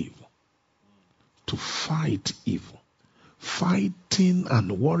combat evil, to fight evil. Fighting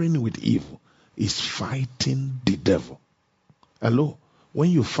and warring with evil is fighting the devil. Hello?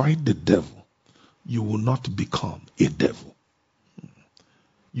 When you fight the devil, you will not become a devil.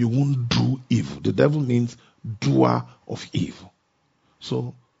 You won't do evil. The devil means doer of evil.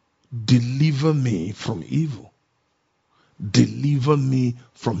 So, deliver me from evil. Deliver me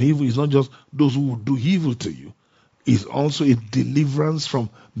from evil. It's not just those who will do evil to you. It's also a deliverance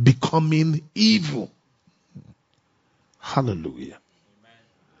from becoming evil. Hallelujah. Amen.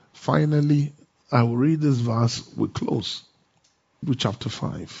 Finally, I will read this verse. We close with chapter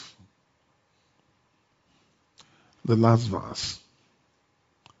 5. The last verse.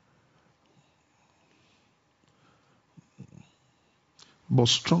 But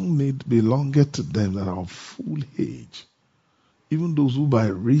strong meat belongeth to them that are of full age, even those who by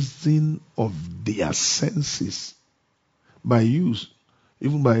reason of their senses,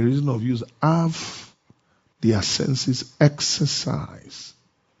 even by reason of use, have their senses exercised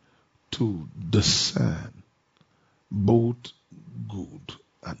to discern both good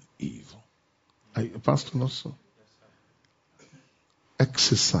and evil. Pastor, not so?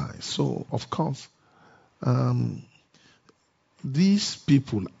 Exercise. So, of course, these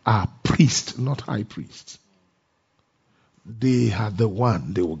people are priests, not high priests. They are the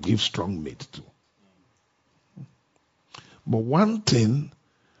one they will give strong meat to. But one thing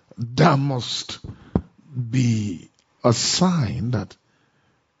that must be a sign that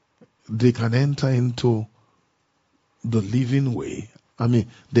they can enter into the living way. I mean,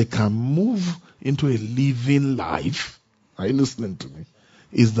 they can move into a living life. Are you listening to me?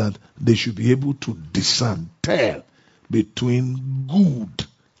 Is that they should be able to discern, tell between good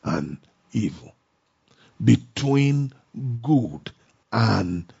and evil. Between good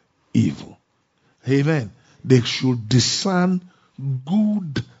and evil. Amen. They should discern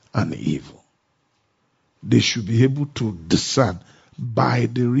good and evil. They should be able to discern by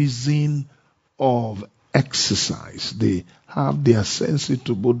the reason of exercise. They have their senses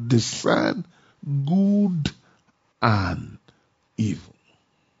to both discern good and evil.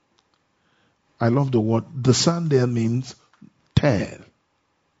 I love the word discern there means tell,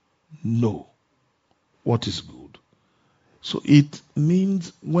 know what is good. So it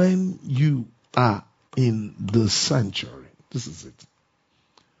means when you are in the sanctuary, this is it.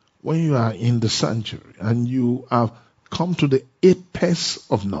 When you are in the sanctuary and you have come to the apex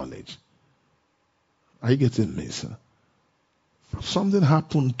of knowledge, are you getting me, sir? Something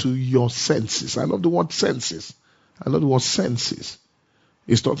happened to your senses. I love the word senses. I love the word senses.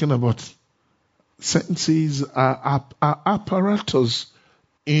 It's talking about senses are apparatus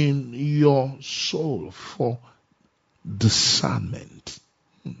in your soul for discernment.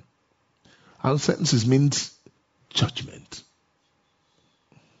 And senses means judgment.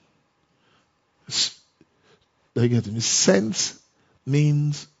 You get me? Sense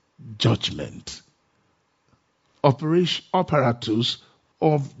means judgment. Apparatus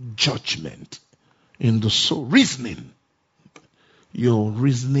of judgment in the soul. Reasoning. Your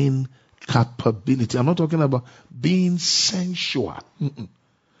reasoning capability. I'm not talking about being sensual.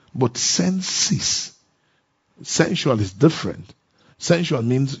 But senses. Sensual is different. Sensual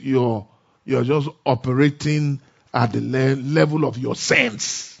means you're just operating at the level of your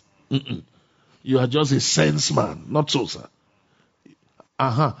sense. You are just a sense man. Not so, sir.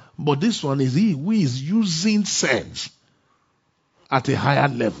 But this one is he who is using sense at a higher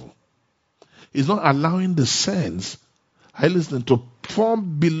level. It's not allowing the sense, I listen, to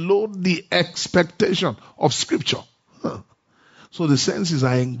form below the expectation of Scripture. So the senses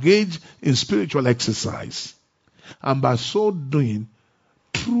are engaged in spiritual exercise. And by so doing,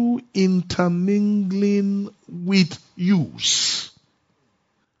 through intermingling with use,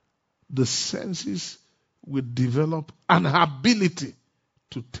 the senses will develop an ability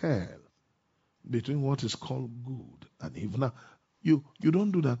to tell between what is called good and evil. Now, you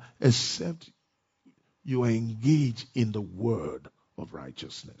don't do that except you are engaged in the word of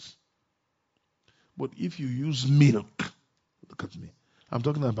righteousness. But if you use milk, look at me, I'm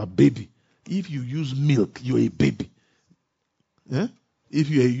talking about baby. If you use milk, you're a baby. Eh? If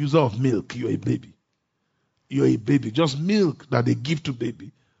you're a user of milk, you're a baby. You're a baby. Just milk that they give to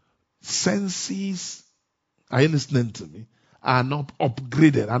baby. Senses, are you listening to me? Are not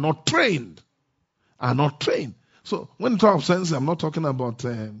upgraded, are not trained. Are not trained. So when I talk of senses, I'm not talking about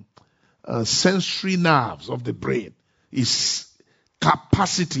sensory nerves of the brain. It's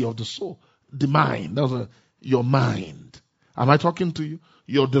capacity of the soul, the mind. That's your mind. Am I talking to you?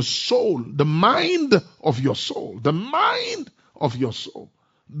 You're the soul, the mind of your soul, the mind of your soul,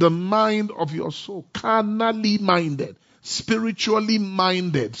 the mind of your soul, carnally minded, spiritually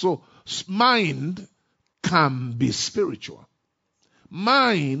minded. So mind can be spiritual.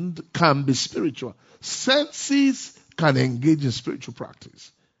 Mind can be spiritual. Senses can engage in spiritual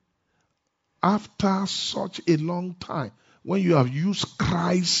practice. After such a long time, when you have used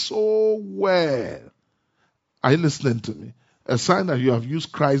Christ so well, are you listening to me? A sign that you have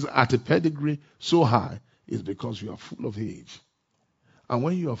used Christ at a pedigree so high is because you are full of age. And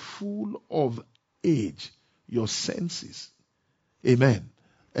when you are full of age, your senses, amen.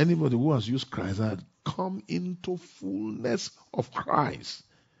 Anybody who has used Christ had come into fullness of Christ.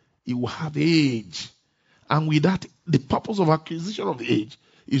 He will have age. And with that, the purpose of acquisition of age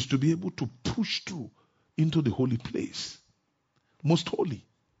is to be able to push through into the holy place. Most holy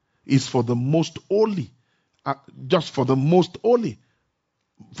is for the most holy. Just for the most holy.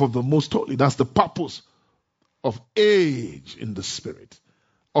 For the most holy. That's the purpose of age in the spirit.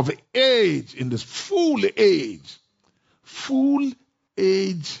 Of age in this full age. Full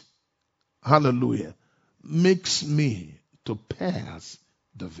age, hallelujah, makes me to pierce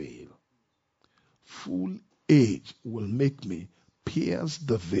the veil. Full age will make me pierce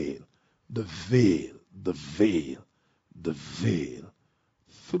the veil. The veil, the veil, the veil.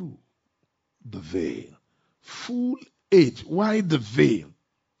 Through the veil. Full age. Why the veil?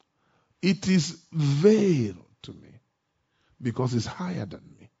 It is veil to me because it's higher than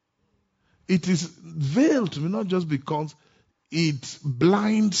me. It is veil to me not just because it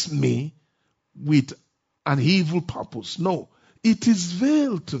blinds me with an evil purpose. No, it is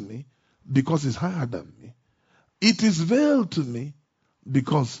veiled to me because it's higher than me. It is veiled to me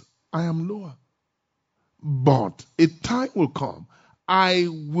because I am lower. But a time will come, I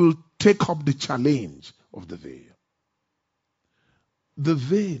will take up the challenge of the veil. The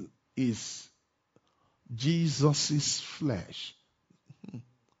veil is Jesus' flesh.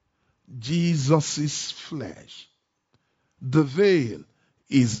 Jesus' flesh. The veil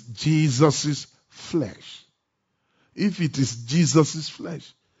is Jesus' flesh. If it is Jesus'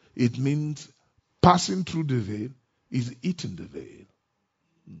 flesh, it means passing through the veil is eating the veil.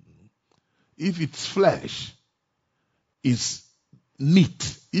 If it's flesh, it's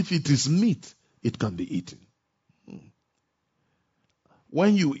meat. If it is meat, it can be eaten.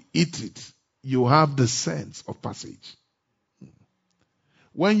 When you eat it, you have the sense of passage.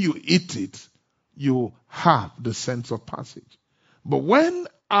 When you eat it, you have the sense of passage. But when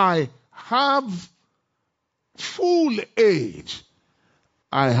I have full age,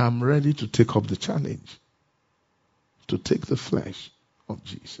 I am ready to take up the challenge, to take the flesh of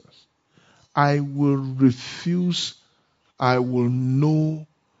Jesus. I will refuse, I will know,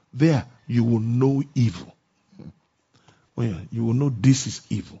 there you will know evil. Well, you will know this is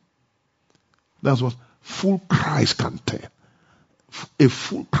evil. That's what full Christ can tell. A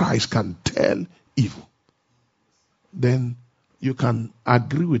full Christ can tell evil. Then you can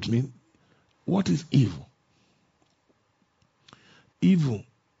agree with me. What is evil? Evil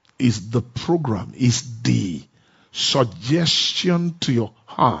is the program, is the suggestion to your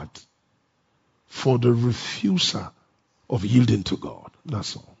heart for the refusal of yielding to God.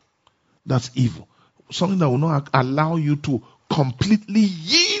 That's all. That's evil. Something that will not allow you to completely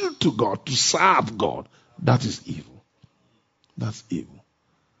yield to God, to serve God. That is evil. That's evil.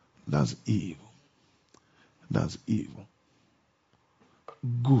 That's evil. That's evil.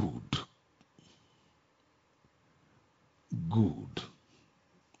 Good. Good.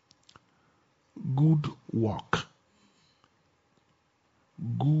 Good work.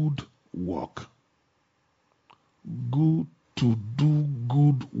 Good work. Good to do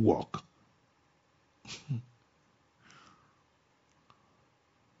good work.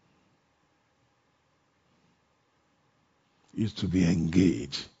 Is to be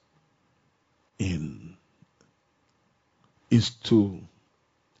engaged in, is to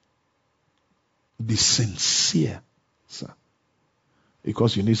be sincere, sir.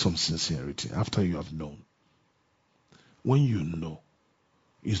 Because you need some sincerity after you have known. When you know,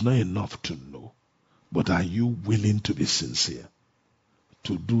 it's not enough to know, but are you willing to be sincere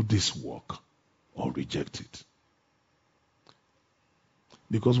to do this work or reject it?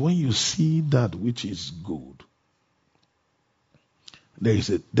 Because when you see that which is good,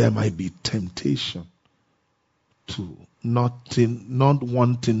 there might be temptation to not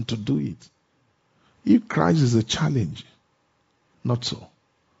wanting to do it. If Christ is a challenge, not so.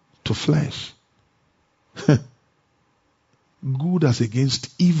 To flesh. Good as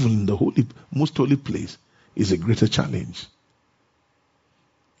against evil in the most holy place is a greater challenge.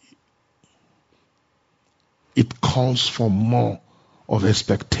 It calls for more of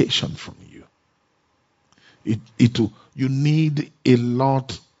expectation from you. You need a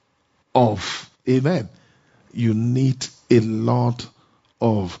lot of, amen. You need a lot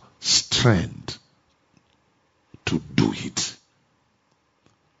of strength to do it.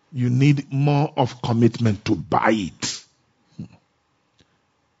 You need more of commitment to buy it.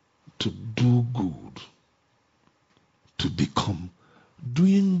 To do good. To become.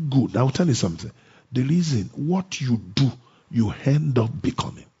 Doing good. I'll tell you something. The reason what you do, you end up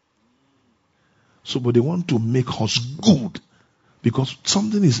becoming. So, but they want to make us good. Because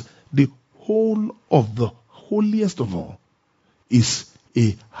something is, the whole of the holiest of all is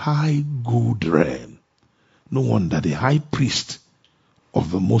a high good realm. No wonder the high priest of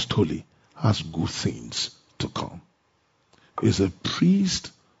the most holy has good things to come. Is a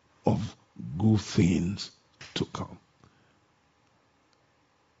priest of good things to come.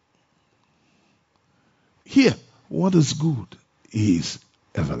 Here, what is good is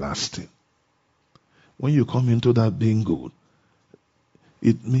everlasting. When you come into that being good,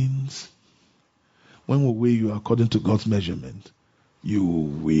 it means when we weigh you according to God's measurement, you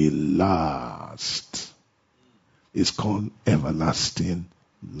will last. It's called everlasting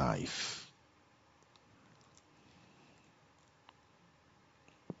life.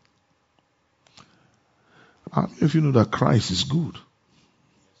 How many of you know that Christ is good?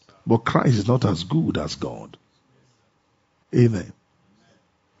 But Christ is not as good as God. Amen.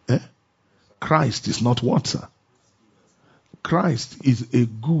 Christ is not what, sir? Christ is a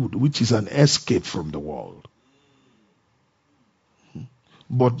good which is an escape from the world.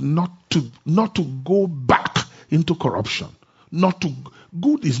 But not to go back into corruption.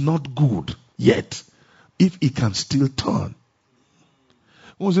 Good is not good yet if it can still turn.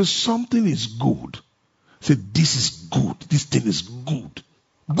 When say something is good, say this is good, this thing is good.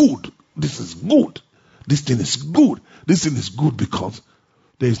 Good, this is good. This thing is good. This thing is good because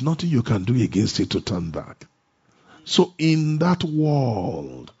there is nothing you can do against it to turn back. So in that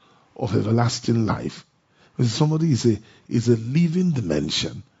world of everlasting life, when somebody is a living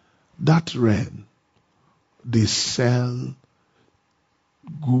dimension, that realm, they sell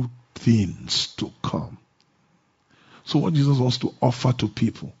good things to come. So what Jesus wants to offer to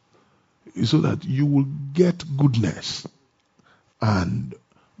people is so that you will get goodness and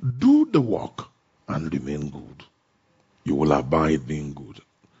do the work and remain good. You will abide being good.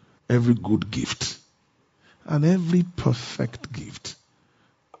 Every good gift and every perfect gift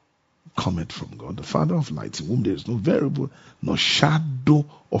cometh from God, the Father of lights, in whom there is no variable, nor shadow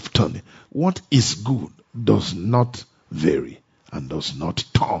of turning. What is good does not vary and does not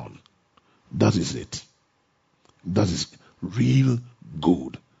turn. That is it. That is real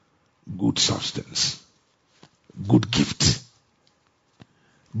good. Good substance. Good gift.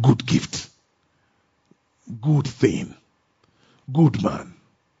 Good gift. Good thing. Good man.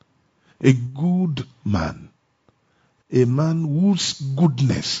 A good man. A man whose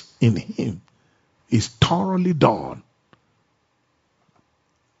goodness in him is thoroughly done.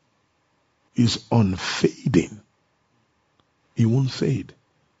 Is unfading. He won't fade.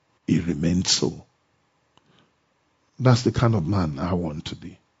 He remains so. That's the kind of man I want to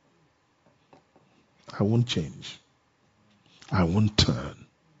be. I won't change. I won't turn.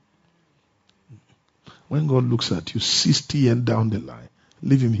 When God looks at you 60 years down the line,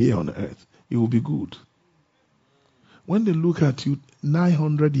 leave him here on earth, he will be good. When they look at you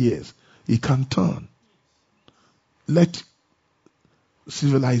 900 years, he can turn. Let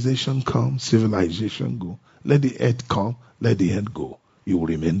civilization come, civilization go. Let the earth come, let the earth go. You will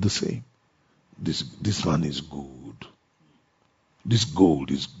remain the same. This man is good. This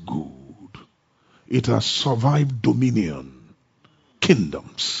gold is good. It has survived dominion,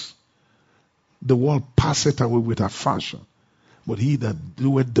 kingdoms. The world passeth away with a fashion, but he that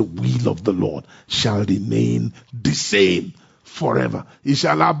doeth the will of the Lord shall remain the same forever. He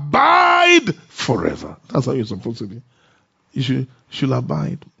shall abide forever. That's how you're supposed to be. You should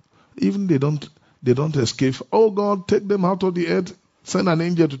abide. Even they don't escape. Oh God, take them out of the earth. Send an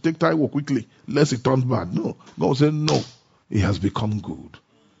angel to take Taiwo quickly, lest it turns bad. No. God said, no. It has become good.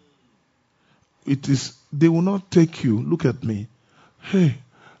 They will not take you. Look at me. Hey,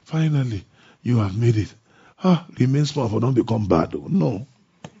 finally, you have made it. Remain small for don't become bad. No.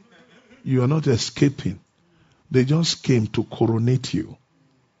 You are not escaping. They just came to coronate you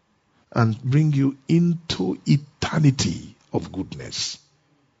and bring you into eternity of goodness.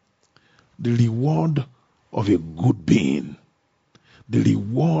 The reward of a good being, the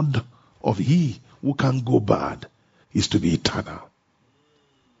reward of he who can go bad is to be eternal.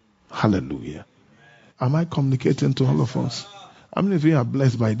 Hallelujah. Am I communicating to all of us? How many of you are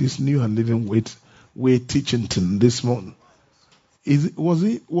blessed by this new and living way teaching this morning? Was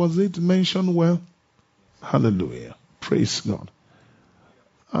it mentioned well? Hallelujah. Praise God.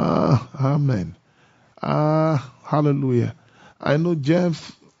 Amen. Hallelujah. I know,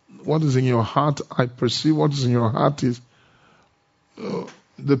 Jeff, what is in your heart, I perceive what is in your heart is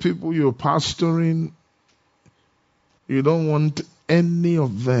the people you're pastoring, you don't want any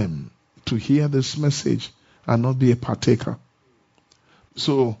of them to hear this message and not be a partaker.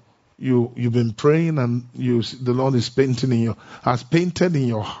 So you've been praying and the Lord is has painted in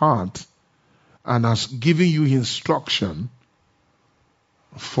your heart and has given you instruction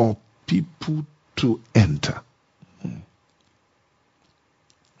for people to enter.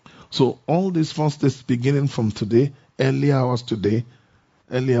 So all these first days beginning from today, early hours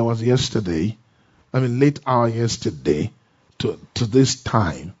yesterday, late hour yesterday to this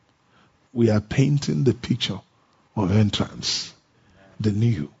time, we are painting the picture of entrance, the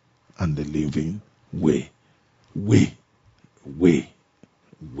new and the living way.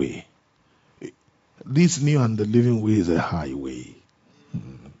 This new and the living way is a highway.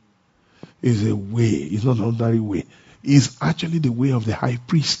 It's a way. It's not an ordinary way. It's actually the way of the high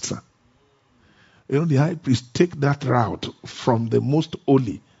priest. The high priest take that route from the most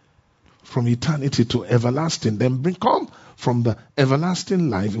holy, from eternity to everlasting, then come from the everlasting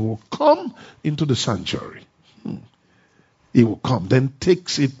life. It will come into the sanctuary. It will come, then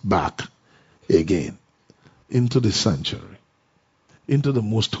takes it back again into the sanctuary, into the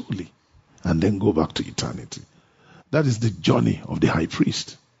most holy, and then go back to eternity. That is the journey of the high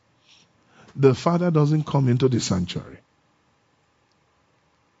priest. The Father doesn't come into the sanctuary.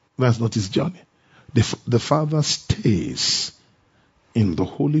 That's not his journey. The Father stays in the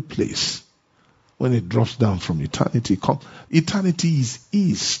holy place when it drops down from eternity. Eternity is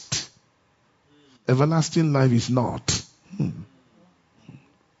east. Everlasting life is not.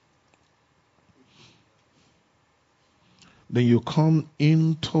 Then you come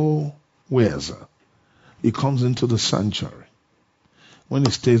into where's he comes into the sanctuary. When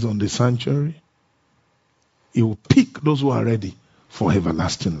he stays on the sanctuary, he will pick those who are ready for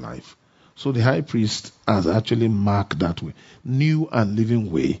everlasting life. So the high priest has actually marked that way. New and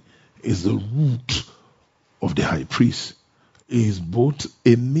living way is the root of the high priest. He is both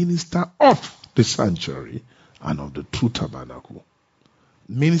a minister of the sanctuary and of the true tabernacle.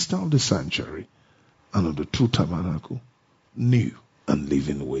 Minister of the sanctuary and of the true tabernacle. New and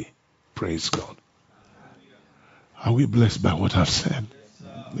living way. Praise God. Are we blessed by what I've said?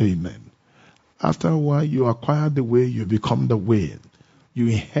 Amen. After a while, you acquire the way, you become the way. You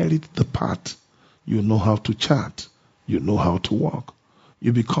inherit the path. You know how to chat. You know how to walk.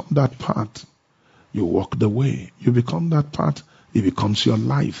 You become that path. You walk the way. You become that path. It becomes your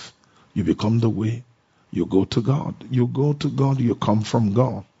life. You become the way. You go to God. You go to God. You come from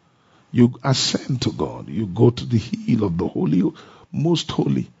God. You ascend to God. You go to the hill of the holy, most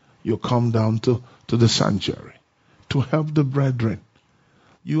holy. You come down to the sanctuary to help the brethren.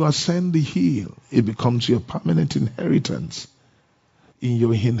 You ascend the hill. It becomes your permanent inheritance. In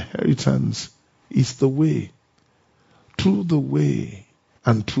your inheritance is the way. Through the way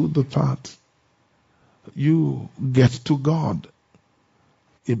and through the path, you get to God.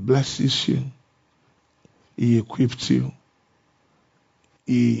 He blesses you. He equips you.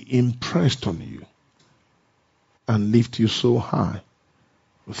 He impressed on you and lifts you so high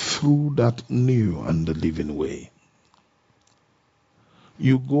through that new and the living way.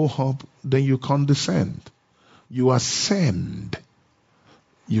 You go up, then you condescend. You ascend,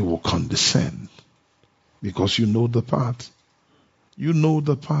 you will condescend because you know the path. You know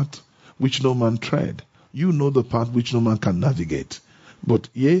the path which no man tread. You know the path which no man can navigate. But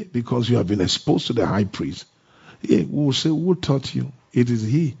because you have been exposed to the high priest, we will say, who taught you? It is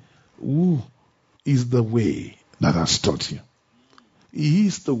he who is the way that has taught you. He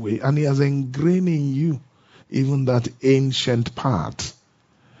is the way, and he has ingrained in you even that ancient path.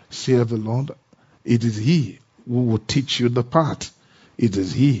 Saith the Lord, it is he who will teach you the path. It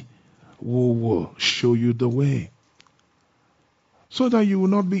is he who will show you the way. So that you will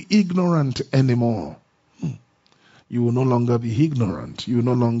not be ignorant anymore. You will no longer be ignorant. You will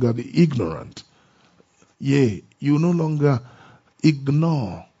no longer be ignorant. You will no longer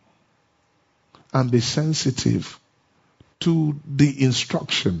ignore and be sensitive to the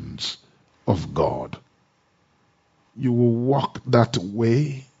instructions of God. You will walk that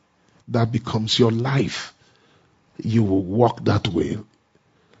way. That becomes your life. You will walk that way.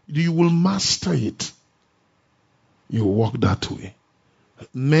 You will master it. You will walk that way.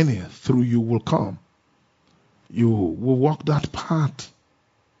 Many through you will come. You will walk that path.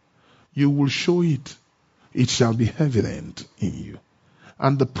 You will show it. It shall be evident in you.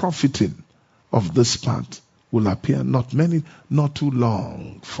 And the profiting of this path will appear not too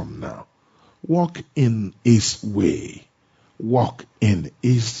long from now. Walk in his way. Walk in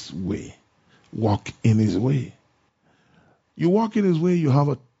his way. Walk in his way. You walk in his way, you have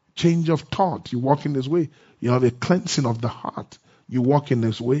a change of thought. You walk in his way, you have a cleansing of the heart. You walk in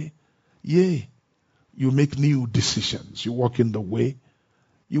his way, you make new decisions. You walk in the way.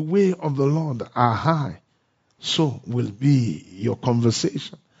 Your way of the Lord are high. So will be your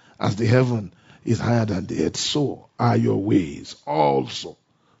conversation. As the heaven is higher than the earth, so are your ways also.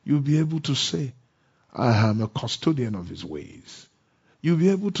 You'll be able to say, I am a custodian of his ways. You'll be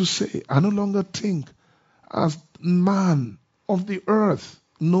able to say, I no longer think as man of the earth.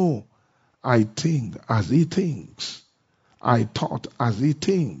 No, I think as he thinks. I thought as he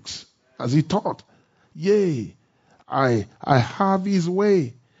thinks, as he thought. Yea, I have his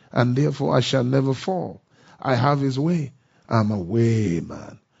way, and therefore I shall never fall. I have his way. I'm a way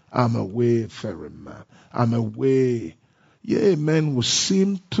man. I'm a wayfaring man. I'm a way. Men will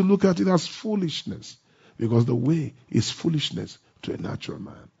seem to look at it as foolishness, because the way is foolishness to a natural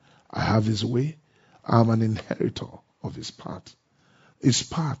man. I have his way. I'm an inheritor of his path. His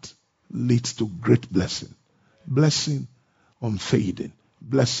path leads to great blessing. Blessing unfading.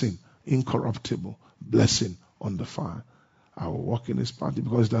 Blessing incorruptible. Blessing undefiled. I will walk in his path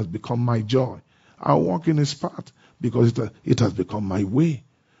because it has become my joy. I will walk in his path because it has become my way.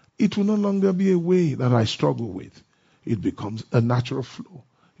 It will no longer be a way that I struggle with. It becomes a natural flow.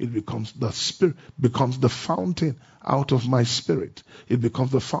 It becomes the spirit, becomes the fountain out of my spirit. It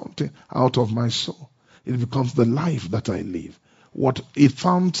becomes the fountain out of my soul. It becomes the life that I live. What it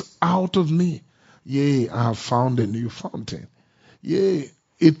founds out of me, I have found a new fountain.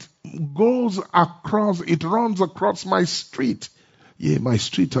 It goes across, it runs across my street. My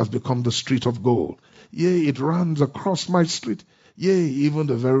street has become the street of gold. It runs across my street. Even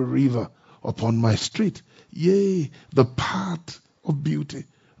the very river upon my street. The path of beauty,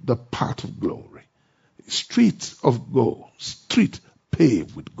 the path of glory. Street of gold, street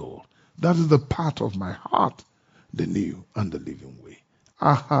paved with gold. That is the path of my heart, the new and the living way.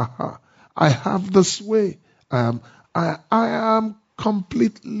 I have this way. I am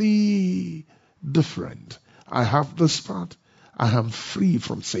completely different. I have this path. I am free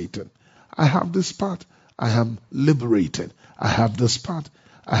from Satan. I have this path. I am liberated. I have this path.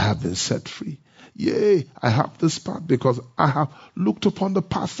 I have been set free. I have this path because I have looked upon the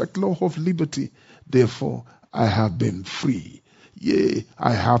perfect law of liberty. Therefore, I have been free.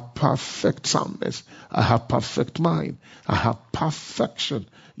 I have perfect soundness. I have perfect mind. I have perfection.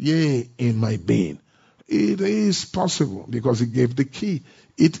 In my being. It is possible because he gave the key.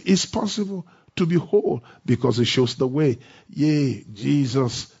 It is possible to be whole because he shows the way.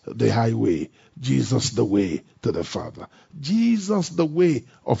 Jesus the highway. Jesus the way to the Father. Jesus the way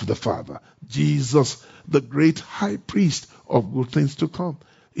of the Father. Jesus the great high priest of good things to come.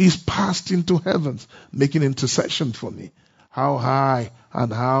 He's passed into heavens, making intercession for me. How high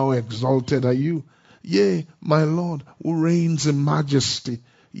and how exalted are you? My Lord who reigns in majesty.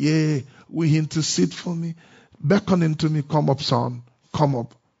 Will intercede for me. Beckoning to me, come up, son. Come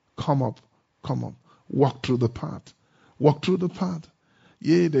up, come up, come up. Walk through the path. Walk through the path.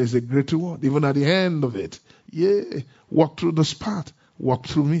 There's a great reward, even at the end of it. Walk through this path. Walk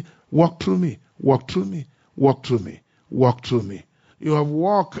through me. Walk through me. Walk through me. Walk through me. Walk through me. You have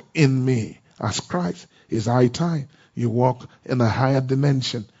walked in me as Christ. It's high time. You walk in a higher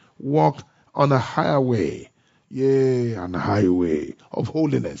dimension. Walk on a higher way. On a highway of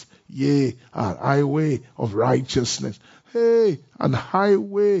holiness. A highway of righteousness. An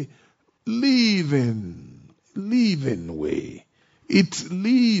highway living way. It's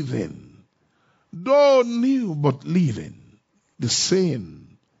living. Though new, but living. The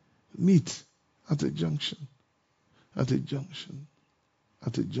same. Meet at a junction. At a junction.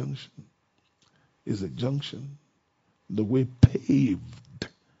 At a junction. Is a junction. The way paved.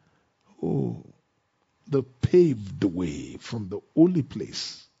 Oh, the paved way from the holy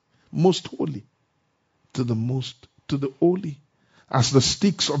place, most holy, to the holy, as the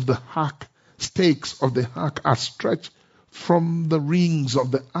stakes of the ark are stretched from the rings of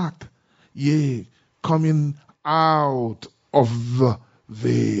the ark, yea, coming out of the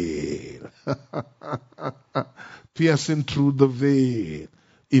veil, piercing through the veil,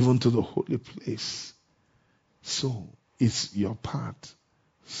 even to the holy place. So is your part.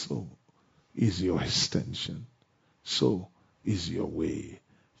 So is your extension. So is your way.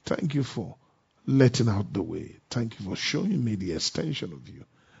 Thank you for letting out the way. Thank you for showing me the extension of you.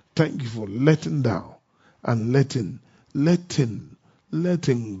 Thank you for letting down and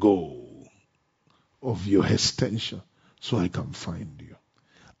letting go of your extension so I can find you.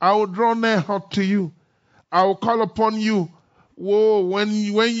 I will draw near to you. I will call upon you. Whoa, when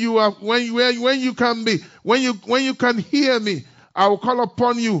you can hear me, I will call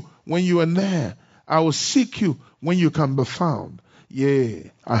upon you when you are near. I will seek you when you can be found.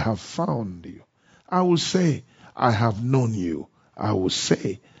 Yea, I have found you. I will say, I have known you. I will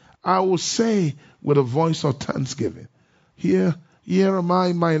say with a voice of thanksgiving, Here am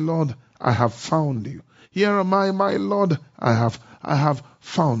I, my Lord, I have found you. Here am I, my Lord, I have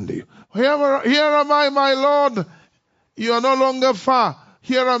found you. Here am I, my Lord, you are no longer far.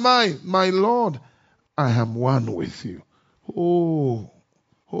 Here am I, my Lord, I am one with you. Oh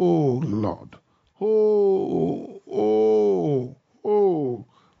Lord.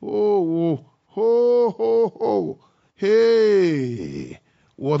 Hey,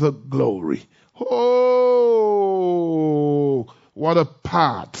 what a glory. Oh, what a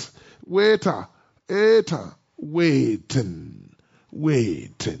path. Waiting. It's a waiting.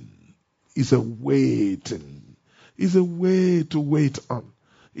 It's a way to wait on.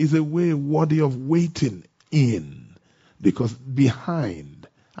 It's a way worthy of waiting in. Because behind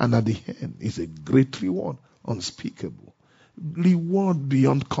and at the end is a great reward, unspeakable. Reward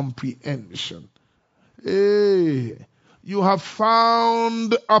beyond comprehension. Hey, you have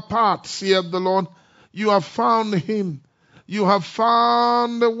found a path, saith the Lord. You have found him. You have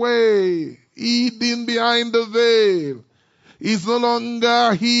found a way, hidden behind the veil. It's no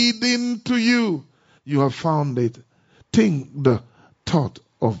longer hidden to you. You have found it. Think the thought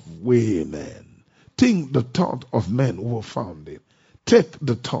of men. Think the thought of men who have found it. Take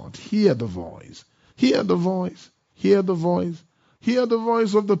the thought. Hear the voice. Hear the voice. Hear the voice. Hear the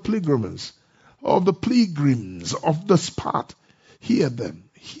voice of the pilgrims, of the spot. Hear them.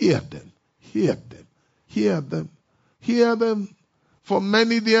 Hear them. Hear them. Hear them. Hear them. For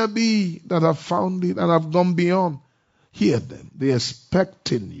many there be that have found it and have gone beyond. Hear them. They are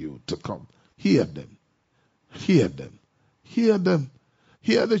expecting you to come. Hear them. Hear them. Hear them.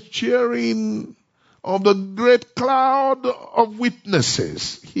 Hear the cheering of the great cloud of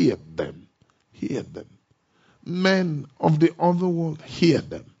witnesses. Hear them. Hear them. Men of the other world, hear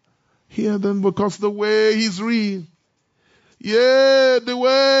them. Hear them, because the way is real. Yeah, the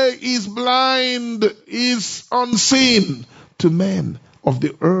way is blind, is unseen to men of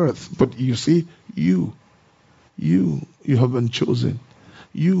the earth. But you see, you have been chosen.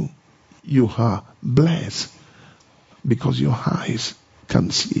 You are blessed, because your eyes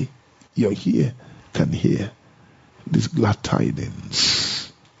can see, your ear can hear these glad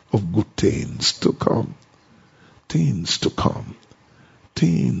tidings of good things to come. Things to come.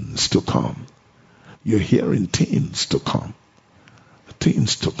 Things to come. You're hearing things to come.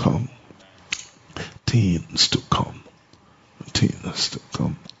 Things to come. Things to come. Things to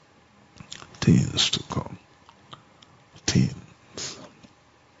come. Things to come. Things.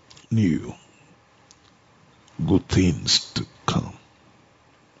 New. Good things to come.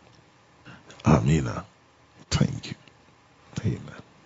 Amina. Thank you.